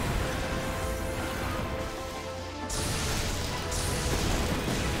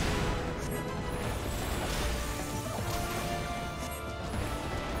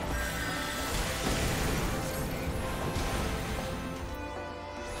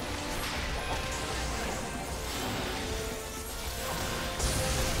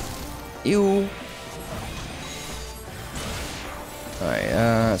 You. Alright,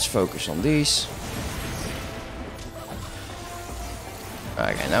 let's focus on these.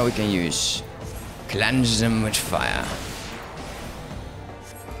 Okay, now we can use cleanse them with fire.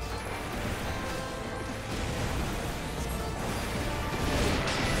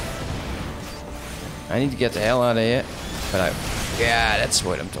 I need to get the hell out of here. But yeah, that's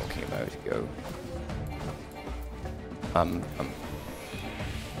what I'm talking about. Go.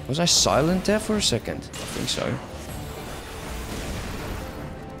 Was I silent there for a second? I think so.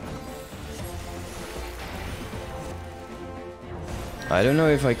 I don't know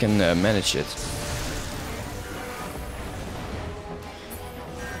if I can manage it.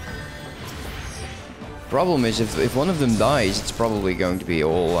 Problem is, if one of them dies, it's probably going to be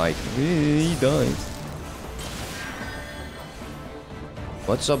all like, he died.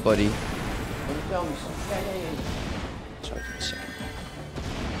 What's up, buddy? Can you tell me something? Yeah. Sorry, for a second.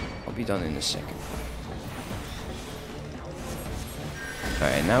 I'll be done in a second.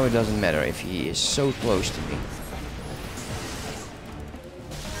 Alright, now it doesn't matter if he is so close to me.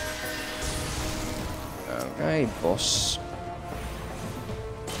 Okay, boss.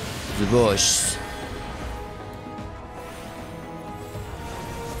 The boss.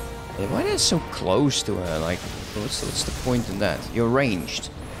 Hey, why are they so close to her? Like, what's the point in that? You're ranged.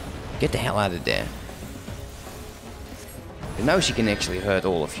 Get the hell out of there. And now she can actually hurt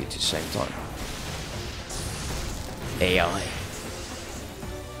all of you at the same time. AI.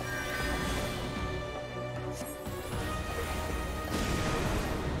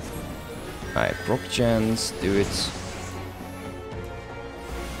 Alright, proc chance, do it.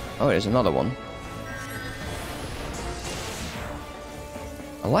 Oh, there's another one.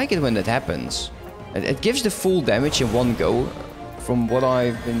 I like it when that happens. It gives the full damage in one go, from what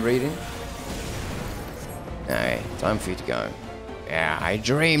I've been reading. Alright, time for you to go. Yeah, I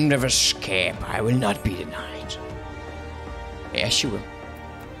dreamed of escape. I will not be denied. Yes, you will.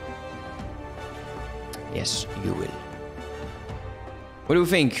 Yes, you will. What do we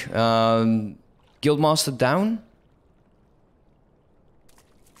think? Guildmaster down?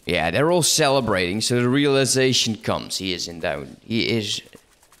 Yeah, they're all celebrating, so the realization comes. He isn't down. He is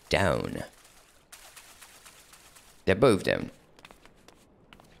down. They're both down.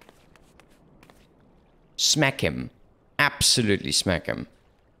 Smack him. Absolutely smack him.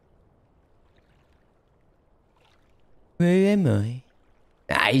 Where am I?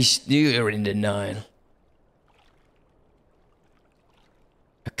 Ah, he's still in denial.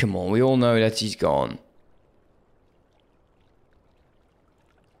 Come on, we all know that he's gone.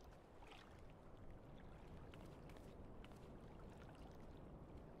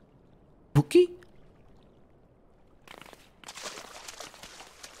 Bookie?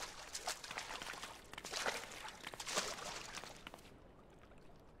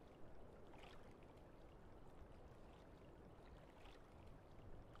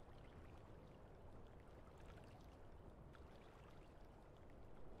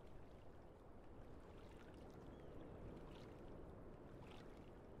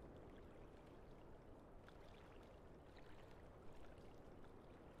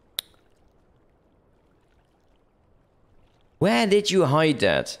 Where did you hide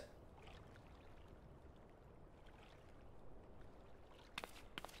that?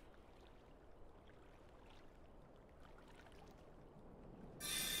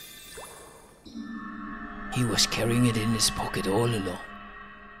 He was carrying it in his pocket all along.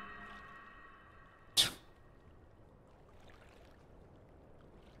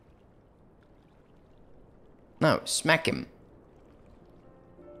 No, smack him.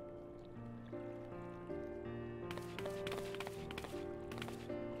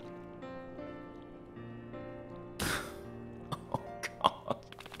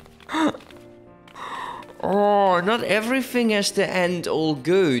 Oh, not everything has to end all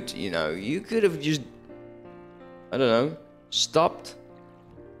good, you know. You could have just, I don't know, stopped.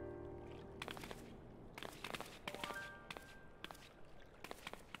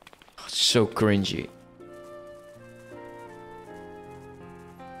 Oh, it's so cringy.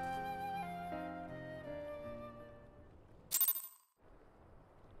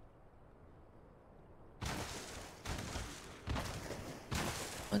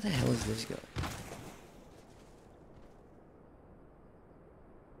 What the hell is this guy?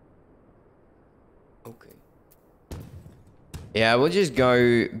 Okay. Yeah, we'll just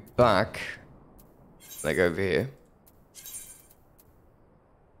go back, like over here.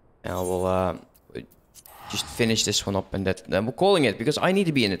 And we'll just finish this one up and then we're calling it, because I need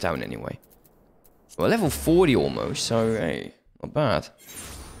to be in the town anyway. We're level 40 almost, so hey, not bad.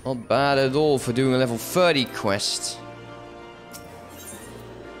 Not bad at all for doing a level 30 quest.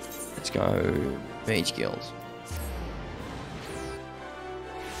 Let's go Mage Guild.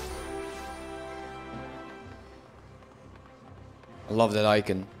 I love that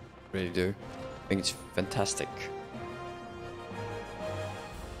icon, really do. I think it's fantastic.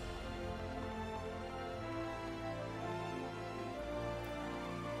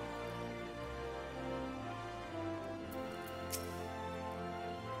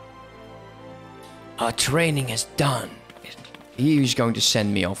 Our training is done. He's going to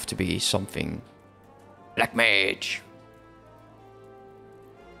send me off to be something. Black Mage.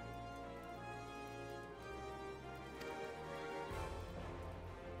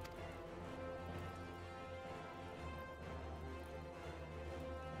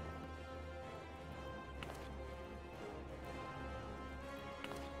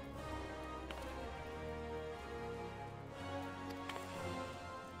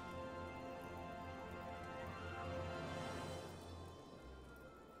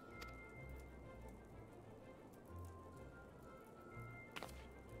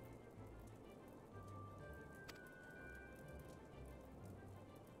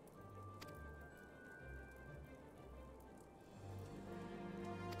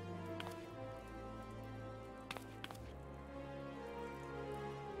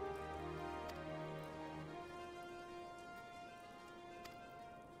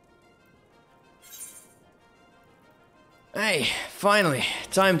 Hey, finally,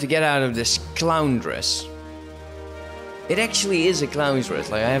 time to get out of this clown dress. It actually is a clown's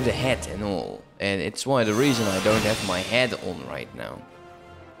dress, like I have the hat and all. And it's why the reason I don't have my head on right now.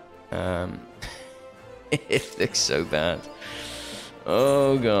 It looks so bad.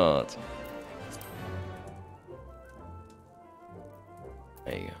 Oh god.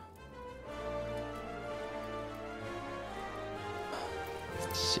 There you go.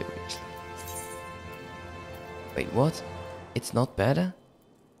 Seriously. Wait, what? It's not better?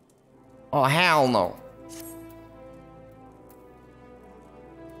 Oh, hell no.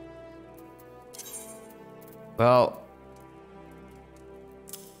 Well,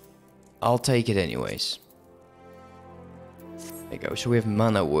 I'll take it anyways. There you go. So we have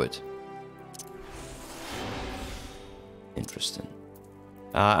mana wood. Interesting.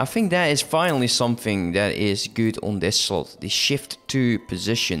 I think that is finally something that is good on this slot. The shift to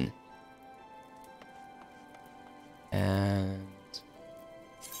position. And...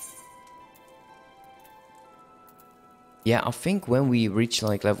 yeah, I think when we reach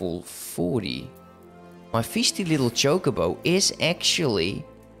like level 40... my feisty little chocobo is actually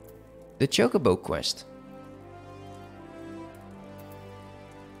the chocobo quest.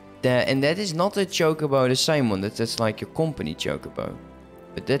 And that is not a chocobo, the same one. That's like your company chocobo.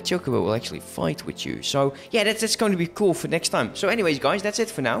 But that chocobo will actually fight with you. So yeah, that's going to be cool for next time. So anyways, guys, that's it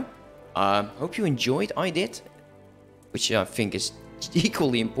for now. Hope you enjoyed. I did. Which I think is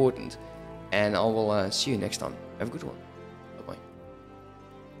equally important. And I will see you next time. Have a good one.